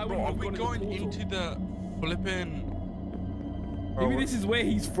 I Bro, wouldn't are have we gone going the portal. into the flipping... Bro, Maybe this is where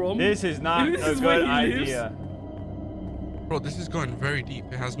he's from. This is not Maybe this a is where good he lives. idea. Bro, this is going very deep.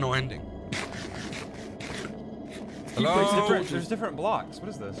 It has no ending. Keep Hello? placing There's different blocks. What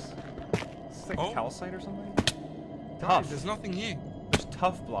is this? Is this like Oh. calcite or something? Guys, Tough. there's nothing here. There's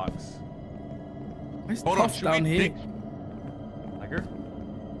tough blocks. It's Hold on, tough should down we here. dig? Liger?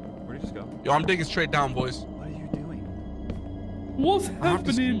 Where'd you just go? Yo, I'm digging straight down, boys. What are you doing? What's I have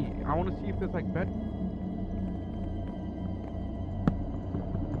to see. happening? I want to see if there's like bed.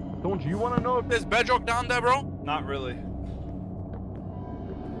 Don't you want to know if there's bedrock down there, bro? Not really.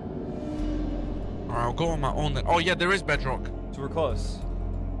 Alright, I'll go on my own then. Oh yeah, there is bedrock. So we're close.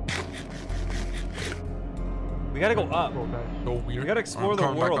 We gotta go up. Bro, that's so weird. We gotta explore I'm the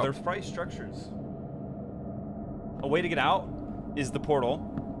coming back world. up. There's probably structures. A way to get out is the portal.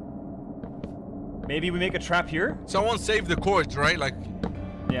 Maybe we make a trap here? Someone save the cords, right? Like,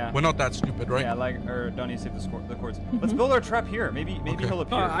 Yeah. we're not that stupid, right? Yeah, like, or Donnie save the cords. Let's build our trap here. Maybe Okay. he'll No,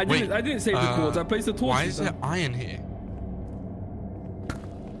 appear. I Wait, didn't save the cords. I placed the torches. Why is there down. iron here?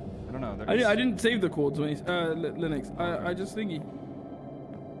 I don't know. I didn't save the cords when he's Linux. I just thingy.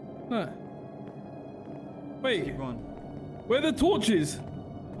 No. Wait, Keep going. where are the torches?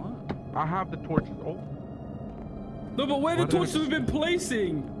 What? I have the torches. Oh, No, but where are the What are torches the- we've been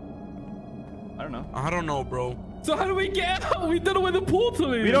placing? I don't know. I don't know, bro. So how do we get out? We don't know where the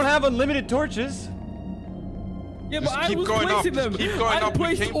portal is. We don't have unlimited torches. Yeah, Just but I keep was going up. placing Just them. keep going I up. We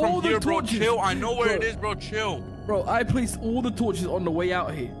placed came all from here, the bro. torches. Chill. I know where Bro. it is, bro. Chill. Bro, I placed all the torches on the way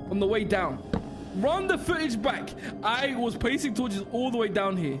out here. On the way down. Run the footage back. I was placing torches all the way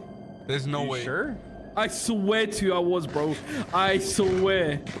down here. There's no You way. sure? I swear to you I was, bro. I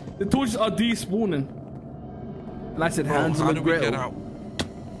swear. The torches are despawning. And I said Bro, Hansel how and do we get Gretel. out?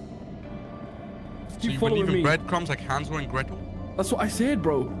 So Keep you were following leaving me. breadcrumbs like Hansel and Gretel? That's what I said,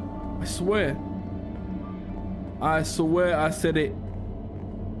 bro. I swear. I swear I said it.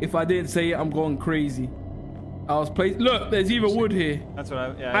 If I didn't say it, I'm going crazy. I was placed. Look, there's even wood here. That's what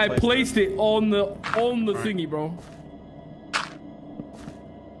I. Yeah, I placed it on the thingy, bro.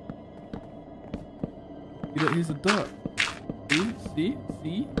 Here's the dirt. See?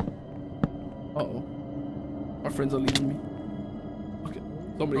 Uh-oh. My friends are leaving me. Okay.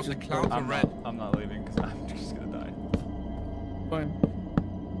 Somebody The clouds are red. I'm not leaving because I'm just gonna die.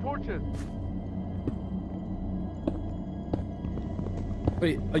 Fine. Torches.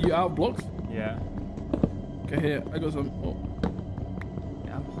 Wait, are you out of blocks? Yeah. Okay, here. I got some. Oh.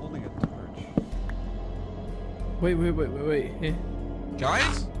 Yeah, I'm holding a torch. Wait. Here.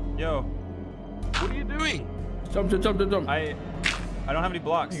 Guys, Yo, what are you doing? Jump. I don't have any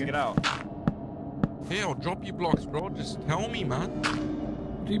blocks to get out. Hey, I'll drop you blocks, bro. Just tell me, man.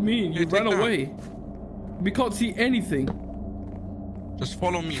 What do you mean? You Hey, take ran that. away. We can't see anything. Just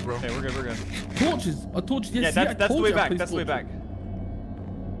follow me, bro. Okay, we're good. Torches. A torch. Yes, Yeah, that's the way back. Please That's the way back.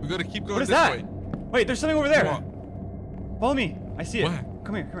 We gotta keep going What is this that? way. Wait, there's something over there. What? Follow me. I see it. Where?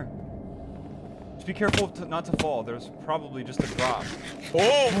 Come here. Just be careful not to fall. There's probably just a drop.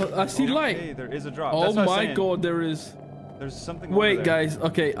 Oh! I see light. Hey, there is a drop. Oh That's what I was my saying. god, there is. There's something over Wait, there. guys.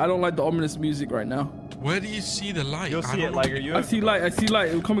 Okay, I don't like the ominous music right now. Where do you see the light? You'll I see don't it, know. Liger. You I have... see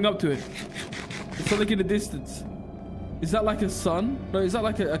light. We're coming up to it. It's something in the distance. Is that like a sun? No, is that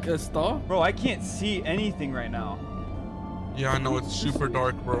like a star? Bro, I can't see anything right now. Yeah, I know. It's super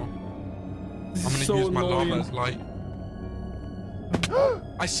dark, bro. This I'm is gonna so use my annoying. lava as light.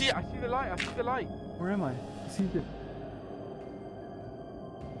 I see it. I see the light. I see the light. Where am I? See it.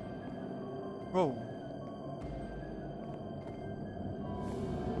 Bro.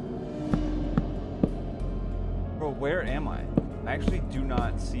 Bro, where am I? I actually do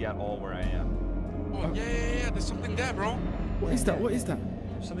not see at all where I am. Oh, yeah. There's something there, bro. What is that? What is that?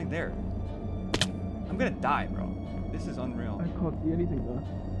 There's something there. I'm gonna die, bro. This is unreal. I can't see anything though.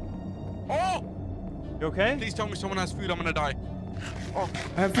 Oh! You okay? Please tell me someone has food. I'm gonna die. Oh,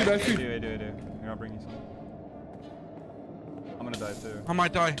 I have food. I do. Here, I'll bring you some. I'm gonna die too. I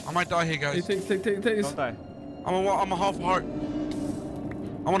might die. Here, guys. Hey, take this. Don't die. I'm a half heart.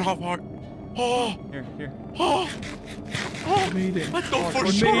 I want a half heart. Oh! Here. Oh! I made it. I thought for I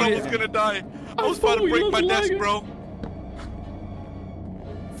sure made I it. was gonna die. I I was about thought to we break my looked desk, like it. bro.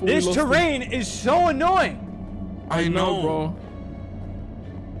 Before we This lost it. terrain is so annoying. I know, bro.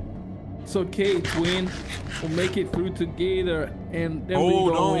 It's okay, twin. We'll make it through together, and then we Oh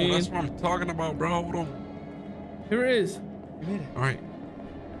go no, in. that's what I'm talking about, bro. Hold on. Here it is. You made it. All right.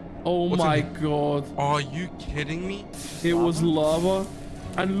 Oh What's in my here? god. Are you kidding me? It was lava.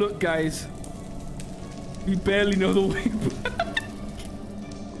 And look, guys. We barely know the way back.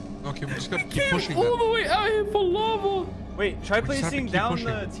 Okay, we just gotta keep Came pushing all that. the way out here for lava. Wait, try We just have to placing keep down pushing.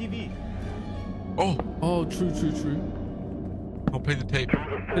 the TV. Oh, Oh, true. I'll play the tape. Through the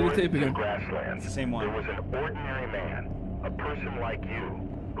Play the forest tape again. and grasslands, It's the same one. there was an ordinary man, a person like you,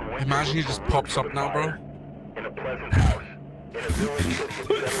 who went Imagine to he look just for wood pops for up the now, bro. fire. In a pleasant house, in a village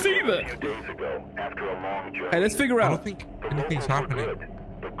that had See settled that? a few days ago after a long journey. Hey, let's figure I out. don't think The anything's locals were happening. good.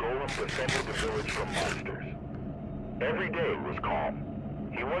 The golem defended the village from monsters. Every day was calm.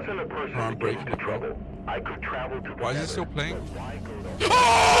 He wasn't a person I'm to get breaking into it, bro. trouble. I could travel to Why is it still playing? Why go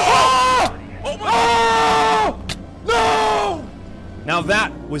to Oh my! No! Now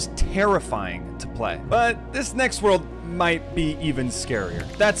that was terrifying to play. But this next world might be even scarier.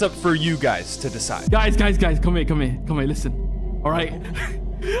 That's up for you guys to decide. Guys, come here, listen. All right,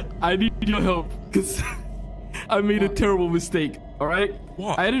 I need your help because I made a terrible mistake. All right,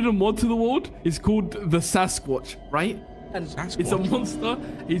 What? I added a mod to the world. It's called the Sasquatch, right? And it's a Sasquatch? monster.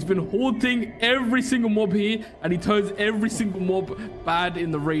 He's been haunting every single mob here, and he turns every single mob bad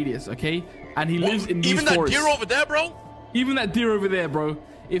in the radius. Okay, and he lives in these Even that forests. deer over there, bro. Even that deer over there, bro.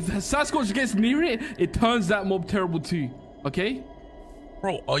 If Sasquatch gets near it, it turns that mob terrible too. Okay?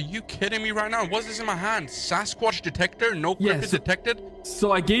 Bro, are you kidding me right now? What's this in my hand? Sasquatch detector? No cryptid Yes. detected?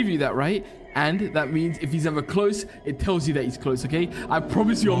 So I gave you that, right? And that means if he's ever close, it tells you that he's close, okay? I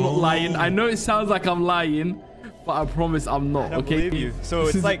promise you I'm not lying. I know it sounds like I'm lying, but I promise I'm not, I don't okay? believe you. So This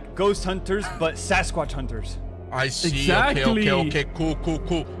it's is- like ghost hunters, but Sasquatch hunters. I see. Exactly. Okay.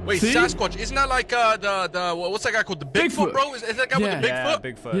 Cool. Wait, See? Sasquatch, isn't that like the what's that guy called? The Bigfoot, Bigfoot. bro? Is that guy Yeah. with the Yeah, Bigfoot?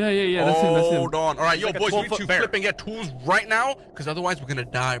 Bigfoot. Yeah, that's him, that's him. Hold on. All right, yo, like a boys, we need 12-foot to bear. flip and get tools right now, because otherwise we're gonna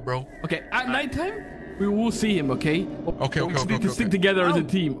die, bro. Okay, at nighttime, we will see him, okay? Okay, We just okay, need to okay. stick together as a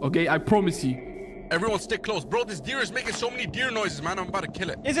team, okay? I promise you. Everyone stick close. Bro, this deer is making so many deer noises, man. I'm about to kill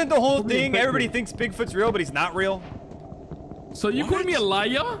it. Isn't the whole Probably a thing Bigfoot. everybody thinks Bigfoot's real, but he's not real? So you calling me a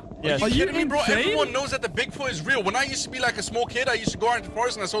liar? Yes. Are you kidding me, bro? insane? Everyone knows that the Bigfoot is real. When I used to be like a small kid, I used to go out into the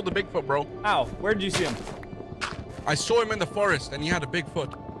forest and I saw the Bigfoot, bro. Ow, where did you see him? I saw him in the forest and he had a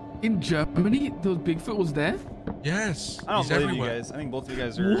Bigfoot. In Germany, the Bigfoot was there? Yes. I don't he's believe everywhere. you guys. I think both of you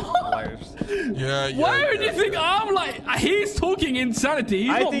guys are liars. Yeah. Why do you think I'm like, he's talking insanity?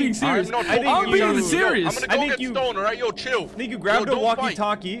 He's I not think- being serious. I'm not I think I'm you- being Yo, serious. I'm gonna go get you- stoned, alright? Yo, chill. I think you grabbed Yo, a don't fight.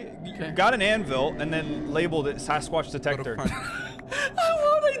 walkie-talkie, got an anvil, and then labeled it Sasquatch detector.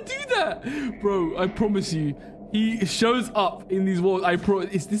 How would I do that? Bro, I promise you, he shows up in these walls.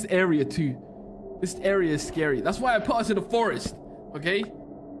 It's this area too. This area is scary. That's why I put us in the forest. Okay?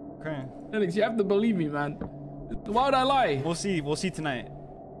 Okay. Alex, you have to believe me, man. Why would I lie? We'll see. We'll see tonight.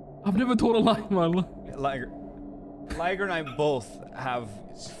 I've never told a lie in my life. Liger and I both have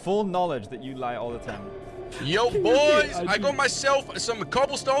full knowledge that you lie all the time. Yo, boys, I I got myself some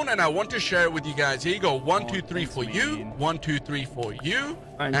cobblestone and I want to share it with you guys. Here you go. 1, 2, 3 for you. 1, 2, 3 for you.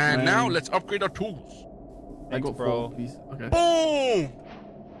 Thanks, And man. now let's upgrade our tools. I Thanks, got bro. 4 piece. Okay. Boom!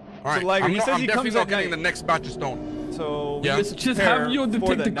 Alright, Liger, I'm, he not, says I'm he definitely comes not at getting night. the next batch of stone. So Yeah. Just prepare have your for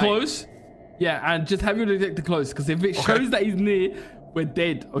detector the night. close. Yeah, and just have your detector close. Because if it shows that he's near, we're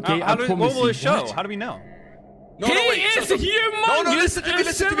dead. Okay? How I do, promise what will you. it show? How do we know? No, He wait. is humongous. No, listen to me,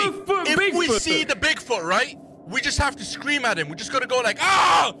 listen to me. 7-foot If we Bigfoot. see the Bigfoot, right? We just have to scream at him. We just gotta go like,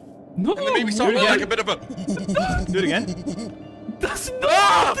 ah! No, And then maybe sound again. like a bit of a... Do it again. That's not.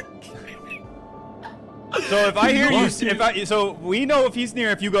 Ah! So if I hear you, What? so we know if he's near.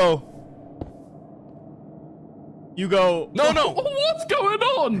 If you go. No. What's going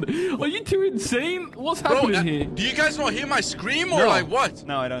on? Are you two insane? What's Bro, happening here? do you guys not hear my scream or No. like what?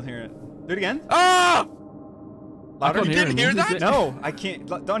 No, I don't hear it. Do it again. Ah! I can't You hear didn't him. hear What is that? it? No, I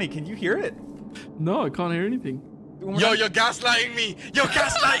can't. Donnie, can you hear it? No, I can't hear anything. Yo, you're gaslighting me. You're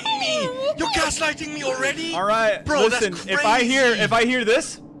gaslighting me. You're gaslighting me already? All right, Bro, listen. that's If I hear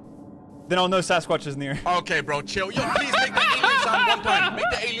this, then I'll know Sasquatch is near. Okay, bro, chill. Yo, please make the alien sound one time. Make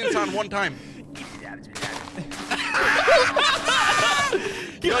the alien sound one time.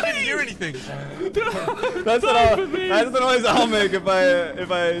 Yo, I didn't hear anything. That's the noise I'll make if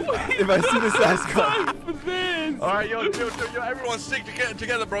I see the Sasquatch. For this. All right, yo, chill. Yo, everyone stick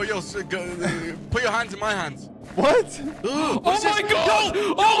together, bro. Yo, put your hands in my hands. What? Oh my God!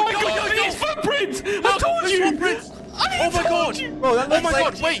 Oh my God! These footprints! I told There's you! footprints. I Oh my told God! you. Bro, that Oh looks my like,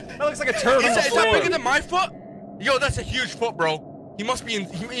 God! Wait, that looks like a turtle. is on the that floor. bigger than my foot? Yo, that's a huge foot, bro. He must be in.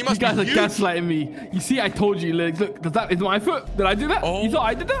 He You must guys be are huge. gaslighting me. You see, I told you. Look, does that is my foot? Did I do that? Oh. You thought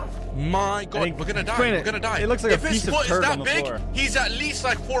I did that? My God, think- we're gonna die. Explain We're it. gonna die. It looks like a if his piece of foot is turd that on the big, floor. he's at least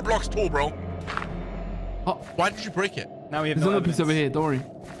like 4 blocks tall, bro. Oh, Why did you break it? Now we have there's no another piece evidence. over here. Don't worry.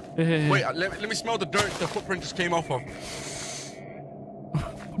 Hey. Wait, let me smell the dirt the footprint just came off of.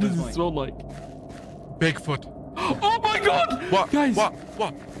 What does it smell like? Bigfoot. Oh my God! What? Guys,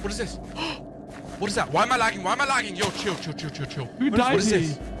 What is this? What is that? Why am I lagging? Why am I lagging? Yo, chill. who died What is here?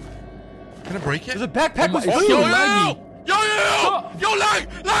 this? Can I break it? There's a backpack with Oh, food. yo, Yo, laggy. yo, lag!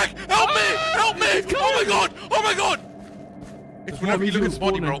 Help me! Oh my God! Oh my God! It's whenever you look at the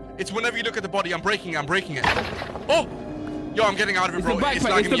body, bro. It's whenever you look at the body. I'm breaking it. Oh! Yo, I'm getting out of it, It's bro. the backpack,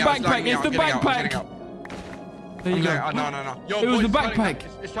 lagging it's the me out, backpack, lagging me it's out. the I'm getting out, I'm getting backpack. out. There you go. No. Yo, It was boys, the backpack.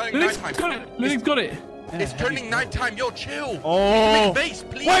 It's turning Linux nighttime. got it. Linux got it. It's turning nighttime. Yo, chill. Oh. Make a base,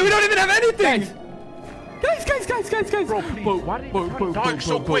 please. Wait, we don't even have anything. Guys. Bro, please, why did it turn dark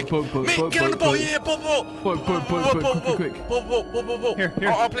so quick? Mate, get on the boat. Yeah, boat. Quick. Here. Here.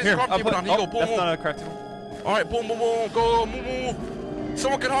 I'll place Here, the craft table down. Here you go. Boom, That's boom. not a craft table. All right, boom. Go, move.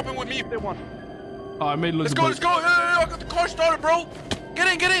 Someone can hop in with me if they want. Oh, I made loads Let's of go. boats. Yeah, I got the car started, bro.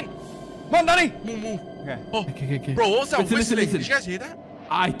 Get in. Come on, Donnie. Move. Okay. Oh, Okay. bro, what was that Listen. whistling? Did you guys hear that?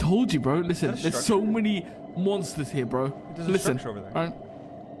 I told you, bro. Listen, There's there's structure. so many monsters here, bro. There's a Listen, structure over there. alright?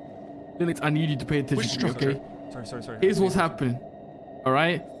 Linux, I need you to pay attention Which to me, structure? okay? Sorry. Here's what's happening.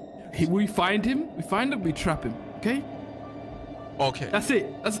 Alright? We find him, we trap him, okay? Okay. That's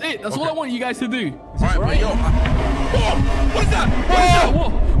it. That's all Okay. I want you guys to do. All right, but yo. Oh, what is that?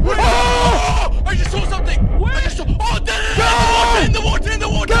 Whoa! Oh, I just saw something. I just saw. Oh, there! In the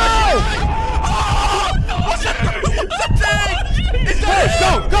water! Oh, what's that thing? Is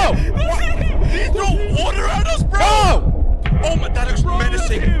that Go! Did he throw water at us, bro? Go! Oh my, that looks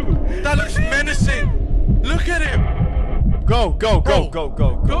menacing. Look at him. Go!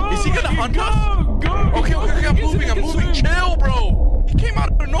 Is he gonna hunt us? Go! Okay, I'm moving. Chill, bro. He came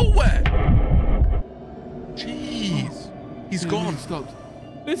out of nowhere. Jeez. He's gone. Stopped.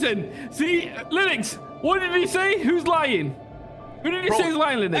 Listen, see, Linux, what did he say? Who's lying? Who did he Bro, say is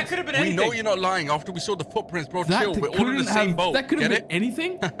lying, Linux? That could have been We anything. know you're not lying after we saw the footprints, bro. That Chill. We're all in the couldn't same have- boat. That could have Get been it?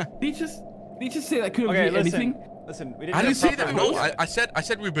 anything. Did he just say that could have Okay, been listen. anything? Listen, we didn't. I didn't say that. No, proper- I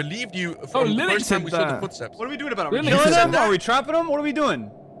said we believed you from the Linux first time said we saw the that. footsteps. What are we doing about it? Are we Linux killing said him? that. Are we trapping him? What are we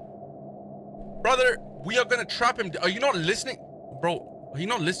doing? Brother, we are gonna trap him. Are you not listening, bro? Are you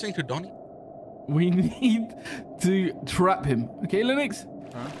not listening to Donnie? We need to trap him. Okay, Linux?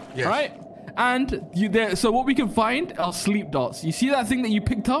 Yes. Right? And you there. So what we can find are sleep darts. You see that thing that you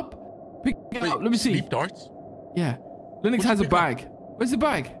picked up? Pick it Wait, up. Let me see. Sleep darts? Yeah. Linux has a pick up? bag. Where's the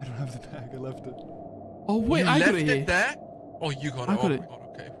bag? I don't have the bag. I left it. Oh wait, You I got left it it here. there? Oh, you got I it. got Oh it. my god.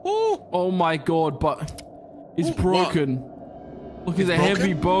 Okay. Woo! Oh my god, but it's Ooh, broken. Look, it's a broken?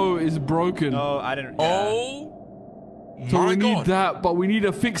 heavy bow. It's broken. No, I didn't. Yeah. Oh So my we need god. that, but we need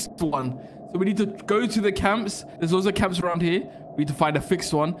a fixed one. So we need to go to the camps. There's also camps around here. We need to find a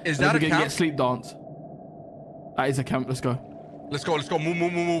fixed one. Is and then that we're a gonna camp? get sleep dance. That is a camp. Let's go. Let's go.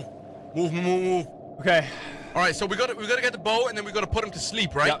 Move. Okay. All right, so we gotta get the bow and then we gotta put him to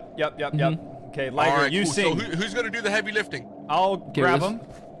sleep, right? Yep. Okay, All Liger, right, you cool. sing. So who's gonna do the heavy lifting? I'll grab this. him.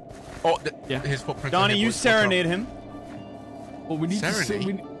 Oh, Yeah. his footprints. Donnie, you serenade him. Well, we need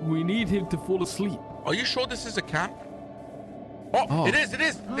Serenade? we need him to fall asleep. Are you sure this is a camp? Oh, Oh. it is.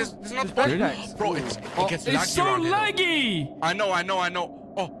 There's another There's body. backpacks. Bro, it gets laggy It's so around here, though. laggy. I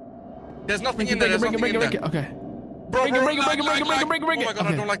know. Oh, there's nothing in there. There's Break it, nothing in there. Okay. Bro, Break it, break it, break it, break it, break it, break it, break Oh it. my god, I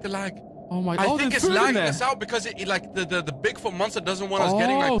Okay. don't like the lag. Oh my. I Oh, think there's it's food in lagging there. us out because it like the Bigfoot monster doesn't want us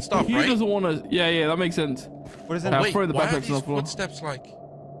getting like the stuff, he right? doesn't want to. Yeah, that makes sense. What is that? Yeah. Wait, throw the why are backpacks on these the floor. footsteps like?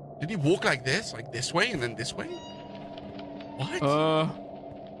 Did he walk like this way, and then this way? What?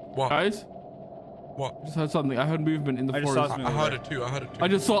 What? Guys, What? just heard something. I heard movement in the I just forest. saw some- I heard it too. I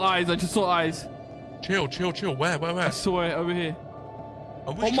just saw eyes. Chill. Where? I saw it over here.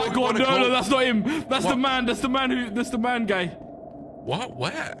 Are we Oh sure my we god, wanna no, go? that's not him. That's What? the man. That's the man guy. What?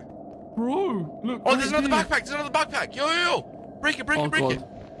 Where? Bro, look. Oh, there's right another there. backpack. There's another backpack. Yo. Break it. Oh, God.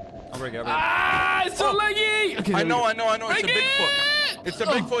 I'll break it. Ah, it's so laggy. Okay, I there we know. go. It's a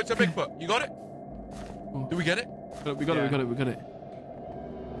Break Bigfoot. it! It's a Bigfoot. You got it? Did we get it? We got it.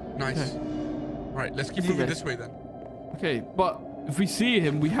 Nice. Okay. All right, let's keep Easy, moving guys. this way then. Okay, but if we see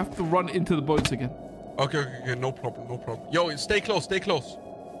him, we have to run into the boats again. Okay. No problem. Yo, stay close.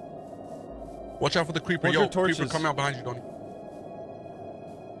 Watch out for the creeper. Hold Yo, your creeper torches. coming out behind you, Donnie.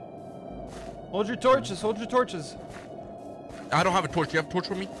 Hold your torches. I don't have a torch. Do you have a torch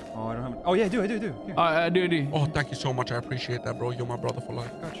for me? Oh, I don't have. Oh yeah, I do. Here. I do. Oh, thank you so much. I appreciate that, bro. You're my brother for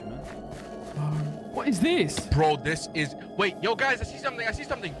life. Got you, man. What is this? Bro, this is... Wait, yo, guys, I see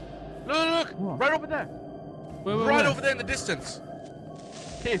something. Look. What? Right over there. Where, Right over there in the distance.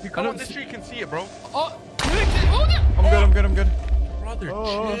 Hey, if you come don't on this see- tree, you can see it, bro. Oh, I'm good. Brother,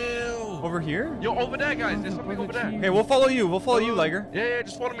 Oh. chill. Over here? Yo, over there, guys. There's something over there. Okay, we'll follow you. Liger. Yeah,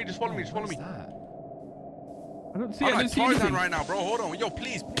 just follow me. What's that? I don't see I'm it. I like don't see Tarzan anything. right now, bro. Hold on. Yo,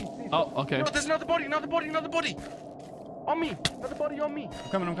 please. Oh, okay. Yo, there's another body. On me. Another body on me.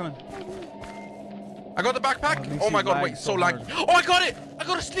 I'm coming. I got the backpack. makes Oh my you god, lag wait, so so laggy. hard. Oh, I got it. I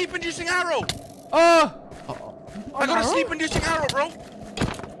got a sleep-inducing arrow. Oh! I got a sleep-inducing arrow, bro.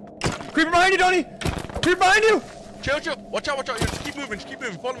 Creeper behind you, Donnie! Creeper behind you! Chill. Watch out. Yo, just keep moving.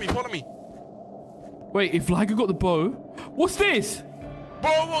 Follow me. Wait, if Liger got the bow, what's this?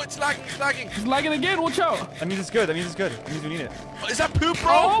 Whoa, it's lagging. It's lagging again. Watch out. That means it's good. That means we need it. Is that poop,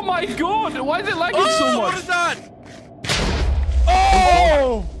 bro? Oh my god. Why is it lagging so What much? is that?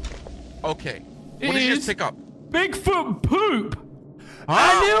 Oh! Okay. It What did you is just pick up? Bigfoot poop.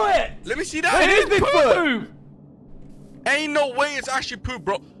 I knew it! Let me see It that. is Bigfoot! Poop. Ain't no way it's actually poop,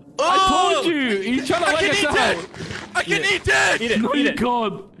 bro. I told you. He's trying to I lag can us eat out. it. I can eat it. Eat it, No, eat you it.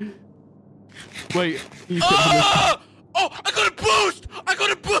 can't. Wait. Oh, I got a boost.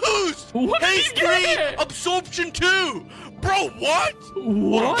 What did Haze you get? 3, absorption 2. Bro, what?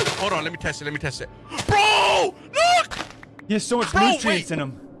 What? Hold on, let me test it. Bro, look. He has so much Bro, nutrients wait. in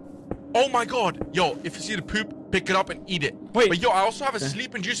him. Oh my god. Yo, if you see the poop, pick it up and eat it. Wait. But yo, I also have a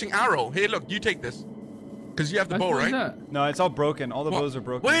sleep-inducing arrow. Here, look, you take this. Because you have the bow, What is right? that? No, it's all broken. All the What? bows are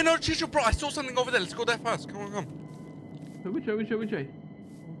broken. Wait, no, Chicho, bro, I saw something over there. Let's go there first. Come on. Which way?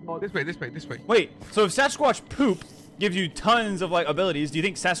 Oh, this way. Wait, so if Sasquatch poop gives you tons of like abilities, do you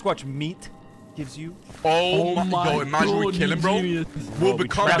think Sasquatch meat gives you? Oh, Oh my my yo, imagine we God, kill him, you bro. genius. We'll we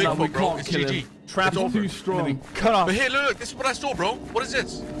become trap him. We Bigfoot, bro. can't It's kill GG. him. Trap It's him. over. Too strong. Cut off. But here, look, this is what I saw, bro. What is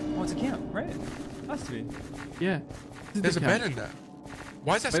this? Oh, it's a camp, right? Has to be. Yeah. There's a bed in there.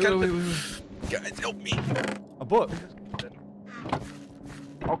 Why is that Wait. skeleton? Guys, help me. A book.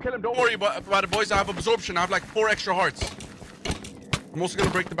 I'll kill him. Don't worry about it, boys. I have absorption. I have like 4 extra hearts. I'm also gonna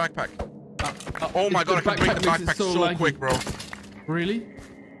break the backpack. Oh my god, I can break the backpack so quick, bro. Really?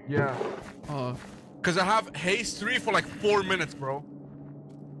 Yeah. Oh. Because I have haste 3 for like 4 minutes, bro.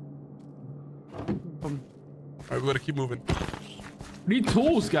 right, we gotta keep moving. We need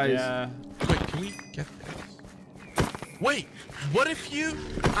tools, guys. Yeah. Wait, can we get this? Wait, what if you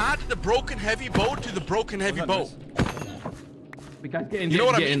add the broken heavy bow to the broken heavy bow? The guy's getting. You know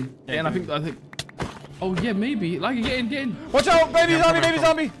what I getting, mean? getting, I think. Oh yeah, maybe. Like getting. Watch out, baby Yeah, zombie, come baby on,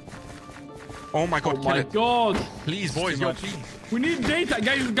 zombie. Oh my god, Oh kill my it. god. Please, boys, too yo, much. please. We need data,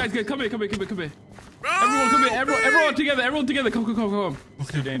 guys. Come here. Everyone, come here. Everyone together. Come.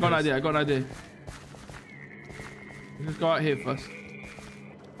 Okay, I got an idea. Let's go out here first.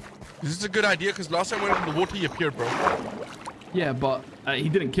 This is a good idea because last time we went in the water, he appeared, bro. Yeah, but he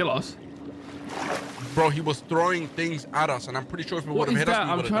didn't kill us. Bro, he was throwing things at us, and I'm pretty sure if it would What have is hit that? us,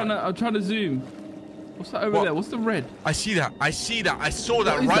 we I'm would have died. trying to zoom. What's that over What? there? What's the red? I see that. I saw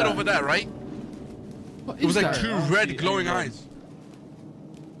that What is right that? over there, right? What It was is like that? two red glowing eyes.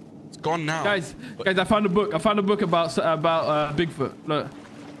 It's gone now. Guys, I found a book. I found a book about Bigfoot. Look,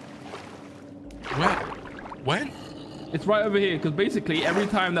 Where? When? it's right over here. Because basically, every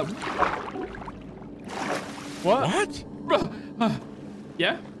time that What?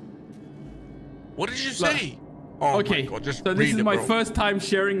 yeah. What did you say? Oh Okay, my god, just so this read is it, my bro. first time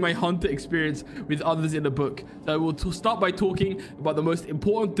sharing my hunter experience with others in the book. So we'll start by talking about the most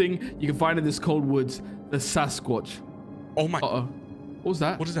important thing you can find in this cold woods, the Sasquatch. Oh my. Uh-oh. What was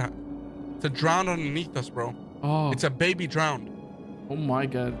that? What is that? It's a drowned underneath us, bro. Oh. It's a baby drowned. Oh my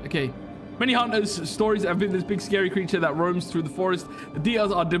god. Okay. Many hunters' stories have been this big scary creature that roams through the forest. The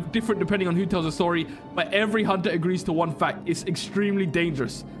details are different depending on who tells the story, but every hunter agrees to one fact: it's extremely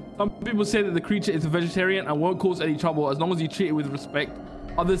dangerous. Some people say that the creature is a vegetarian and won't cause any trouble as long as you treat it with respect.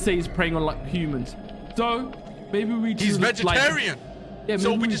 Others say he's preying on like humans. So maybe we He's just, vegetarian. Yeah, So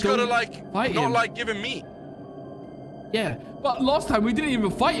maybe we just gotta don't like fight not him. like give him meat. Yeah, but last time we didn't even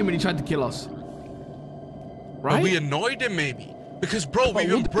fight him when he tried to kill us. Right? But we annoyed him maybe. Because bro, we've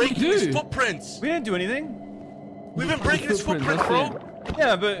been what did we breaking his do? footprints. We didn't do anything. We've been breaking his footprints, that's bro. it.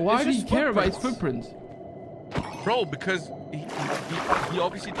 Yeah, but Why it's do you just care about his footprints. footprints? Bro, because he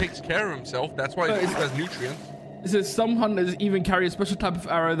obviously takes care of himself. That's why No, he it's- has nutrients. It says some hunters even carry a special type of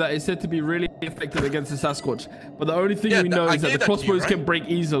arrow that is said to be really effective against the Sasquatch. But the only thing Yeah, we know I is that gave the that to you, crossbows can right? break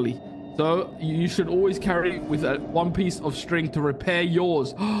easily. So you should always carry with one piece of string to repair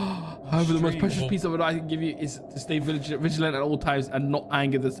yours. However, the most precious piece of advice I can give you is to stay vigilant at all times and not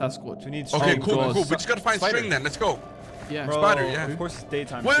anger the Sasquatch. We need Okay, string. cool. God. We just gotta find Spider. string then. Let's go. Yeah. Bro, Spider, yeah. Of course, it's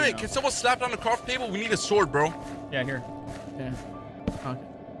daytime. Wait, too wait. now. Can someone slap down the craft table? We need a sword, bro. Yeah, here. Yeah. Okay.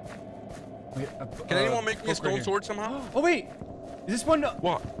 Okay, Can anyone make me a book right stone here. sword somehow? Oh wait, is this one?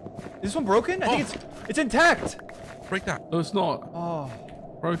 What? Is this one broken? I think it's intact. Break that. No, it's not Oh,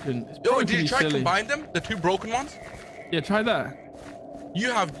 broken. It's Yo, broken, did you try to silly. combine them? The two broken ones? Yeah, try that.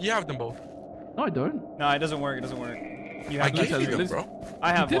 You have them both. No, I don't. no, it doesn't work. It doesn't work. You I have gave let's- you them, let's- bro.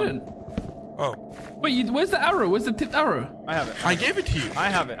 I have You one. didn't. Oh, Wait, where's the arrow? Where's the tipped arrow? I have it. I gave it to you. I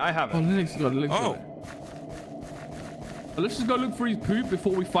have it. I have Oh, it. Linux got it. Oh, Let's just go look for his poop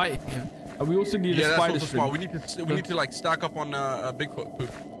before we fight him. And we also need yeah, a that's spider also string. smart. We need to like stack up on Bigfoot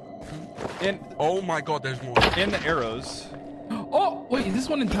poop. And Oh my god, there's more. and the arrows. Oh, wait, is this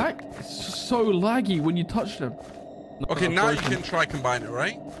one intact? It's so laggy when you touch them. No, Okay, it's now you broken. can try combine it,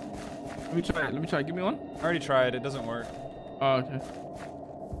 right? Let me try it. Let me try it. Give me one. I already tried. It doesn't work. Oh, okay.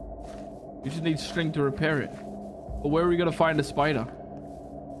 We just need string to repair it. But where are we gonna find a spider?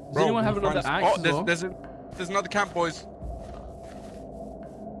 Does Bro, anyone have we'll another find axe? Oh, as well? there's another camp, boys.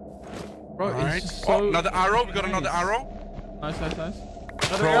 Bro, All right. it's just so... Oh, another arrow. We got another arrow. Nice. Another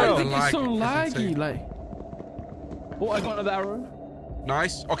Bro, arrow. the It's lag so is laggy, insane. like. Oh, I got another arrow.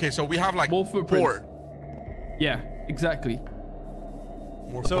 Nice. Okay, so we have like More footprints. 4. Yeah, exactly.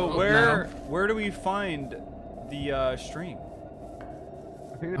 More So footprints. where do we find the string?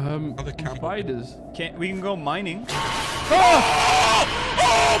 Another camp. Spiders. We can go mining. Oh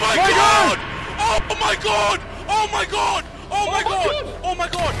my god! Oh my god! Oh my god! Oh my god! Oh my god! Oh my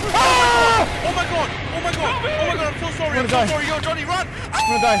god! Oh my god! Oh my god! I'm so sorry! I'm so die. sorry! Yo, Johnny, run! I'm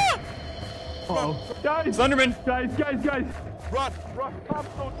gonna die. Uh-oh. Guys, Thunderman. guys. Run! Run! I'm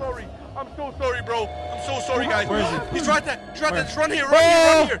so sorry! I'm so sorry, bro! I'm so sorry, guys! Where is he? He's right there! He's right there! Just run here! Run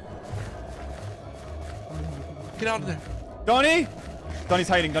Oh! here! Run here! Get out of there! Donnie. Donnie's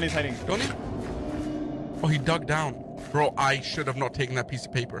hiding. Donnie's hiding. Johnny? Oh, he dug down. Bro, I should have not taken that piece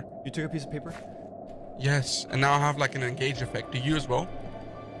of paper. You took a piece of paper? Yes, and now I have like an engage effect. Do you as well?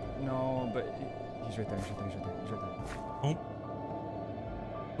 No, but he's right there. He's right there. He's right there. He's right there. Oh.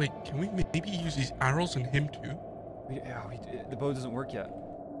 Wait, can we maybe use these arrows on him too? The bow doesn't work yet.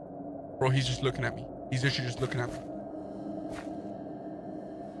 Bro, he's just looking at me. He's literally just looking at me.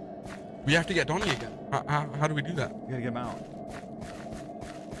 We have to get Donnie again. How do we do that? We gotta get him out.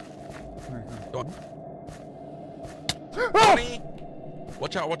 Come here, come here. Don- Donnie!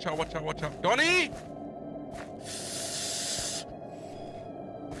 Watch out, watch out, watch out, watch out. Donnie!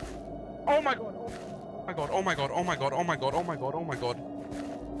 Oh my god. Oh my god. Oh my god. Oh my god. Oh my god. Oh my god.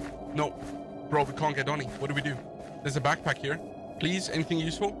 No. Bro, we can't get Donnie. What do we do? There's a backpack here. Please, anything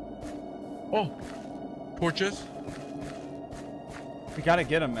useful? Oh. Torches. We gotta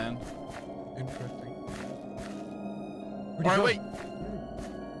get him, man. Interesting. Where'd he Alright, go? wait.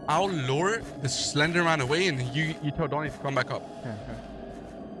 I'll lure the Slender Man away and you tell Donnie to come back up. Okay.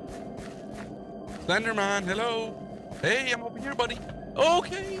 Slender Man, hello. Hey, I'm over here, buddy.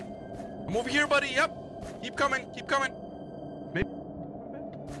 Okay. I'm over here, buddy. Yep. Keep coming. Keep coming. Maybe.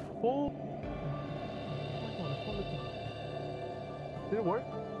 Oh. Did it work?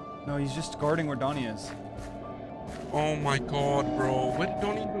 No, he's just guarding where Donnie is. Oh my god, bro. Where did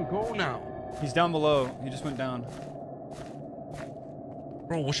Donnie even go now? He's down below. He just went down.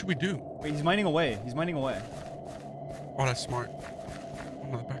 Bro, what should we do? Wait, he's mining away. He's mining away. Oh, that's smart.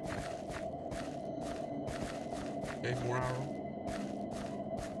 Another backpack. Okay, more arrow.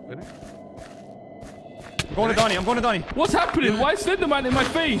 Ready? I'm going to Donnie. I'm going to Donnie. What's happening? Why is Slenderman in my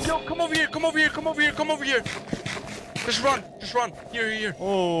face? Yo, come over here. Come over here. Come over here. Come over here. Just run. Just run. Here.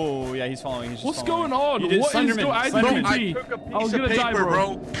 Oh, yeah, he's following. He's just What's following. going on? He did What is Slenderman. going on? I Slenderman. I Gee, took a I piece was of gonna paper, die,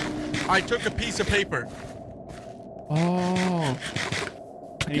 bro. I took a piece of paper. Oh.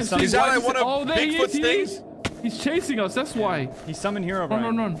 And he's See, Is that why like one of oh, there he Bigfoot's is, he things? is. He's chasing us, that's why. He summoned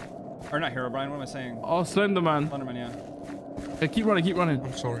Herobrine. Run. Or not Herobrine, what am I saying? Oh, Slenderman. Slenderman, yeah. Hey, keep running.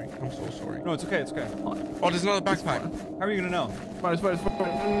 I'm sorry. I'm so sorry. No, it's okay, it's okay. Oh, there's another backpack. How are you gonna know? Fine. No.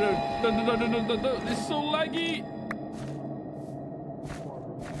 It's so laggy.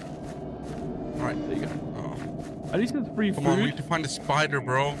 All right. There you go. Oh. At least it's free Come on, we food. need to find a spider,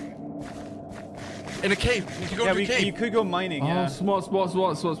 bro. In a cave. We need to go Yeah, to a cave. you could go mining, Oh, yeah. spot. Yeah,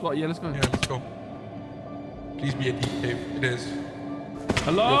 let's go. Yeah, let's go. Please be a deep cave. It is.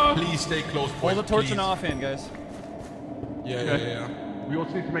 Hello? Yo, please stay close, boys. Hold the torch please. and off hand, guys. Yeah. We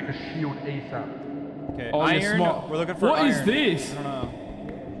also need to make a shield ASAP. Okay, Oh, you're iron. smart. We're looking for What iron. is this? I don't know.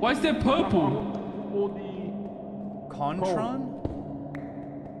 Why is there purple? Contron?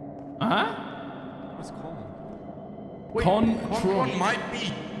 Huh? What's it called? Wait, Contron. one might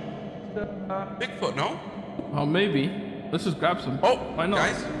be Bigfoot, no? Oh, maybe. Let's just grab some. Oh, Why not?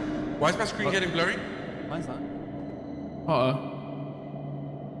 guys. Why is my screen getting blurry? Mine's not. Uh-oh.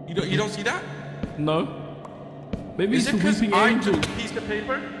 You don't see that? No. Maybe Is it's it the because weeping I angel. took a piece of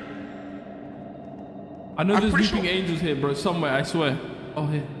paper? I know I'm there's pretty weeping sure- angels here, bro. Somewhere, I swear. Oh,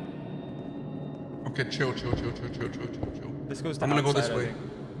 here. Okay, chill. This goes to I'm gonna go outside, this I way.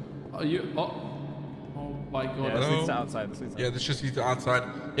 think. Are you? Oh my god. Yeah, this Hello? leads to outside. Yeah, this just leads to outside.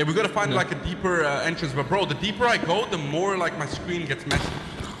 Yeah, we gotta find like a deeper entrance. But bro, the deeper I go, the more like my screen gets messy.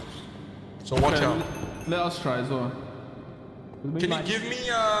 So watch Okay, out. let us try as well. Can you give me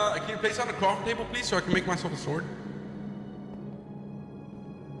can you place on the crafting table, please, so I can make myself a sword?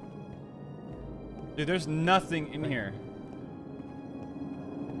 Dude, there's nothing in here.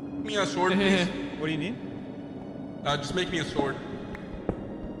 Give me a sword, please. What do you need? Just make me a sword.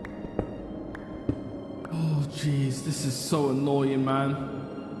 Oh jeez, this is so annoying, man.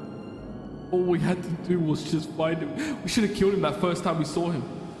 All we had to do was just find him. We should have killed him that first time we saw him.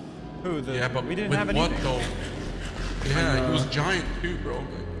 Who? The, Yeah, but we didn't with have what anything. though? Yeah, he was giant too, bro.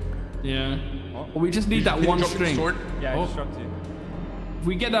 Yeah. Oh. Well, we just need that Can you one drop me the string. sword? Yeah, I Oh. just dropped you. If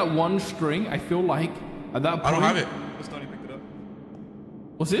we get that one string, I feel like at that point. I don't have it. Donnie picked it up.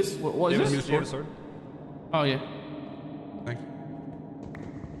 What's this? What is Do you this? have a sword? Oh yeah. Thank you.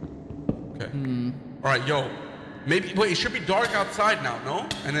 Okay. All right, yo. Maybe wait. It should be dark outside now, no?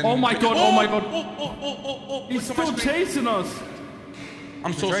 And then. Oh my god! Oh my god! Oh! He's Look at my still screen. chasing us.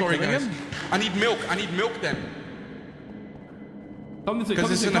 I'm so try sorry, killing guys. him? I need milk. I need milk then, Come this way. because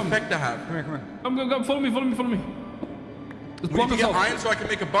Come it's this way. an Come. effect I have. Come here. Come. Follow me. Just We block need to us get off. iron so I can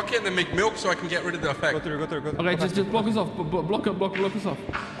make a bucket and then make milk so I can get rid of the Go effect. through. Okay, just block us off. Block us off.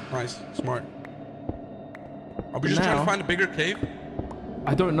 Nice, smart. Are we just trying Now- to find a bigger cave?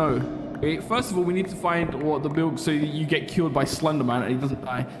 I don't know. Okay, first of all, we need to find what the build so you get killed by Slenderman and he doesn't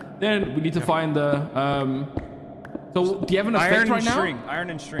die. Then we need to find the So do you have an effect Iron right and now? string. Iron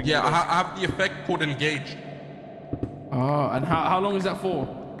and string. Yeah, I have the effect called engage. Oh, and how long is that for?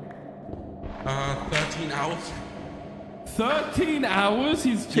 13 hours. 13 hours?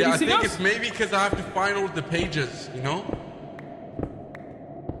 He's chasing Yeah, I think us? it's maybe because I have to find all the pages, you know?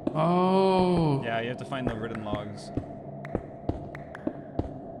 Oh. Yeah, you have to find the written logs.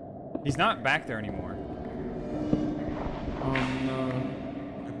 He's not back there anymore. Oh no.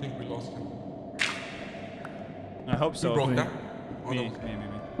 I think we lost him. I hope so. Who broke Me, that? Oh, me. no. me.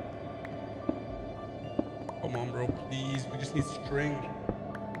 Oh Come on, bro. Please. We just need string.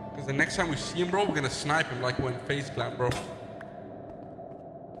 Because the next time we see him, bro, we're going to snipe him like we're in Face Clan, bro.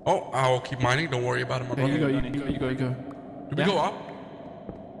 Oh, I'll keep mining. Don't worry about him, my brother. You go. Do we go up?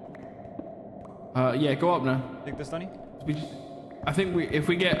 Yeah, go up now. Take this, Donnie. I think if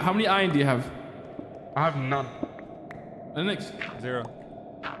we get, how many iron do you have? I have none. The next. 0.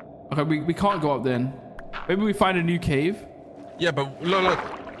 Okay, we can't go up then. Maybe we find a new cave. Yeah, but look.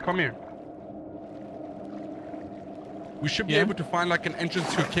 Come here. We should be able to find like an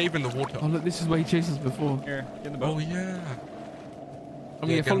entrance to a cave in the water. Oh look, this is where he chased us before. Here, get in the boat. Oh, yeah. I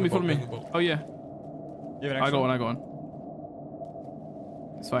mean, follow me. Oh yeah. Yeah, I got one.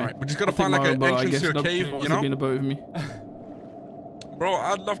 It's fine. Right, we just gotta find like an entrance to a cave, you know? Be in a boat with me. Bro,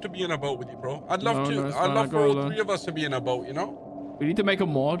 I'd love to be in a boat with you, bro. I'd love for all 3 of us to be in a boat, you know? We need to make a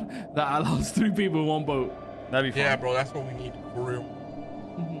mod that allows 3 people in one boat. That'd be fun. Yeah, bro, that's what we need, for real.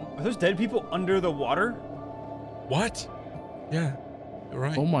 Are those dead people under the water? What? Yeah, you're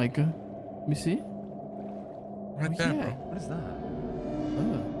right. Oh my god. Let me see. Right there, yeah. bro. What is that?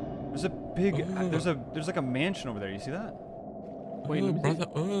 Oh. There's a big, there's like a mansion over there. You see that? Wait, let me brother.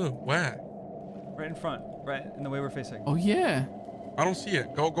 Where? Right in front, right in the way we're facing. Oh yeah. I don't see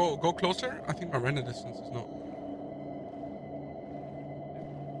it. Go closer. I think my render distance is not.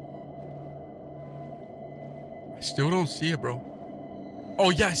 I still don't see it, bro.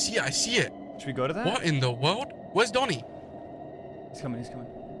 Oh yeah, I see it. Should we go to that? What in the world? Where's Donnie? He's coming.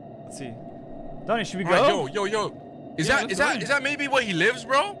 Let's see. Donnie, should we go? Right, yo. Is that maybe where he lives,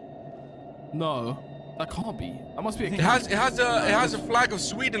 bro? No, that can't be. That must be. It has a flag of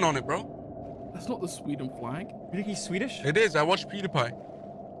Sweden on it, bro. That's not the Sweden flag. You think he's Swedish? It is. I watched PewDiePie.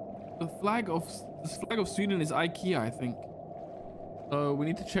 The flag of Sweden is IKEA, I think. So we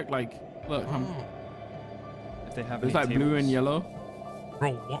need to check. Like, look, If they have it's any like blue and yellow.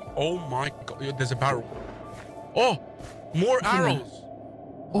 Bro, what? Oh my god. Yo, there's a barrel. Oh, more arrows.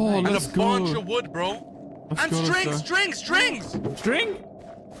 Oh, And let's a go. bunch of wood, bro. And strings. String?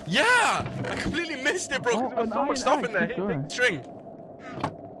 Yeah. I completely missed it, bro. 'cause there was so much stuff in there. Hey, take the string.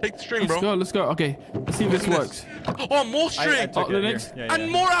 Take the string, bro. Let's go. Okay, let's see if this works. Oh, more string. I took the it. next- Here.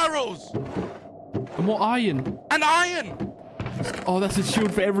 And more arrows. And more iron. And iron. Oh, that's a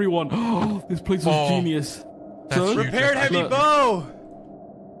shield for everyone. Oh, this place was genius. That's huge. Repaired heavy Look. bow.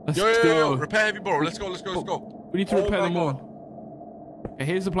 Let's Yo. go. Repair heavy bow. Let's go. We need to repair my them all. Okay,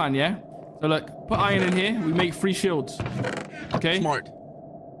 here's the plan, yeah? So look, put iron in here. We make 3 shields. Okay? Smart.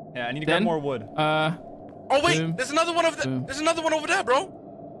 Yeah, I need to grab more wood. Oh wait, Boom. there's another one over there. Boom. There's another one over there, bro.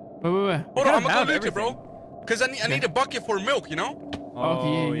 Wait. Hold on, I'm gotta gonna have go loot it, everything. bro. Cause I need a bucket for milk, you know? Oh,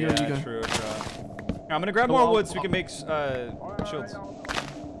 Okay, yeah, you go. true. I'm gonna grab more wood so we can make shields.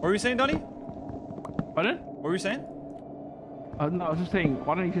 What were you saying, Donnie? Pardon? What were you saying? No, I was just saying,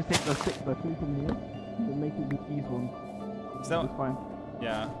 why don't you just take the 6 by 3 from here and make it these ones? Is that That's fine.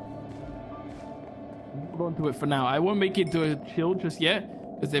 Yeah. Hold on to it for now. I won't make it to a shield just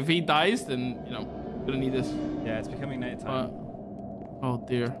yet, because if he dies, then, you know, we're gonna need this. Yeah, it's becoming nighttime. Oh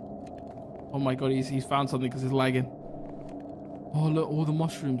dear. Oh my god, he's found something because it's lagging. Oh look, all the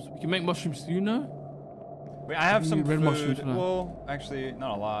mushrooms. We can make mushrooms too, you know? Wait, I have some red food. mushrooms for that. Well, actually,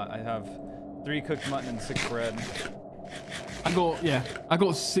 not a lot. I have 3 cooked mutton and 6 bread. I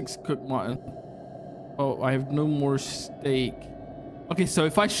got 6 cooked mutton. Oh, I have no more steak. Okay, so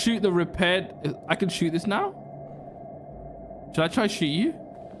if I shoot the repaired, I can shoot this now? Should I try shoot you?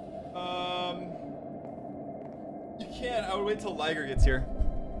 You can't. I would wait till Liger gets here.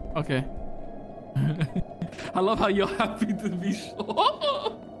 Okay. I love how you're happy to be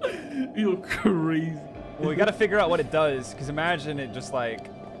shot. You're crazy. Well, we gotta figure out what it does, because imagine it just like...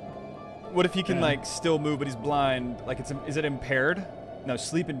 What if he can like still move, but he's blind? Like, is it impaired? No,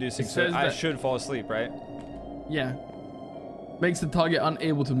 sleep inducing, so I should fall asleep, right? Yeah. Makes the target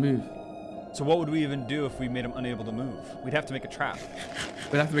unable to move. So what would we even do if we made him unable to move? We'd have to make a trap.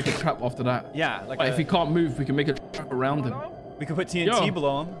 We'd have to make a trap after that. Yeah, like But if he can't move, we can make a trap around him. we could put TNT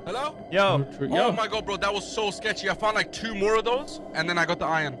below him. Hello? Yo, Oh my god, bro, that was so sketchy. I found like 2 more of those, and then I got the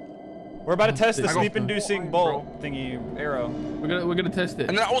iron. we're about to test the I got sleep-inducing bolt thingy arrow. We're gonna test it.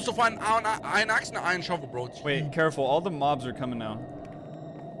 And then I also find iron axe and an iron shovel, bro. Wait, careful. All the mobs are coming now.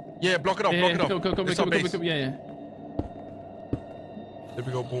 Yeah, block it up, block it up. Come, It's our base. yeah. There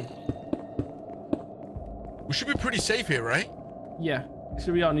we go, boom. We should be pretty safe here, right? Yeah. This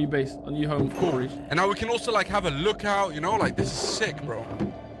should be our new base, our new home. Cool. And now we can also like have a lookout, you know, like this is sick, bro.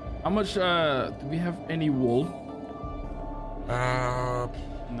 How much do we have any wool?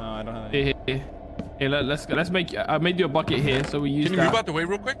 No, I don't have any. Here, let's go. Let's make. I made you a bucket here, so we use Can you that. move out the way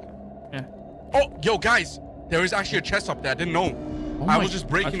real quick? Yeah. Oh, yo, guys, there is actually a chest up there. I didn't know. I was just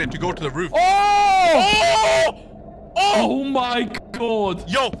breaking it to go to the roof. Oh! Oh my god.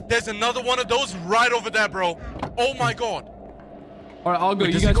 Yo, there's another one of those right over there, bro. Oh my god. All right, I'll go. Wait,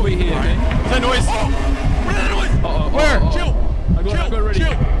 You does it guys go wait here, right? okay? What's that noise? Where's that noise? Where? Chill. I got ready.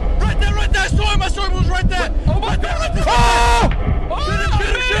 Chill. Right there. I saw him. He was right there. Oh my god. Oh!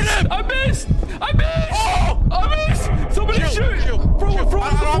 Shoot him. I missed. Oh! I missed. Somebody shoot. Throw one.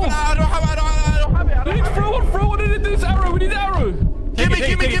 I don't have it. We need to throw one into this arrow. We need the arrow. Give me.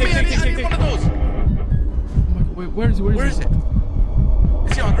 I need one of those. Oh my god, wait, where is it? Where is it?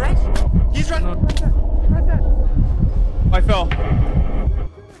 Is he under us? He's right there. I fell.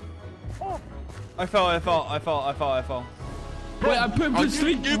 I fell. Wait, I put him to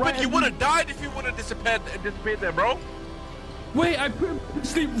sleep. But you would have died if you would have disappeared there, bro. Wait, I put him to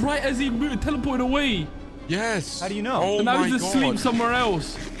sleep right as he teleported away. Yes. How do you know? Oh And now my he's asleep god. somewhere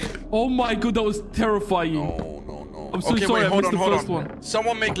else. Oh my god, that was terrifying. No. I'm so Okay, sorry, wait, I hold missed on. the first one.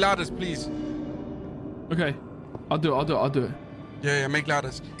 Someone make ladders, please. Okay, I'll do it. Yeah, make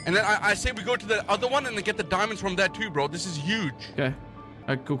ladders. And then I say we go to the other one and then get the diamonds from there too, bro. This is huge. Okay.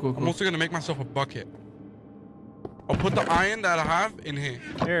 Alright, cool. I'm also gonna make myself a bucket. I'll put the iron that I have in here.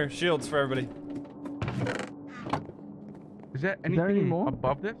 Here, shields for everybody. Is there there any more?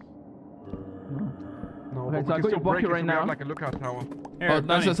 above this? No. Okay, so I got your bucket right now. Like a lookout tower. Here, Oh,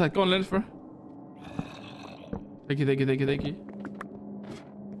 Bunny. nice. Go on, let us through. Thank you.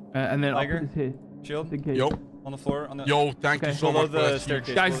 And then I'll Tiger. put this here. Shield. In case. Yo, On the floor. On the. thank you Okay. so Below much for the that.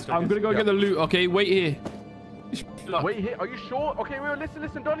 staircase. Guys, I'm gonna go get the loot, okay? Wait here. Wait here, are you sure? Okay, wait,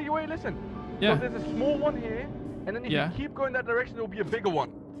 listen, Donnie, listen. Yeah. So there's a small one here, and then if Yeah. you keep going that direction, there'll be a bigger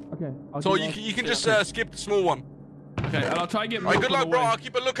one. Okay. So you can just skip the small one. Okay, and I'll try and get Alright, more good on luck, the bro. way. I'll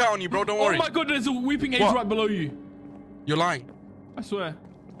keep a lookout on you, bro. Don't Oh worry. my god, there's a weeping angel What? right below you. You're lying. I swear.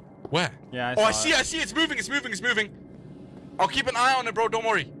 Where? Yeah, I saw see. It's moving. I'll keep an eye on it, bro. Don't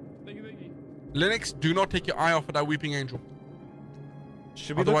worry. Thank you. Linux, do not take your eye off of that weeping angel.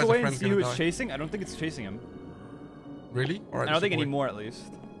 Should we Otherwise look the away and friend's see who gonna it's die. chasing? I don't think it's chasing him. Really? Alright. I don't think anymore, at least.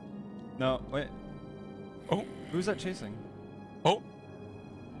 No, wait. Oh. Who's that chasing? Oh.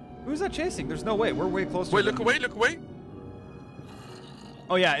 Who's that chasing? There's no way. We're way closer. Wait, than- look away.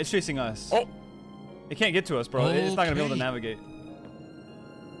 Oh yeah, it's chasing us. Oh. It can't get to us, bro. It's not gonna be able to Okay. navigate.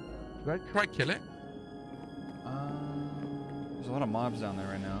 Should I try kill it? There's a lot of mobs down there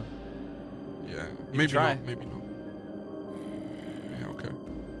right now. Yeah. can Maybe try. not. Yeah, okay.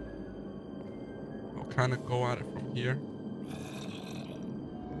 I'll kind of go at it from here.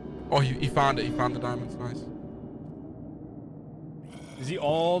 Oh, he found it. He found the diamonds. Nice. Is he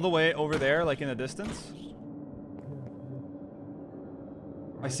all the way over there, like in the distance?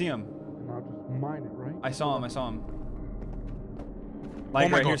 I see him. And I'll just mine it, right? I saw him. Like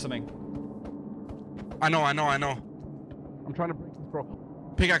my right here, God. something. I know. I'm trying to break this, bro.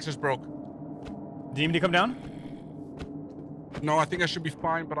 Pickaxe is broke. Do you need me to come down? No, I think I should be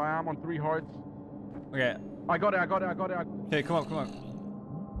fine, but I am on 3 hearts. Okay. I got it. Okay, come up.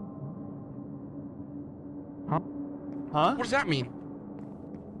 Huh? Huh? What does that mean?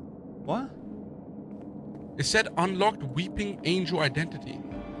 What? It said unlocked weeping angel identity.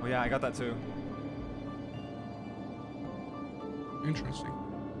 Oh yeah, I got that too. Interesting.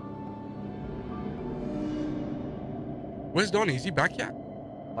 Where's Donnie? Is he back yet?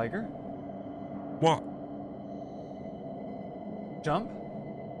 Liger? What? Jump?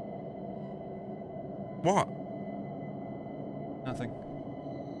 What? Nothing.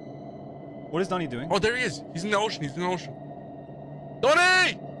 What is Donnie doing? Oh, there he is. He's in the ocean.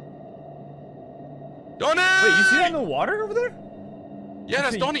 Donnie! Donnie! Wait, you see that in the water over there? Yeah,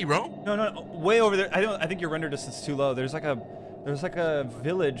 that's Actually- Donnie, bro. No, way over there. I think your render distance is too low. There's like a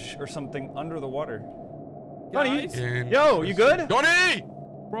village or something under the water. Donnie, Guys? yo, you good? Donnie!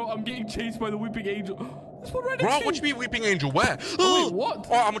 Bro, I'm getting chased by the weeping angel. There's one right next Bro, to what you mean weeping angel? Where? Oh, wait, what?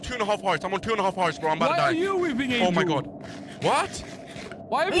 Oh, I'm on 2.5 hearts. Bro. I'm about Why to die. are you a weeping angel? Oh my god. What?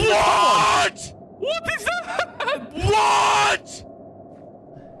 Why have you got What? What is that? What?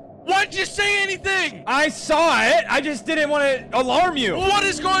 Why'd you say anything? I saw it. I just didn't want to alarm you. What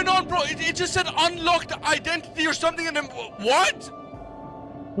is going on, bro? It just said unlocked identity or something and then what?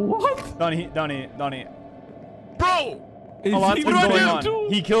 What? Donnie. Bro! Is A lot's he been What do I going do?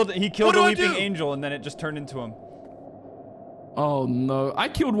 on. He killed What the do I weeping do? angel, and then it just turned into him. Oh no, I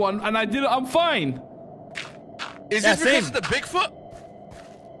killed one and I did it. I'm fine. Is Yeah, this because same. of the Bigfoot?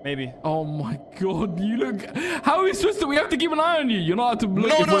 Maybe. Oh my god, you look. How are we supposed to? We have to keep an eye on you. You're not allowed to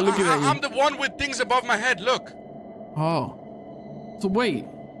look if No, we're looking at you. I'm the one with things above my head. Look. Oh. So wait,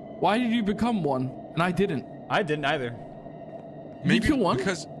 why did you become one and I didn't? I didn't either. You kill one?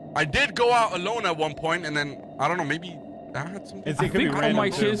 Because I did go out alone at one point and then, I don't know, maybe that had something. It I could be think on random my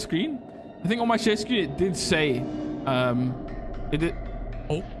too. share screen. I think on my share screen it did say. It did.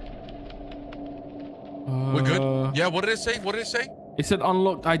 Oh, we're good. Yeah, what did it say? What did it say? It said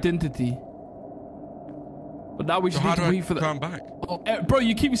unlocked identity. But now we So just how need do to I wait for the. come back? Oh, bro,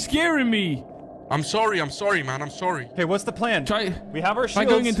 you keep scaring me. I'm sorry, man. I'm sorry. Okay, what's the plan? Try. We have our Try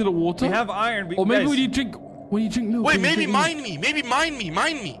shields. going into the water. We have iron. Or maybe guys, when you drink milk. Wait, when you maybe drink milk. mine me. Maybe mine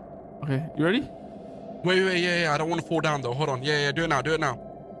me. Okay, you ready? Wait, yeah. I don't want to fall down though. Hold on. Yeah, do it now.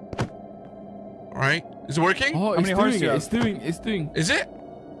 All right. Is it working? Oh, many it's hearts doing do you it. have? It's doing. Is it?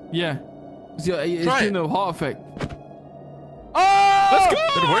 Yeah. It's Try doing it. the heart effect. Oh! Let's go!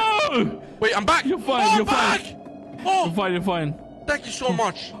 Did it work? Wait, I'm back. You're fine, Oh, you're I'm back. Oh, You're fine. thank you so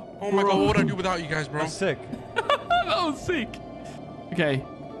much. Oh my God, what would I do without you guys, bro? That's sick. That was sick. Okay.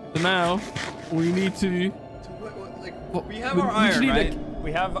 So now we need to. We have We- our we just iron, need right?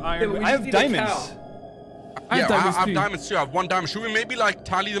 We have iron. Yeah, but we I just have need a diamonds. I have diamonds I have too. diamonds too. I have 1 diamond. Should we maybe like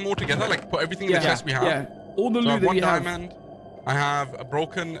tally them all together? Like put everything in the chest we have? Yeah. All the So I loot have that 1 you have. diamond. I have a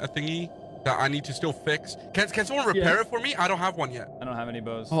broken thingy that I need to still fix. Can someone repair it for me? I don't have one yet. I don't have any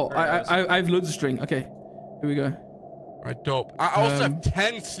bows. Oh, or arrows. I have loads of string. Okay. Here we go. Right, dope. I also have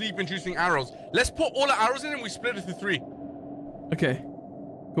 10 sleep-inducing arrows. Let's put all the arrows in and we split it to 3. Okay.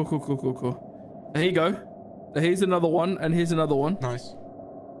 Cool. There you go. Here's another one, and here's another one. Nice.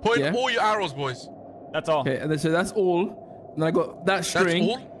 Put in Yeah. all your arrows, boys. That's all. Okay, and then so that's all. And I got that string,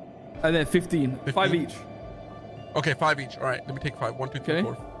 That's all? and then 15. 5 each. Okay, 5 each. All right, let me take 5. 1, 2, 3, Okay.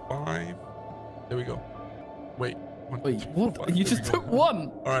 4, 5. There we go. Wait. 1, Wait, 2, 3, what? 4, 5. You There just we go. took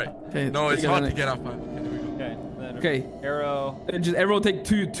one. All right. Okay. No, it's there you hard go, to then. get out 5. Okay, there we go. Okay. Then Okay. Arrow. And just everyone take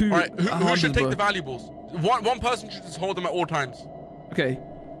two. All right, who should hundreds, take bro. the valuables? One person should just hold them at all times. Okay.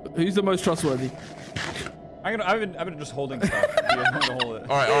 Who's the most trustworthy? I've been just holding stuff. You guys want to hold it.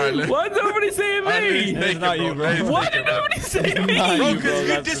 All right. Why is nobody saying me? It's not you, bro. Why did nobody say me? Not Bro, you, bro, because you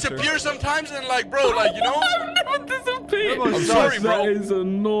that's for disappear sure. sometimes and like, bro, like, you know? I've never disappeared. I'm sorry, bro. That is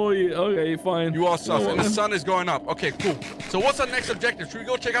annoying. Okay, fine. You are sus, and the sun is going up. Okay, cool. So what's our next objective? Should we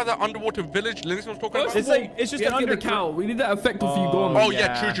go check out that underwater village Linux was talking about? It's like it's just we an have to get under the cow. We need that effect before you go on. Oh, yeah.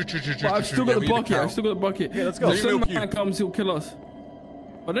 yeah, true. But I've still got the bucket. I've I've still got the bucket. Yeah, let's go. If Let me some milk man you. comes, he'll kill us.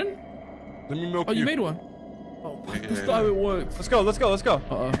 Pardon? Let me milk Oh, you made one. Oh, that's not how it works. Let's go.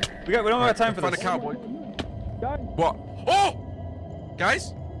 Uh-oh. We don't have time for Find a this. cowboy. What? Oh!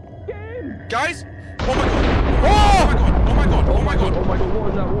 Guys? Guys? Oh my god! Oh my god! Oh my god, what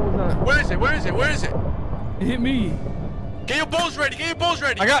was that? Where is it? It hit me. Get your bows ready!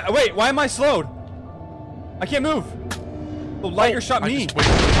 Wait, why am I slowed? I can't move. The lighter shot me. Just wait.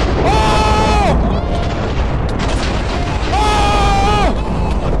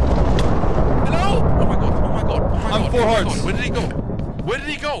 Hello? Oh my god. I'm 4 hearts. Where did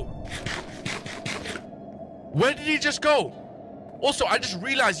he go? Where did he just go? Also, I just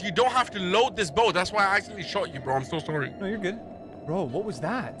realized you don't have to load this bow. That's why I accidentally shot you, bro. I'm so sorry. No, you're good. Bro, what was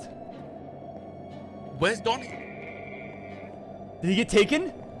that? Where's Donnie? Did he get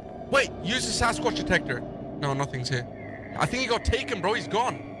taken? Wait, use the Sasquatch detector. No, nothing's here. I think he got taken, bro. He's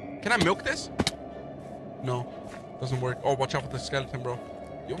gone. Can I milk this? No, doesn't work. Oh, watch out for the skeleton, bro.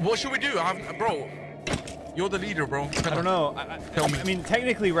 What should we do? Bro, you're the leader, bro. I don't know. Tell me. I mean,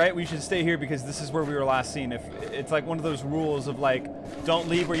 technically, right? We should stay here because this is where we were last seen. If it's like one of those rules of like, don't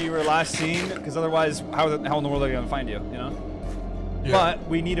leave where you were last seen, because otherwise, how in the world are they gonna find you? You know. Yeah. But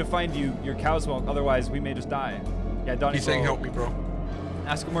we need to find you your cow's milk. Otherwise, we may just die. Yeah, Donnie. He's saying help me, bro.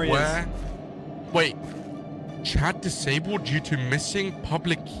 Ask him where he Where? is. Wait. Chat disabled due to missing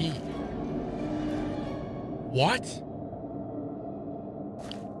public key. What?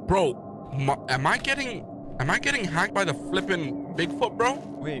 Bro, am I getting hacked by the flipping Bigfoot, bro?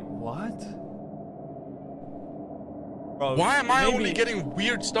 Wait, what? Bro, Why am I maybe- only getting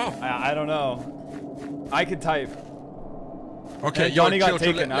weird stuff? I don't know. I could type. Okay, Yeah, Donnie got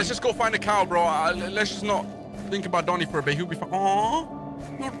chill. taken, Let's just go find a cow, bro. Let's just not think about Donnie for a bit. He'll be fine.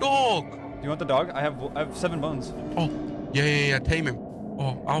 Aww, your dog. Do you want the dog? I have 7 bones. Oh, yeah. Tame him.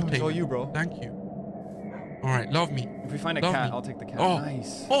 Oh, I'll tame all him. you, bro. Thank you. All right, love me. If we find a Love cat, me. I'll take the cat. Oh.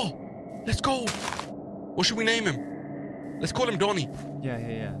 Nice. Oh, let's go. What should we name him? Let's call him Donnie. Yeah.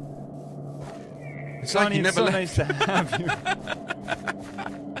 It's Donnie, like he it's never so left. nice to have you.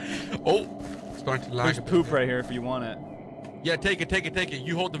 Oh, starting to lag. There's a bit. poop right here if you want it. Yeah, take it.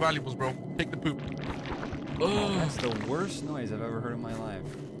 You hold the valuables, bro. Take the poop. That's the worst noise I've ever heard in my life.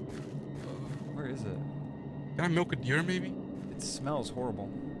 Where is it? Can I milk a deer, maybe? It smells horrible.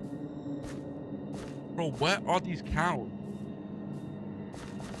 Bro, where are these cows?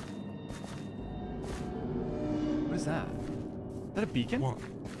 What is that? Is that a beacon? What?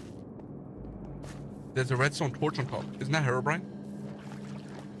 There's a redstone torch on top. Isn't that Herobrine?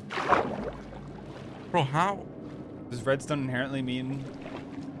 Bro, how? Does redstone inherently mean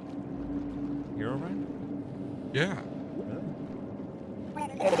Herobrine? Yeah.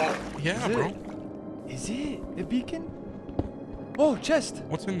 Really? Yeah, Is bro. it? Is it a beacon? Oh, chest.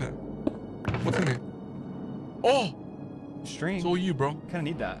 What's in there? What's in there? Oh, String. it's all you, bro. Kind of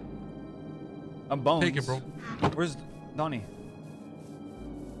need that. Bones. Take it, bro. Where's Donnie?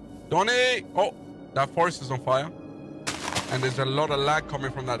 Donnie! Oh, that forest is on fire. And there's a lot of lag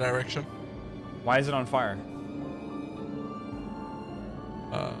coming from that direction. Why is it on fire?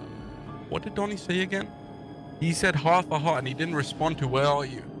 What did Donnie say again? He said half a heart and he didn't respond to where are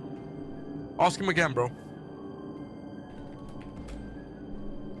you? Ask him again, bro.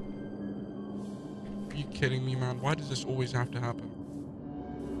 Are you kidding me, man? Why does this always have to happen?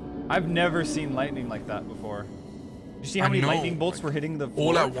 I've never seen lightning like that before. You see how many know. lightning bolts were hitting the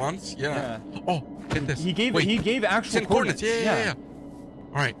floor? All at once? Yeah. Oh, hit this. He gave Wait, actual it's in coordinates. Yeah.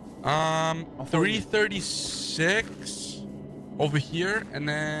 All right. 336 over here, and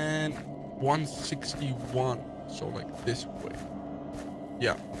then 161. So like this way.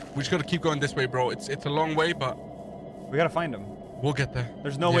 Yeah. We just gotta keep going this way, bro. It's a long way, but We gotta find him. we'll get there.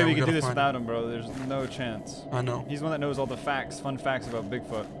 There's no Yeah, way we can gotta do this find without him, bro. There's no chance. I know. He's the one that knows all the facts, fun facts about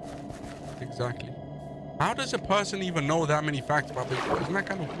Bigfoot. Exactly. How does a person even know that many facts about Bigfoot? Isn't that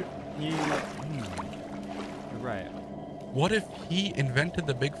kind of weird? You're right. What if he invented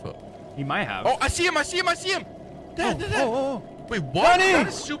the Bigfoot? He might have. Oh, I see him! I see him! I see him! There, there, there. Oh. Wait, what? Donnie! That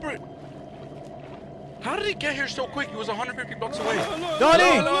is super... How did he get here so quick? He was 150 blocks away.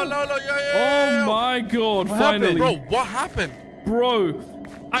 Donnie! No, yeah. Oh my god, What finally. happened? Bro, what happened? Bro,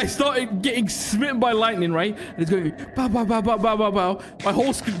 I started getting smitten by lightning, right? And it's going bow, bow, bow, bow, bow, bow, bow. My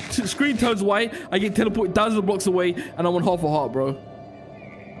whole screen turns white. I get teleported thousands of blocks away, and I'm on half a heart, bro.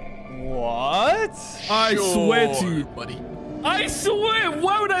 What? I swear to you. Buddy. I swear,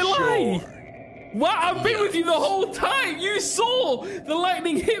 why would I lie? Wow, I've been with you the whole time. You saw the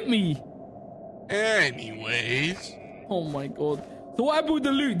lightning hit me. Anyways. Oh my god. So what happened with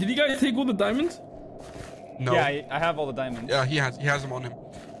the loot? Did you guys take all the diamonds? No. Yeah, I have all the diamonds. Yeah, he has them on him.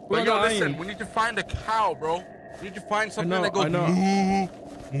 What But yo, about listen, iron? we need to find a cow, bro. We need to find something know, that goes I know. moo,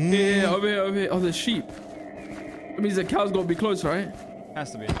 moo. Yeah, over here. Oh, there's sheep. That means the cow's got to be close, right?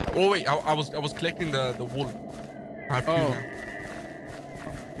 Has to be. Oh wait, I was collecting the wool. I have few Oh. now.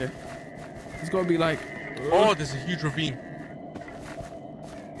 Okay. It's got to be like... Oh, there's a huge ravine.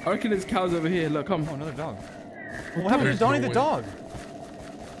 I reckon there's cows over here. Look, come. Oh, another dog. What happened to There's Donnie no the way. dog?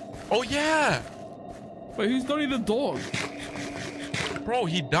 Oh yeah, Wait, who's Donnie the dog? bro,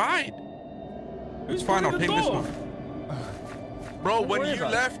 he died. Who's Fine, Donnie I'll the tame this dog? one. Bro, when worry you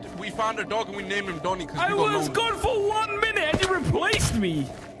about it. left, we found a dog and we named him Donnie because I we got was lonely. gone for 1 minute and you replaced me.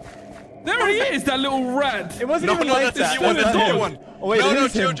 There he is, that little rat. It wasn't No, even no, like that's that. a new one. That's a him. new one. Oh, wait, no, it no,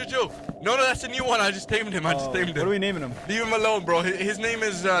 is chill, him. chill, chill. No, that's a new one. I just tamed him. I just tamed him. What are we naming him? Leave him alone, bro. His name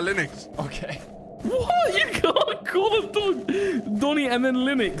is Linux. Okay. What? You can't call the dog Donnie and then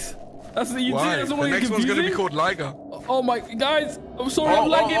Linux. That's the Why? That's The not next one's gonna be called Liger. Oh my, guys, I'm sorry, Oh, I'm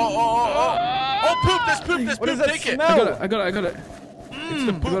lagging. oh, poop! There's poop! There's What poop! is that Take it. smell? I got it. It's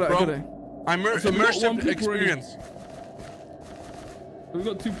the poop, I got bro. it. So we got one Immersive poop experience. We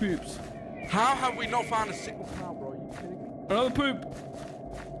got 2 poops. How have we not found a single cow, bro? Are you kidding me? Another poop.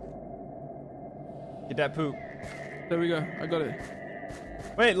 Get that poop. There we go. I got it.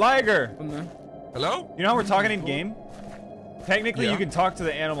 Wait, Liger. From there. Hello? You know how we're talking in game? Technically, Yeah. you can talk to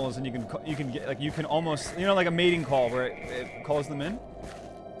the animals, and you can get like you can almost like a mating call where it calls them in.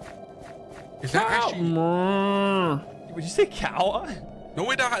 Is that actually? Would you say cow? No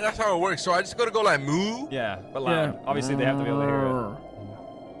way. That's how it works. So I just gotta go like moo. Yeah, but loud. Yeah. Obviously, they have to be able to hear it.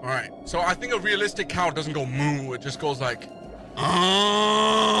 All right. So I think a realistic cow doesn't go moo. It just goes like.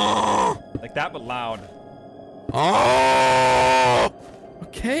 Like that, but loud.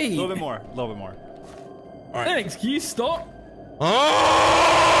 Okay. A little bit more. A little bit more. All right. Linux, can you stop?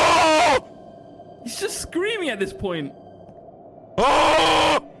 He's just screaming at this point.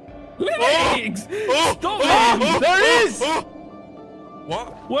 Linux! Stop him! There it is!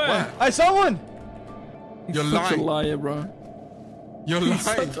 What? Where? I saw one. You're Such lying. a liar, bro. You're lying.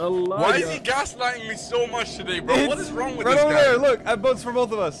 Such a liar. Why is he gaslighting me so much today, bro? What is wrong with right this over guy? there? Look, I votes for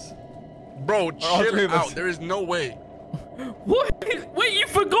both of us. Bro, all three chill of us. out. There is no way. What? Wait, you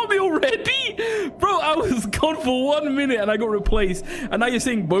forgot me already? Bro, I was gone for 1 minute and I got replaced. And now you're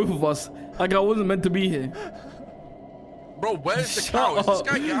saying both of us. Like I wasn't meant to be here. Bro, where's the Shut cow? Is this up.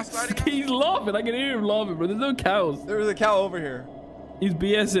 guy gaslighting us? He's laughing. I can hear him laughing, bro. There's no cows. There was a cow over here. He's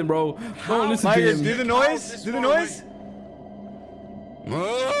BSing, bro. Don't listen to Liger, him. do the Cows noise. this Do the far noise.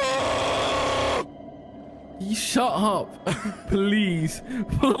 You shut up, please.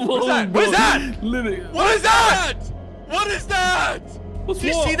 What's that? What is that? Linux. What is that? What is that? What's Did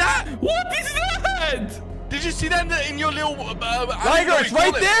you what? see that? What is that? Did you see that in your little... Liger, it's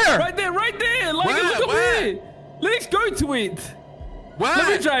right there. Right there, right there. Like, Where? look up Where? here. Linux, go to it. Where?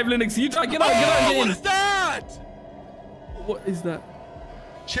 Let me drive, Linux. You drive. Get out. Oh, Get out. what Get is in. that? What is that?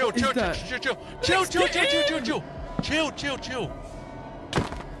 Chill, What is chill, that? chill.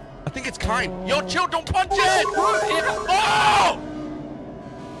 I think it's kind. Yo, chill, don't punch it! Oh!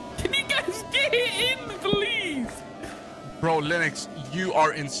 Can you guys get in, please? Bro, Linux, you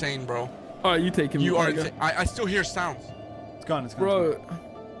are insane, bro. All right, you take him. You are Liger. insane. I still hear sounds. It's gone. It's gone. Bro.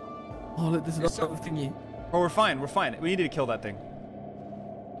 Oh, look, this is It's another thingy. Oh, we're fine. We're fine. We needed to kill that thing.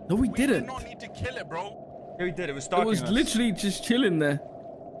 No, we We did didn't. not need to kill it, bro. Yeah, we did. It was It stalking was us. literally just chilling there.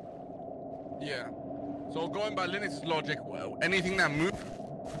 Yeah. So going by Linux's logic, well, anything that moves...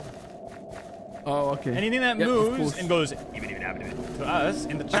 Oh, okay. Anything that Yep, of moves course. and goes to us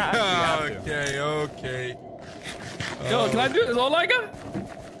in the chat, we have to. Okay. Yo, can I do this all like a?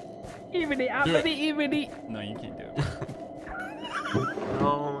 Do it. No, you can't do it.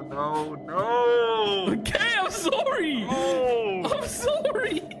 No. Okay, I'm sorry. Oh. I'm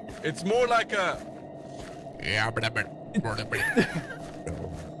sorry. It's more like a... I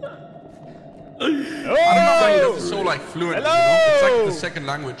don't know why he does it so like fluent, you know? It's like the second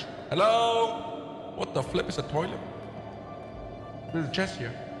language. Hello? What the flip is a toilet? There's a chest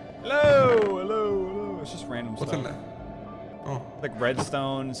here. Hello. It's just random What's stuff. in there? Oh, Like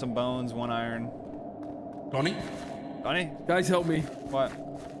redstone, some bones, 1 iron. Donnie? Donnie? Guys, help me. What?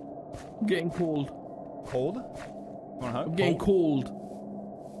 I'm getting cold. Cold? You want a hug? I'm getting cold.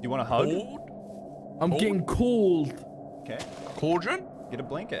 You want a hug? Cold? I'm Cold? getting cold. Okay. Cauldron? Get a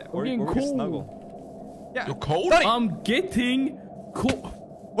blanket. I'm Or getting we can cold. snuggle. Yeah. You're cold? Donnie! I'm getting cold.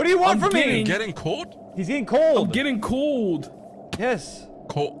 What do you want I'm from me? getting- Getting cold? He's getting cold. I'm getting cold. Yes.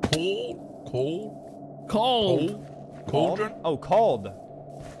 Cold? Cold. Cauldron? Oh, called.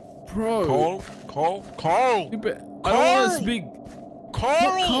 Bro. Carl? You bet- I don't want to speak.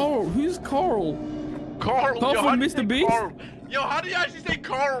 Carl? Carl. Who's Carl? Carl? Carl Yo, from how do you Mr. say Beast? Carl? Yo, how do you actually say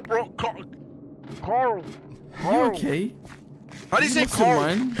Carl, bro? Carl. You okay? How do you say What's Carl?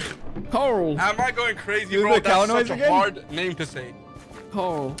 mine? Carl. Am I going crazy, Do bro? the cow That's noise such again? a hard name to say.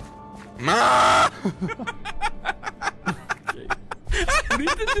 Carl. Ma! We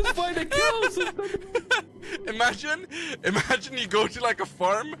need to just find a cow. Imagine you go to like a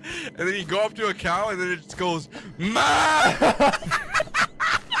farm and then you go up to a cow and then it just goes Ma!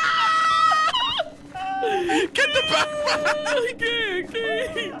 Get the back!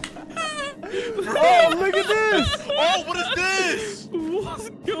 Okay. Oh, look at this! Oh, what is this? What's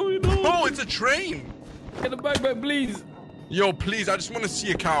going on? Oh, it's a train. Get the backpack, please. Yo, please, I just want to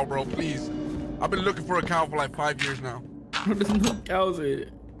see a cow, bro. Please. I've been looking for a cow for like 5 years now. There's no cows here.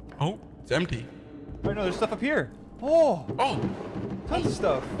 Oh, it's empty. Wait, no, there's stuff up here. Oh, Oh, tons of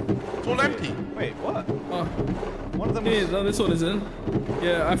stuff. it's all empty. Wait, what? Oh, One of them here, was... no, this one isn't.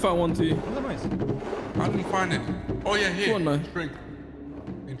 Yeah, I found one too. What was that noise? I didn't find it. Oh yeah, here. Go on, man. Drink.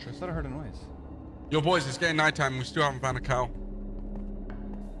 I Interesting. thought I heard a noise. Yo, boys, it's getting nighttime. We still haven't found a cow.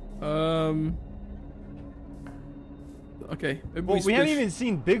 Okay. Maybe Well, we haven't switch. even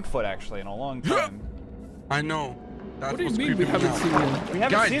seen Bigfoot actually in a long time. I know. That's What do you what's mean we creeping me haven't out. seen one? We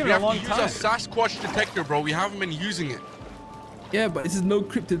haven't Guys, seen it we in a have long to use time. a Sasquatch detector, bro. We haven't been using it. Yeah, but this is no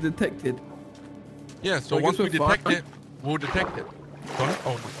cryptid detected. Yeah, so I guess once we we're detect fine. it, we'll detect it. Done?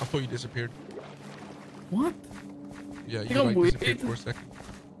 Oh, I thought you disappeared. What? Yeah, you think I'm like weird. disappeared for a second.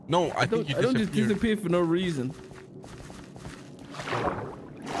 No, I think you I don't just disappeared. disappear for no reason.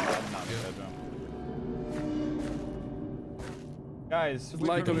 Guys, There's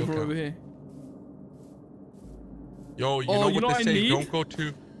light coming from Okay. over here. Yo, you Oh, know you what know they what I say? need? Don't go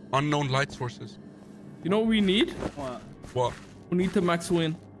to unknown light sources. You know what we need? What? What? We need to max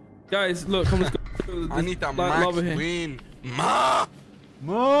win. Guys, look, come let's go. I need that Light max lava here. win. Ma!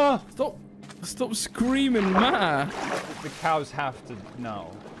 Ma! Stop screaming, man. The cows have to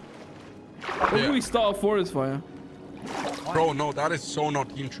know. Maybe Yeah. we start a forest fire. Bro, no, that is so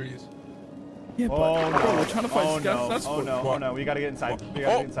not Team Trees. Yeah, but Oh bro, no. we're trying to find oh, scouts. no. That's Oh what. no, oh What? no, we gotta get inside. We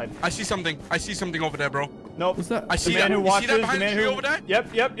gotta Oh, get inside. I see something. I see something over there, bro. Nope. What's that? I The see man that. who You see watches, that the behind man the tree who... over there?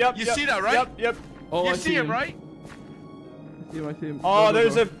 Yep. You yep, see that, right? Yep. Oh, You I see him, right? I see him. Oh, Go, go,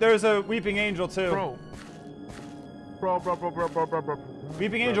 there's go. there's a weeping angel too. Bro. Bro.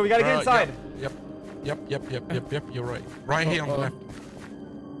 Weeping angel, we gotta get inside. Yep. You're right. Right here on the left.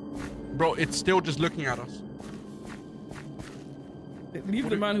 Bro, it's still just looking at us. Leave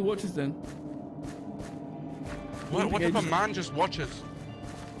the man who watches then. What if a Angel. man just watches?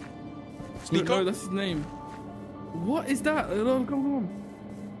 No, Sneako? that's his name. What is that? No, come on.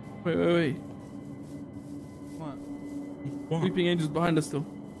 Wait. What? What? Sleeping angels behind us still.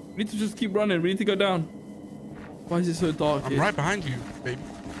 We need to just keep running. We need to go down. Why is it so dark I'm here? right behind you, baby.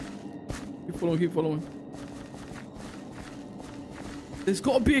 Keep following. There's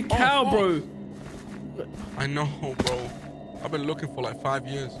got to be a cow, bro. I know, bro. I've been looking for like 5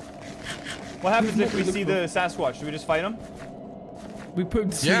 years. What happens if we see the Sasquatch? Should we just fight him? We put him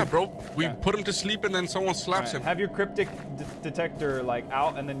to sleep. Yeah, bro. We Yeah. put him to sleep and then someone slaps Alright, him. have your cryptic detector like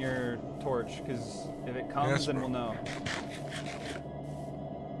out and then your torch, because if it comes, Yes, then bro. we'll know.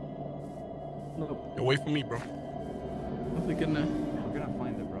 No, Away from me, bro. nothing in there. We're gonna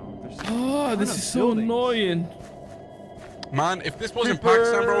find it, bro. There's Oh, this of is so buildings. annoying. Man, if this was in Creeper.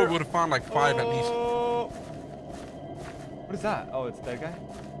 Pakistan, bro, we would have found like 5 at least. Oh. What is that? Oh, it's that guy.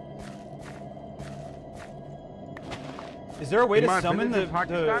 Is there a way In to my summon village the, in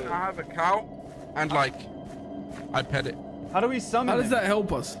Pakistan, I have a cow and like I pet it. How do we summon How does him? that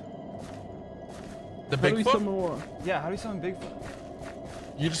help us? The How do we Bigfoot? summon what? Yeah, how do we summon Bigfoot?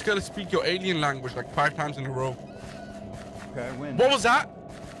 You just gotta speak your alien language like 5 times in a row. Okay, I win. What was that?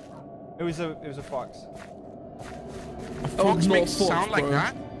 It was a fox. A fox not makes fox, sound like bro.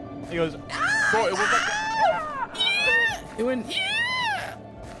 that? He goes, Bro, it was like It went.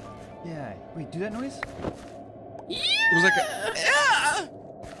 yeah. Wait, do that noise? it was like a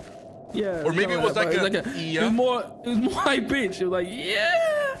Yeah. Or maybe it was like a It yeah. was more high pitch. It was like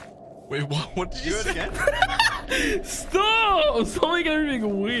yeah. Wait, what did you Do it say? again? Stop! Stop making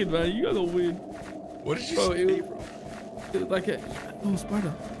everything weird, man. You guys are weird. What did you Bro, say? it was like a spider.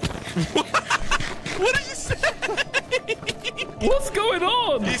 What did you say? What's going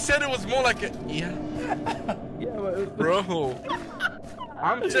on? He said it was more like a yeah. Yeah, but Bro.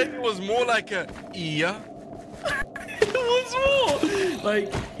 I'm saying it was more like a yeah. it was more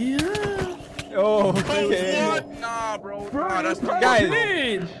like yeah. Oh, Oh, okay. what? Nah, bro. Bro, Nah, that's too much. Guys.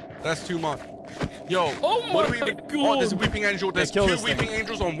 Glitch. That's too much. Yo, Oh what do my we? God. Oh, there's a weeping angel. There's kill 2 this thing. weeping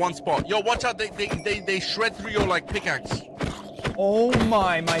angels on 1 spot. Yo, watch out! They shred through your like pickaxe. Oh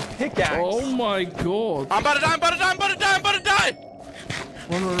my pickaxe. Oh my god. I'm about to die! I'm about to die! I'm about to die! I'm about to die!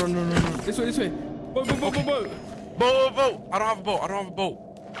 No. This way. Boat. Boat! I don't have a boat. I don't have a boat.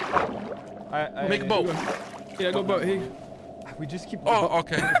 Make a boat. Yeah, I got a boat here. We just keep. Oh,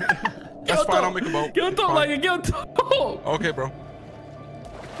 okay. That's fine. I'll make a boat. Get on top, Fine. like get on top. Okay, bro.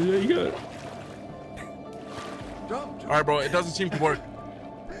 There you go. All right, bro. It doesn't seem to work.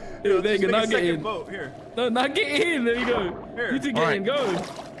 Here, there you go. Now get in. Boat here. No, now get in. There you go. Here. You two get Alright. in. Go.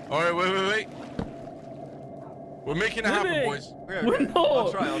 All right, wait. We're making it happen, Winning. boys. Okay, We're okay. not.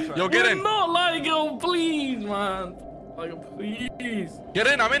 I'll try. Yo, get We're in. not like yo, please, man. Like please. Get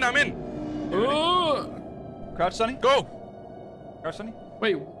in. I'm in. Oh. Crouch, Sonny. Go. Crouch, Sonny.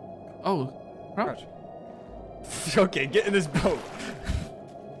 Wait. Oh. Crouch. Okay, get in this boat.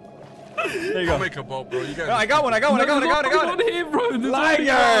 There you go. I'll make a boat, bro. You guys. No, I got one. I got Not it. here, bro. There's Liar. only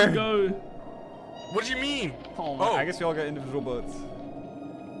one. Go. What do you mean? Oh, my. I guess we all got individual boats.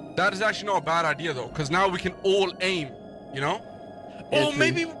 That is actually not a bad idea though, because now we can all aim, you know? Yeah, Oh, true.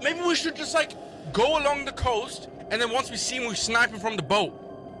 maybe we should just like go along the coast, and then once we see him, we snipe him from the boat.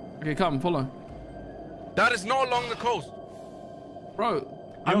 Okay, come follow, That is not along the coast. bro. what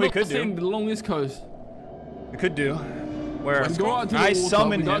I'm we not could do? saying the longest coast. We could do. Where? Let's Go out to the I water.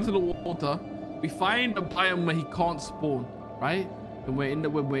 summoned We go out him. to the water. We find a biome where he can't spawn, right? And we're in the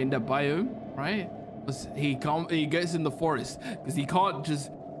biome, right? 'Cause he gets in the forest because he can't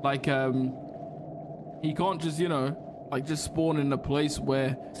just like you know like just spawn in a place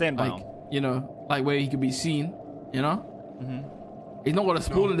where Sand like biome. you know like where he can be seen, you know. He's not gonna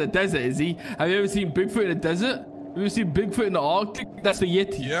spawn in the desert, is he? Have you ever seen Bigfoot in the desert? Have you ever seen Bigfoot in the Arctic? That's the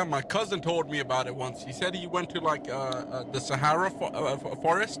Yeti. Yeah, my cousin told me about it once. He said he went to like the Sahara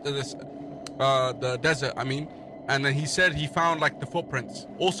forest, the desert, I mean, and then he said he found like the footprints.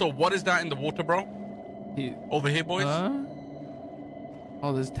 Also, what is that in the water, bro? Over here, boys.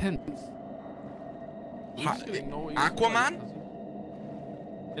 Oh, there's tents. Ha- Aquaman?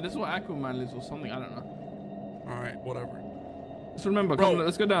 Yeah, this is what Aquaman is or something. I don't know. All right, whatever. Just remember, Bro. come,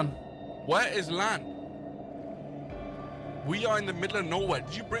 let's go down. Where is land? We are in the middle of nowhere.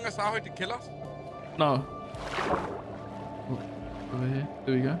 Did you bring us out here to kill us? No. Oh, over here.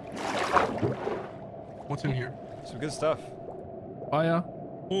 There we go. What's in here? Some good stuff. Fire.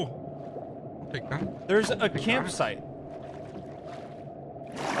 Oh, I'll take that. There's a campsite.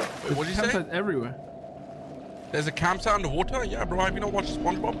 Wait, what did you say? Campsites everywhere. There's a campsite underwater? Yeah, bro. Have you not watched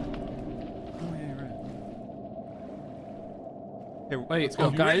SpongeBob? Oh yeah, you're right. Here, Wait, let's oh,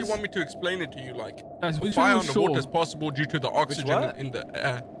 go. You really guys. want me to explain it to you? Like, Guys, which fire one was underwater shore? is possible due to the oxygen what? in the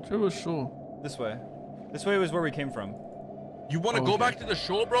air. Which one was shore? This way. This way was where we came from. You want to go back to the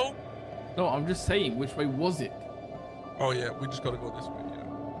shore, bro? No, I'm just saying, which way was it? Oh yeah, we just gotta go this way. Yeah.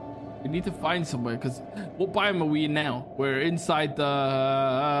 We need to find somewhere, because what biome are we in now? We're inside the...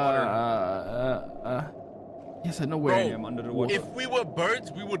 yes, I know where I am, under the water. If we were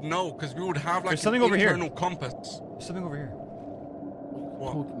birds, we would know, because we would have like something an over here. internal compass. There's something over here.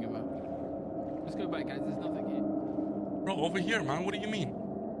 What are you talking about? Let's go back, guys. There's nothing here. Bro, over here, man. What do you mean?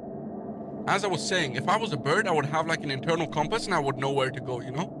 As I was saying, if I was a bird, I would have like an internal compass and I would know where to go,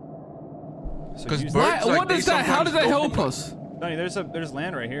 you know? Because birds, what like, does that? How does that help us? Donnie, there's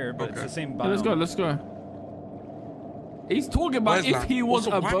land right here, but it's the same biome. Yeah, let's go. He's talking about if he was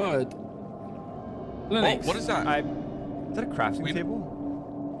a bird. Linux. What is that? Is that a crafting table?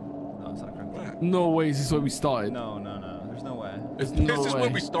 No, it's not a crafting table. No way. Is this where we started? No. There's no way. If this is where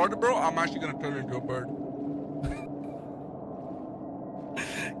we started, bro, I'm actually gonna turn into a bird.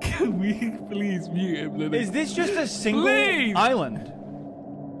 Can we please mute him, Linux? Is this just a single island?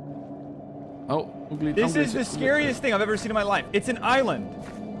 Oh, this is the scariest thing I've ever seen in my life. It's an island.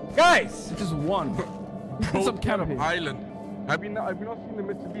 Guys! It's just one. It's a canopy. Island. Have you not seen the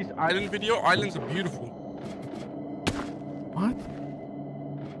Mitsubishi Island video? Islands are beautiful. What?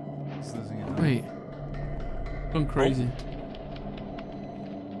 Wait. Gone crazy.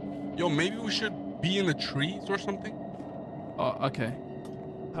 Yo, maybe we should be in the trees or something? Oh, okay.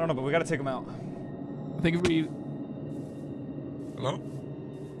 I don't know, but we gotta take them out. I think if we... Hello?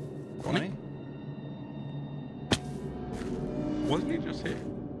 Donnie? Wasn't he just here?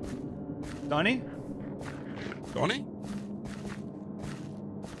 Donnie? Donnie?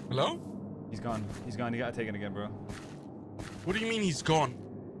 Hello? He's gone. He's gone. You gotta take it again, bro. What do you mean he's gone?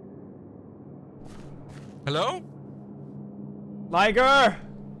 Hello? Liger!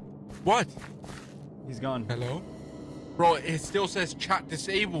 What? He's gone. Hello? Bro, it still says chat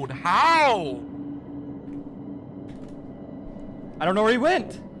disabled. How? I don't know where he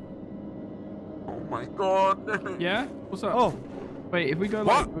went. Oh my god. Yeah? What's up? Oh. Wait, if we go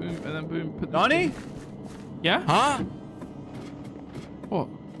like boom and then boom, put Donnie? Yeah? Huh? What?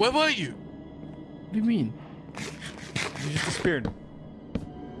 Where were you? What do you mean? You just disappeared.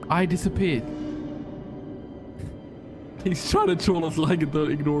 I disappeared. He's trying to troll us like it,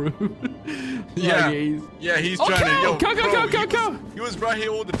 don't ignore him. Yeah, he's trying to. Yo, cow. He was right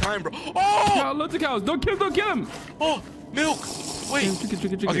here all the time, bro. Oh! Cow, loads of cows. Don't kill him. Oh, milk. Wait.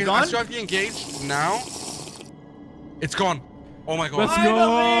 Chicken. Okay, I still have to be engaged now. It's gone. Oh my god. Let's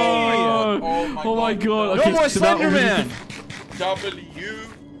go. Oh my god. No more Slenderman.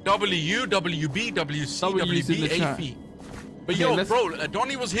 W, WB, WC, WB, AP. But yo, bro,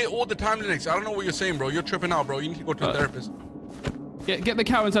 Donnie was here all the time, Linux. I don't know what you're saying, bro. You're tripping out, bro. You need to go to a therapist. Get the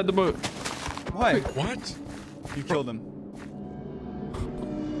cow inside the boat. Why? What? You killed him.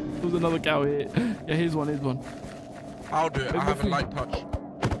 There's another cow here. Yeah, here's one. I'll do it. I have a light touch.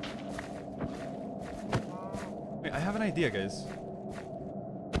 Wait, I have an idea, guys.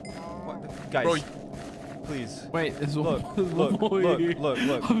 What? Guys, bro, please. Wait, there's one.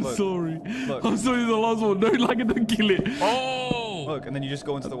 Look. I'm sorry. Look. I'm sorry, the last one. Don't kill it. Oh! Look, and then you just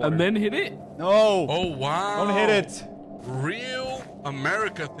go into the water. And then hit it? No! Oh, wow. Don't hit it. Real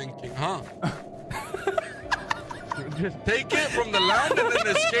America thinking, huh? Just take it from the land and then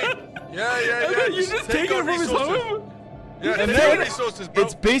escape. Yeah. And then you just take it from his home? Yeah, and then resources, bro.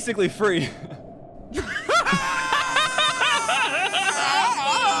 It's basically free.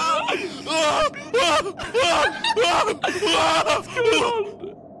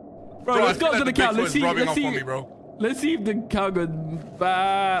 Bro, let's go to the cow. Let's see if the cow goes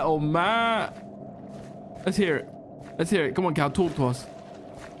ba or ma. Let's hear it. Come on, cow, talk to us.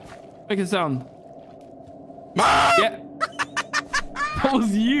 Make a sound. Yeah. That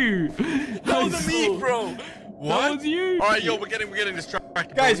was you. That was me, bro. What? That was you. All right, yo, we're getting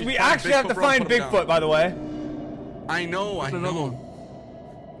distracted. Guys, we actually have to find Bigfoot, by the way. I know.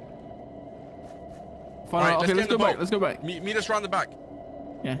 Fine, okay, let's go back. Meet us around the back.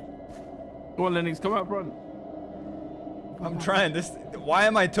 Yeah. Go on, Lennox, come out front. I'm trying. Why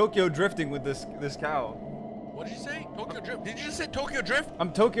am I Tokyo drifting with this cow? What did you say? Tokyo drift? Did you just say Tokyo drift?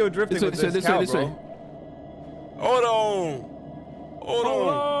 I'm Tokyo drifting with this cow, bro. Hold on.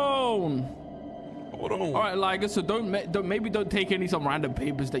 All right, Liger. So maybe don't take some random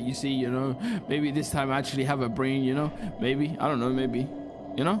papers that you see. You know, maybe this time actually have a brain. You know, maybe I don't know. Maybe,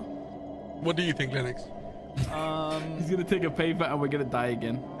 you know. What do you think, Lennox? He's gonna take a paper and we're gonna die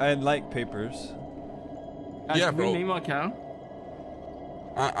again. I like papers. Yeah, bro. Can we name our cow?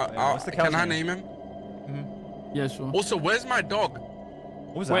 What's the cow's Can I name? name him? Yeah, sure. Also, where's my dog?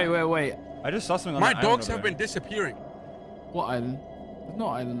 What was that? Wait. I just saw something on my the dogs island have been disappearing. What island? There's no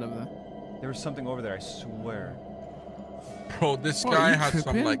island over there. There was something over there, I swear. Bro, this Oh, guy you has some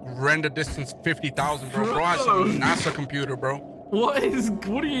tripping? like render distance 50,000, bro. Bro has some NASA computer, bro. What do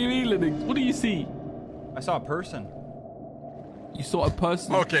you mean, Linux? What do you see? I saw a person. You saw a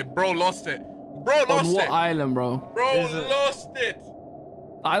person. Okay, bro lost it. Bro On lost what it. island, bro? Bro Is it- lost it.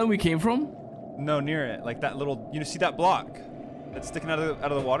 The island we came from? No, near it. Like that little, you see that block that's sticking out of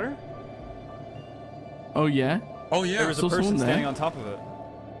the water? Oh, yeah? Oh There yeah. was a saw person someone there. standing on top of it.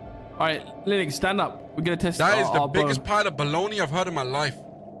 All right, Linux, stand up. We're going to test That is the our bow. biggest pile of baloney I've heard in my life.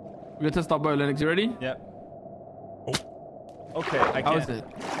 We're going to test our bow, Linux. You ready? Yep. Oh. Okay, I How is can't. it?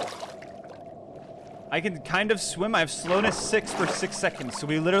 I can kind of swim. I have slowness 6 for 6 seconds. So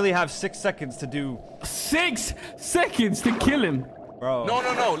we literally have 6 seconds to do. 6 seconds to kill him. Bro.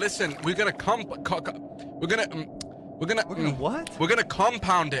 No. Listen, we're gonna we're gonna what? We're gonna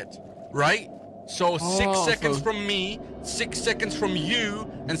compound it, right? So 6 Oh, seconds so- from me, 6 seconds from you,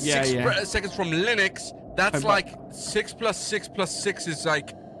 and Yeah, 6 yeah. seconds from Linux. That's Hey, like 6 plus 6 plus 6 is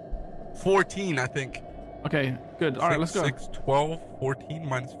like 14, I think. Okay, good. All right, let's go. 6, 12, 14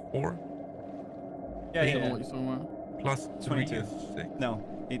 minus 4 Yeah, I don't know yeah. what you're talking about. plus 3 22. is 6. No,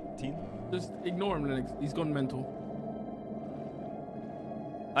 18. Just ignore him, Linux. He's gone mental.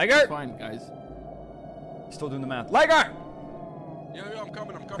 Liger! Fine, guys. Still doing the math. Liger! Yeah, I'm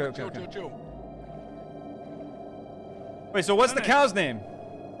coming. Okay, chill, okay. chill. Wait, so what's the Linux. cow's name?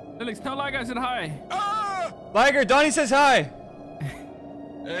 Linux, tell Liger I said hi. Ah! Liger, Donnie says hi.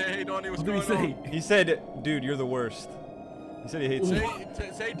 Hey, Donnie, what's What did he going say? He said, dude, you're the worst. He said he hates on? you.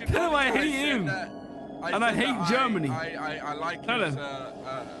 Say to Tell him Donnie I hate said him. that- And I said hate that Germany. I like Tell his him.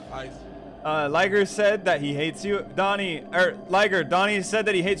 eyes. Liger said that he hates you. Liger, Donnie said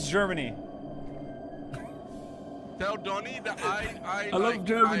that he hates Germany. Tell Donnie that I I love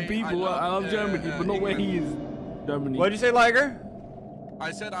German people. I love Germany, but not where he is. Germany. What'd you say, Liger?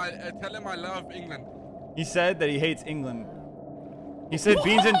 I said tell him I love England. He said that he hates England. He said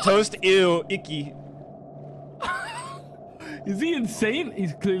beans and toast, ew, icky. Is he insane?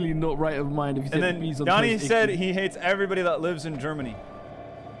 He's clearly not right of mind if he And said then bees on Donnie toast said icky. he hates everybody that lives in Germany.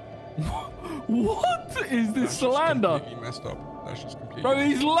 What is this That's just slander? completely messed up. That's just completely. Bro,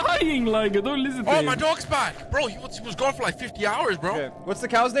 he's lying, Liger. Don't listen to Oh, him. my dog's back, bro. He was gone for like 50 hours, bro. Okay, what's the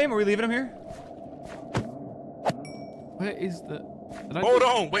cow's name? Are we leaving him here? Where is the... Did I Hold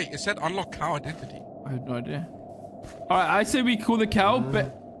just- on, wait. It said unlock cow identity. I have no idea. Alright, I say we call the cow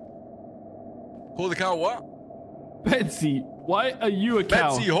Call the cow what? Betsy. Why are you a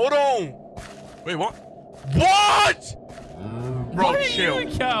cow? Betsy, hold on. Wait, what? What? Bro, Why are chill. you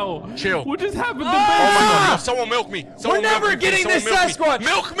a cow? Chill. What just happened to Oh my Betsy? god, yo, someone milk me. Someone milk never me, please. getting this Someone Sasquatch.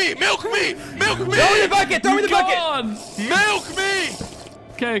 Milk me, milk me, milk me. Throw me the bucket! Throw me the bucket! Can't. Milk me.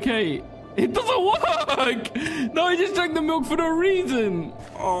 Okay. It doesn't work. No, he just drank the milk for no reason.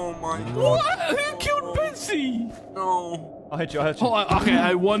 Oh my god. What? Who killed Betsy? No. I'll hit you. I'll hit you. Oh, okay.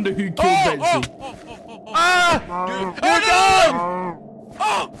 I wonder who killed Betsy. Ah! Dude. Your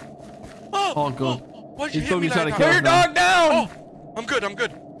dog! Oh god. Why'd you He's hit me probably trying like to Put that? your dog down! Oh, I'm good, I'm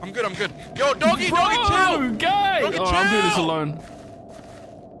good. I'm good, I'm good. Yo, doggy, Bro, doggy, chill. guys. Doggy, Oh, I'm doing this chill. alone.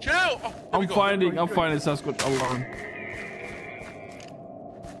 Chill. Oh, there we I'm go. finding Sasquatch alone.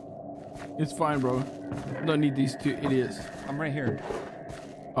 It's fine, bro. I don't need these two idiots. I'm right here.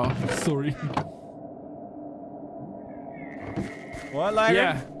 Oh, sorry. What, Liger?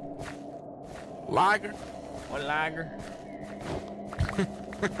 Yeah. Liger. What, Liger?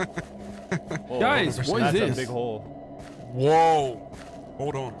 Guys, what is That's this? a big hole. Whoa.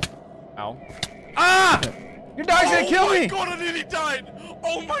 Hold on. Ow. Ah! Your dog's gonna kill Oh my me! god, I nearly died.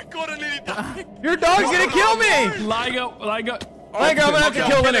 Oh my god, I nearly died. Your dog's gonna kill me! Liger. Liger, I'm gonna have to Okay,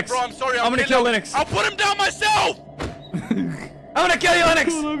 kill I'll Linux. it, bro. I'm sorry. I'm gonna kill him. Linux. I'll put him down myself. I'm gonna kill you,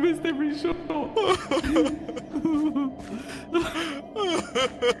 Linux! I missed every shot.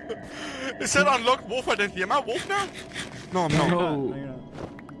 It said unlock wolf identity. Am I wolf now? No, I'm not. No. No, you're not.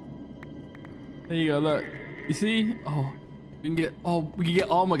 There you go. Look. You see? Oh, we can get. Oh, we can get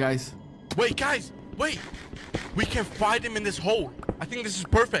armor, guys. Wait, guys. Wait. We can fight him in this hole. I think this is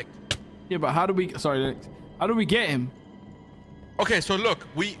perfect. Yeah, but how do we? Sorry, Linux. How do we get him? Okay, so look,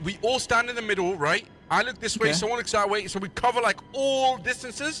 we all stand in the middle, right? I look this way, Okay. someone looks that way, so we cover like all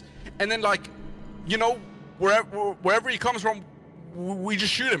distances, and then like, you know, wherever he comes from, we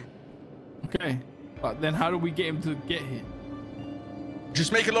just shoot him. Okay. But then how do we get him to get here?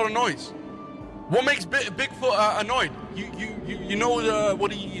 Just make a lot of noise. What makes Bigfoot annoyed? You know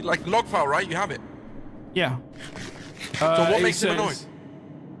what he like log file, right? You have it. Yeah. So what it makes him annoyed? says-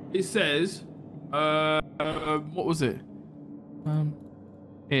 It says, what was it?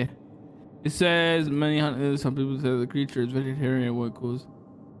 Here. It says many hunters. Some people say the creature is vegetarian. What it cause?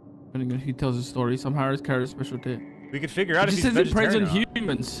 Depending on who tells the story, somehow his character's special tip. We could figure out It if just he's says it preys on vegetarian or not.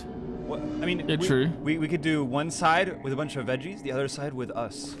 humans. What? I mean, Yeah, true. We could do one side with a bunch of veggies, the other side with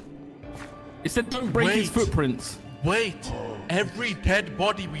us. It said don't break his Wait. footprints. Wait. Every dead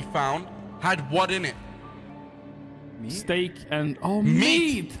body we found had what in it? Meat? Steak and oh Meat.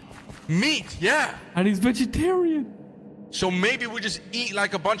 meat. Meat, yeah. And he's vegetarian. So maybe we just eat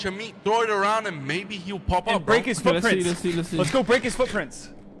like a bunch of meat, throw it around, and maybe he'll pop And up. break bro. his Okay, let's see, footprints. let's see, let's see. Let's go break his footprints.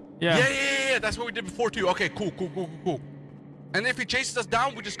 Yeah. Yeah. That's what we did before too. Okay, cool. And if he chases us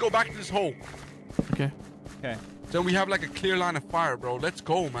down, we just go back to this hole. Okay. Okay. Then we have like a clear line of fire, bro. Let's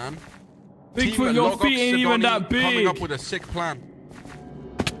go, man. Bigfoot, Team your Logox feet ain't even Sidoni that Coming big. up with a sick plan.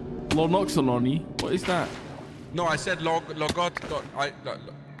 Lonoxoloni. What is that? No, I said Logot.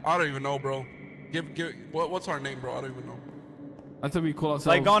 I don't even know, bro. What's our name, bro? I don't even know. That's what we call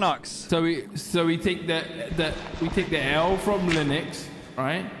ourselves. Lygonox. So we take the L from Linux,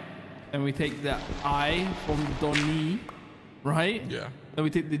 right? And we take the I from Donnie, right? Yeah. Then we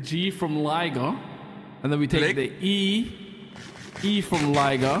take the G from Liger, and then we take Lig. the E from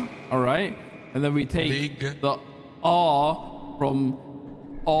Liger, all right? And then we take Lig. the R from.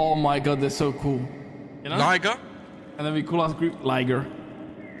 Oh my God, they're so cool. You know? Liger? And then we call our group Liger.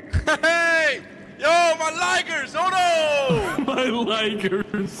 Hey! Yo, my Ligers! Oh no! My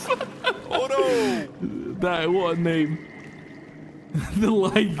Ligers. Oh no! That what a name. The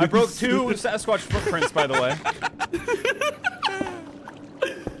Ligers. I broke 2 Sasquatch footprints, by the way.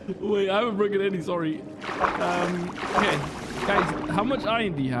 Wait, I haven't broken any. Sorry. Okay, guys, how much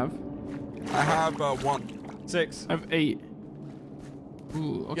iron do you have? I have 1. 6. I have 8.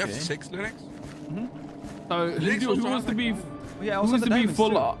 Ooh, okay. You have 6, Linux? So Linux who also wants has to be? like Yeah, Who wants to be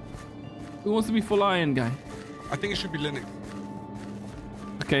full? up? Who wants to be full iron guy? I think it should be Linux.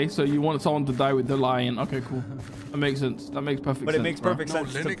 Okay, so you want someone to die with the lion? Okay, cool. That makes sense. That makes perfect But sense. it makes bro. perfect No,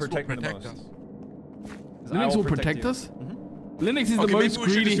 sense to Linux protect, will me protect the us. most. Linux will protect you. us. Linux is Okay, the maybe most we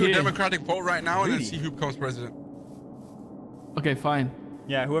should greedy just do a here. democratic vote right now and then Greedy? see who becomes president. Okay, fine.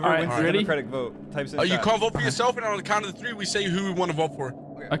 Yeah, whoever All right, wins the ready? democratic vote types in You chat. can't vote for yourself, and on the count of 3, we say who we want to vote for.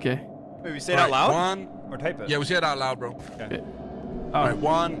 Okay. Wait, we say it out loud? 1. Or type it? Yeah, we say it out loud, bro. Okay. All right,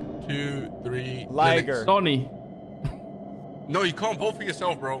 1, 2, 3. Liger. Linux. Donnie. No, you can't vote for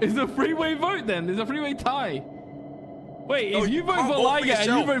yourself, bro. It's a freeway vote then. There's a freeway tie. Wait, No, if you you vote can't for vote for Liger and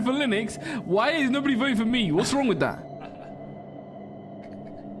you yourself. vote for Linux, why is nobody voting for me? What's wrong with that?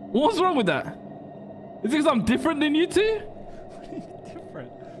 What's wrong with that? Is it because I'm different than you two?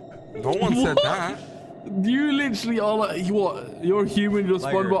 Different. No one said What? that. You literally are like, what? You're human, you're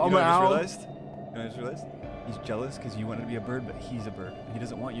Liger, SpongeBob, I'm you know an what I owl. just realized? You know what I just realized? He's jealous because you wanted to be a bird, but he's a bird. He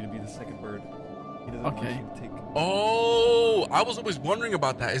doesn't want you to be the second bird. He doesn't Okay. want you to take... Oh, I was always wondering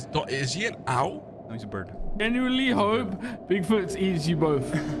about that. Is he an owl? No, he's a bird. Genuinely hope Bigfoot eats you both.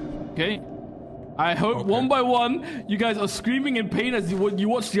 Okay? I hope Okay. one by one, you guys are screaming in pain as you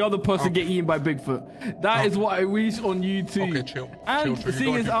watch the other person get eaten by Bigfoot. That is what I wish on you too. Okay, chill. And Chill. You're seeing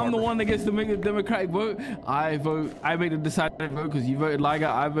going as too I'm far, the bro. one that gets to make the democratic vote, I make the decided vote because you voted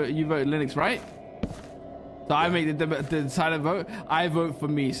Liger, you voted Linux, right? So I make the decided vote. I vote for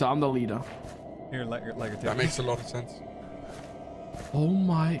me, so I'm the leader. Here, Liger, take That it. makes a lot of sense. Oh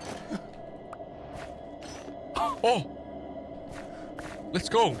my. Oh! Let's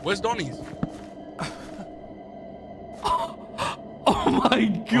go. Where's Donnie's? Oh my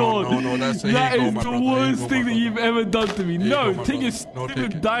god! no, that's a that here you is go, my the brother. Here you worst go, thing my that you've ever done to me. you No, go, my take your brother. No, take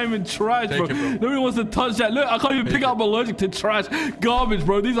stupid it. diamond trash, Take bro. it, bro. Nobody wants to touch that. Look, I can't even Take pick it. up. I'm allergic to trash, garbage,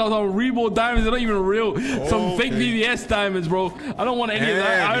 bro. These are some reborn diamonds. They're not even real. Some fake Okay. VVS diamonds, bro. I don't want any of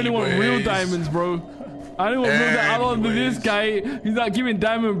that. I only want real Anyways. diamonds, bro. I don't want real diamonds. I don't want this guy. He's not giving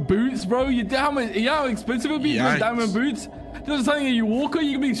diamond boots, bro. You know how expensive it would be to Yikes. get diamond boots? Just telling you, you walker,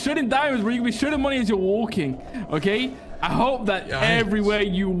 you can be shredding diamonds, bro. You can be shredding money as you're walking. Okay? I hope that Yikes. everywhere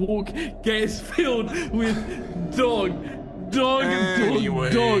you walk gets filled with dog,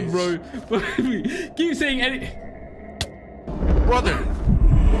 Anyways. bro. Keep saying any. Brother!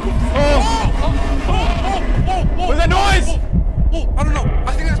 What's that noise? Oh, I don't know.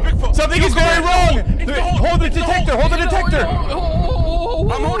 I think that's Bigfoot. Something Yo, is come going here. wrong! It's the hole. Hold the It's detector! hole. Hold the detector!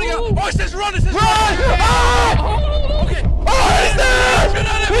 I'm holding it. Oh, it says run. It says Run! run. Ah! Okay. Oh, he's there! Shoot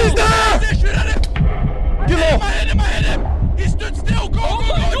at him. He's there! Shoot at him. Get low! I hit him. He stood still. Go, go,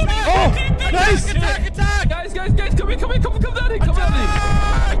 go. Attack. Oh, nice! Attack. Guys, come down here, come down here.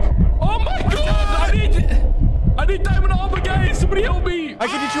 Attack. Oh my god, I need diamond armor, guys. Somebody help me. I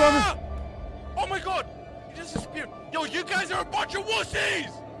can get you armor. Oh my god. He just disappeared. Yo, you guys are a bunch of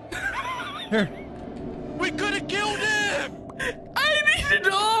wussies. Here. We could have killed him. I needed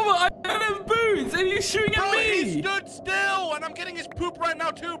armor. I don't have boots. bullets and he's shooting Bro, at me. he stood still, and I'm getting his poop right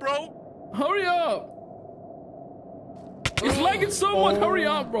now too, bro. Hurry up. It's lagging so much. Hurry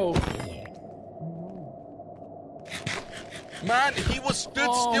up, bro. Man, he was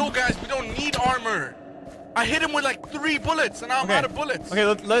stood still, guys. We don't need armor. I hit him with like 3 bullets, and now I'm out of bullets. Okay,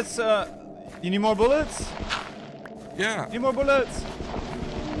 let's. You need more bullets? Yeah. Need more bullets?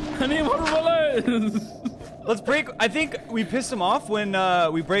 I need more bullets. Let's break. I think we pissed him off when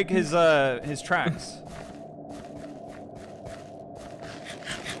we break his tracks.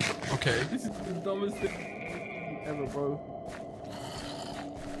 Okay. This is the dumbest thing ever, bro.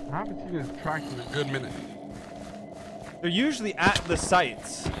 I haven't seen his tracks in a good minute. They're usually at the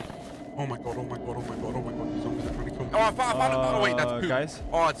sites. Oh my god, oh my god, oh my god, oh my god. The zombies are trying to kill me. Oh, I found it. Oh, wait, that's poop. Guys?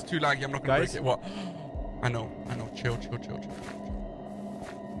 Oh, it's too laggy. I'm not gonna Guys? break it. What? I know. Chill.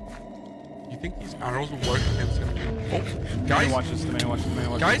 You think these arrows will work against him? Oh, guys? Watch this. The man watches.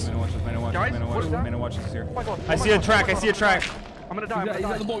 Guys? Man watches here. Oh my god. I see a track. I see a track. I'm gonna die. He's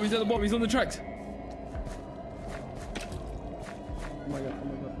at the bottom. He's at the bottom. He's on the tracks. Oh my god.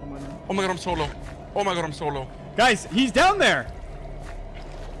 Oh my god, I'm solo. Oh my god, I'm solo. Guys, he's down there.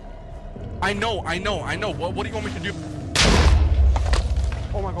 I know. What do you want me to do?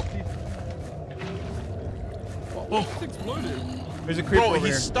 Oh my god, please. Oh, it's exploded. There's a creeper Bro, over he's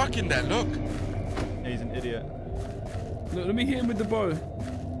here. stuck in there. Look. Yeah, he's an idiot. Look, let me hit him with the bow.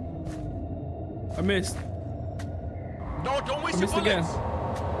 I missed. No, don't waste I your missed again. bullets.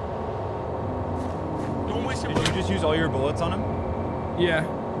 Don't waste your Did you bullets. just use all your bullets on him? Yeah.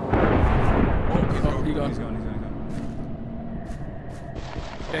 Oh, he's gone. He gone. He's going.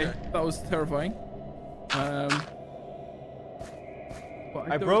 Okay, that was terrifying.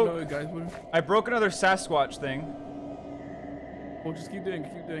 But I don't broke- know, guys. I broke another Sasquatch thing. Oh, just keep doing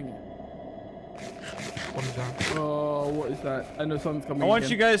it. What is that? Oh, what is that? I know something's coming. I want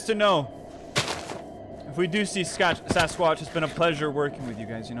again. you guys to know, if we do see Sasquatch, it's been a pleasure working with you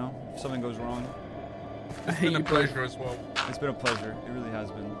guys, you know? If something goes wrong, I It's hate been a you both. pleasure as well. it's been a pleasure. It really has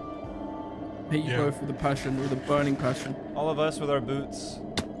been. I hate you Yeah. both with a passion, with a burning passion. All of us with our boots.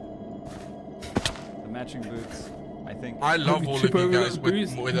 The matching boots, I think. I love all of trip you over guys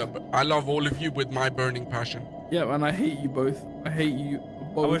those I love all of you with my burning passion. Yeah, and I hate you both. I hate you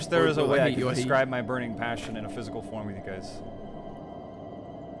both. I wish there was a way I hate could you, hate you. describe my burning passion in a physical form with you guys.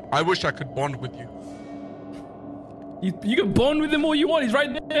 I wish I could bond with you. You can bond with him all you want. He's right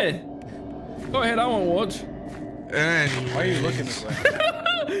there. Go ahead. I won't watch. Anyway. Why are you looking this way?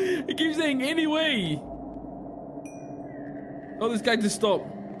 He keeps saying anyway. Oh, this guy just stop.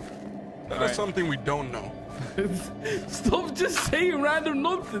 That is something we don't know. Stop just saying random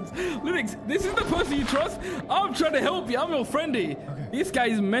nonsense. Linux, this is the person you trust. I'm trying to help you. I'm your friendy. Okay. This guy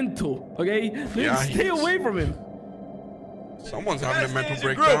is mental, okay? Linux, Yeah, stay he is. away from him. Someone's having a mental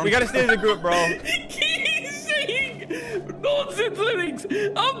Group. breakdown. We gotta stay as a group, bro. He keeps saying nonsense, Linux.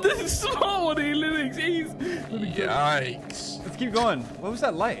 I'm the smart one here, Linux. Yikes. Let's keep going. What was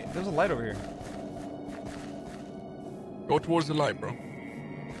that light? There was a light over here. Go towards the light, bro.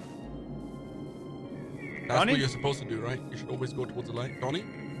 That's Donnie? what you're supposed to do, right? You should always go towards the light. Donnie?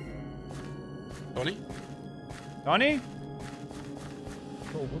 Donnie? Donnie?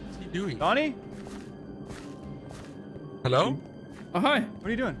 Bro, what's he doing? Donnie? Hello? Oh, hi. What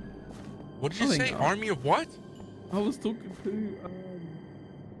are you doing? What did you Nothing. say? Army of what? I was talking to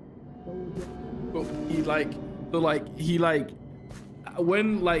well, he like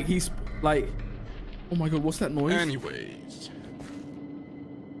when like he's like, oh my god, what's that noise? Anyways.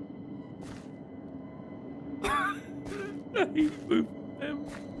 I hate both of them.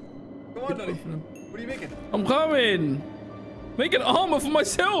 Come on, Donnie. What are you making? I'm coming. Making armor for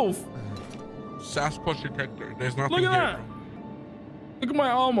myself. Sasquatch detector. There's nothing Look at here, that. Look at my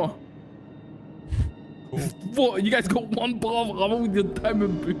armor. bro. Cool. What? You guys got one bar of armor with your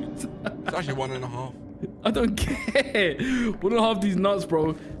diamond boots? It's actually 1.5. I don't care. 1.5 these nuts,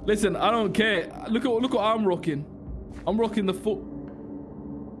 bro. Listen, I don't care. Look what I'm rocking. I'm rocking the foot.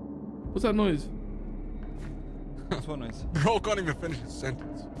 What's that noise? That's what noise. Bro can't even finish his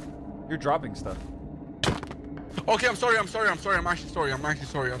sentence. You're dropping stuff. Okay, I'm sorry. I'm actually sorry.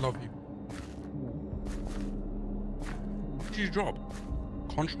 I love you. What did you drop?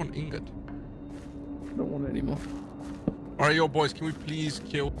 Conchon ingot. I don't want it anymore. Alright, yo, boys, can we please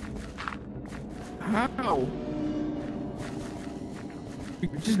kill? How? We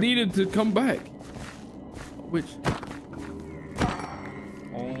just needed to come back. Which?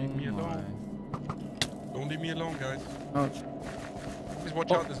 Leave me alone. Don't leave me alone, guys. Ouch. Please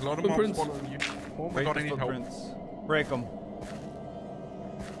watch out. There's a lot of mobs footprints. following you. Oh my Break god, the I need help. footprints. Break them.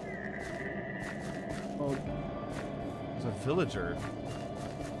 Oh, There's a villager.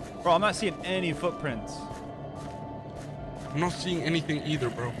 Bro, I'm not seeing any footprints. I'm not seeing anything either,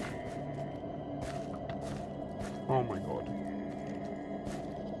 bro. Oh my god.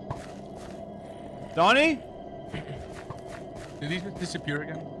 Donnie? Did he just disappear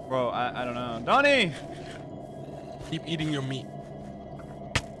again? Bro, I don't know. Donnie! Keep eating your meat.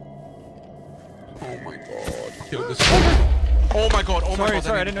 Oh my god. Kill this. Oh my god. Oh my god.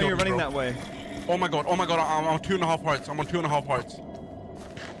 Sorry, I didn't know you were running that way. Oh my god. Oh my god. I'm on 2.5 hearts. I'm on 2.5 hearts.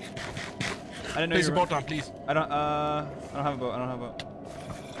 I didn't know Place you a were... boat down, please. I don't have a boat. I don't have a boat.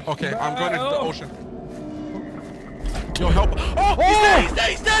 Okay, I'm going into the ocean. Yo, help. Oh!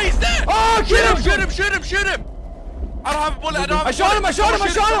 He's there! Oh, Shoot him! I don't have a bullet. I don't have a bullet. I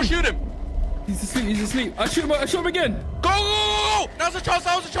shot him! Shoot him! He's asleep. I shoot him again. Go! Now's a chance.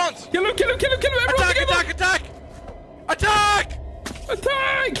 Kill him. Everyone Attack!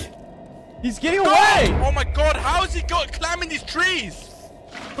 He's getting away! Oh my god, how is he climbing these trees?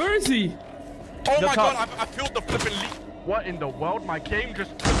 Where is he? Oh my top. god, I feel the flipping leak. What in the world? My game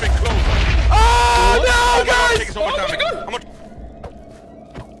just flipping closed. Oh, no, guys! Taking so much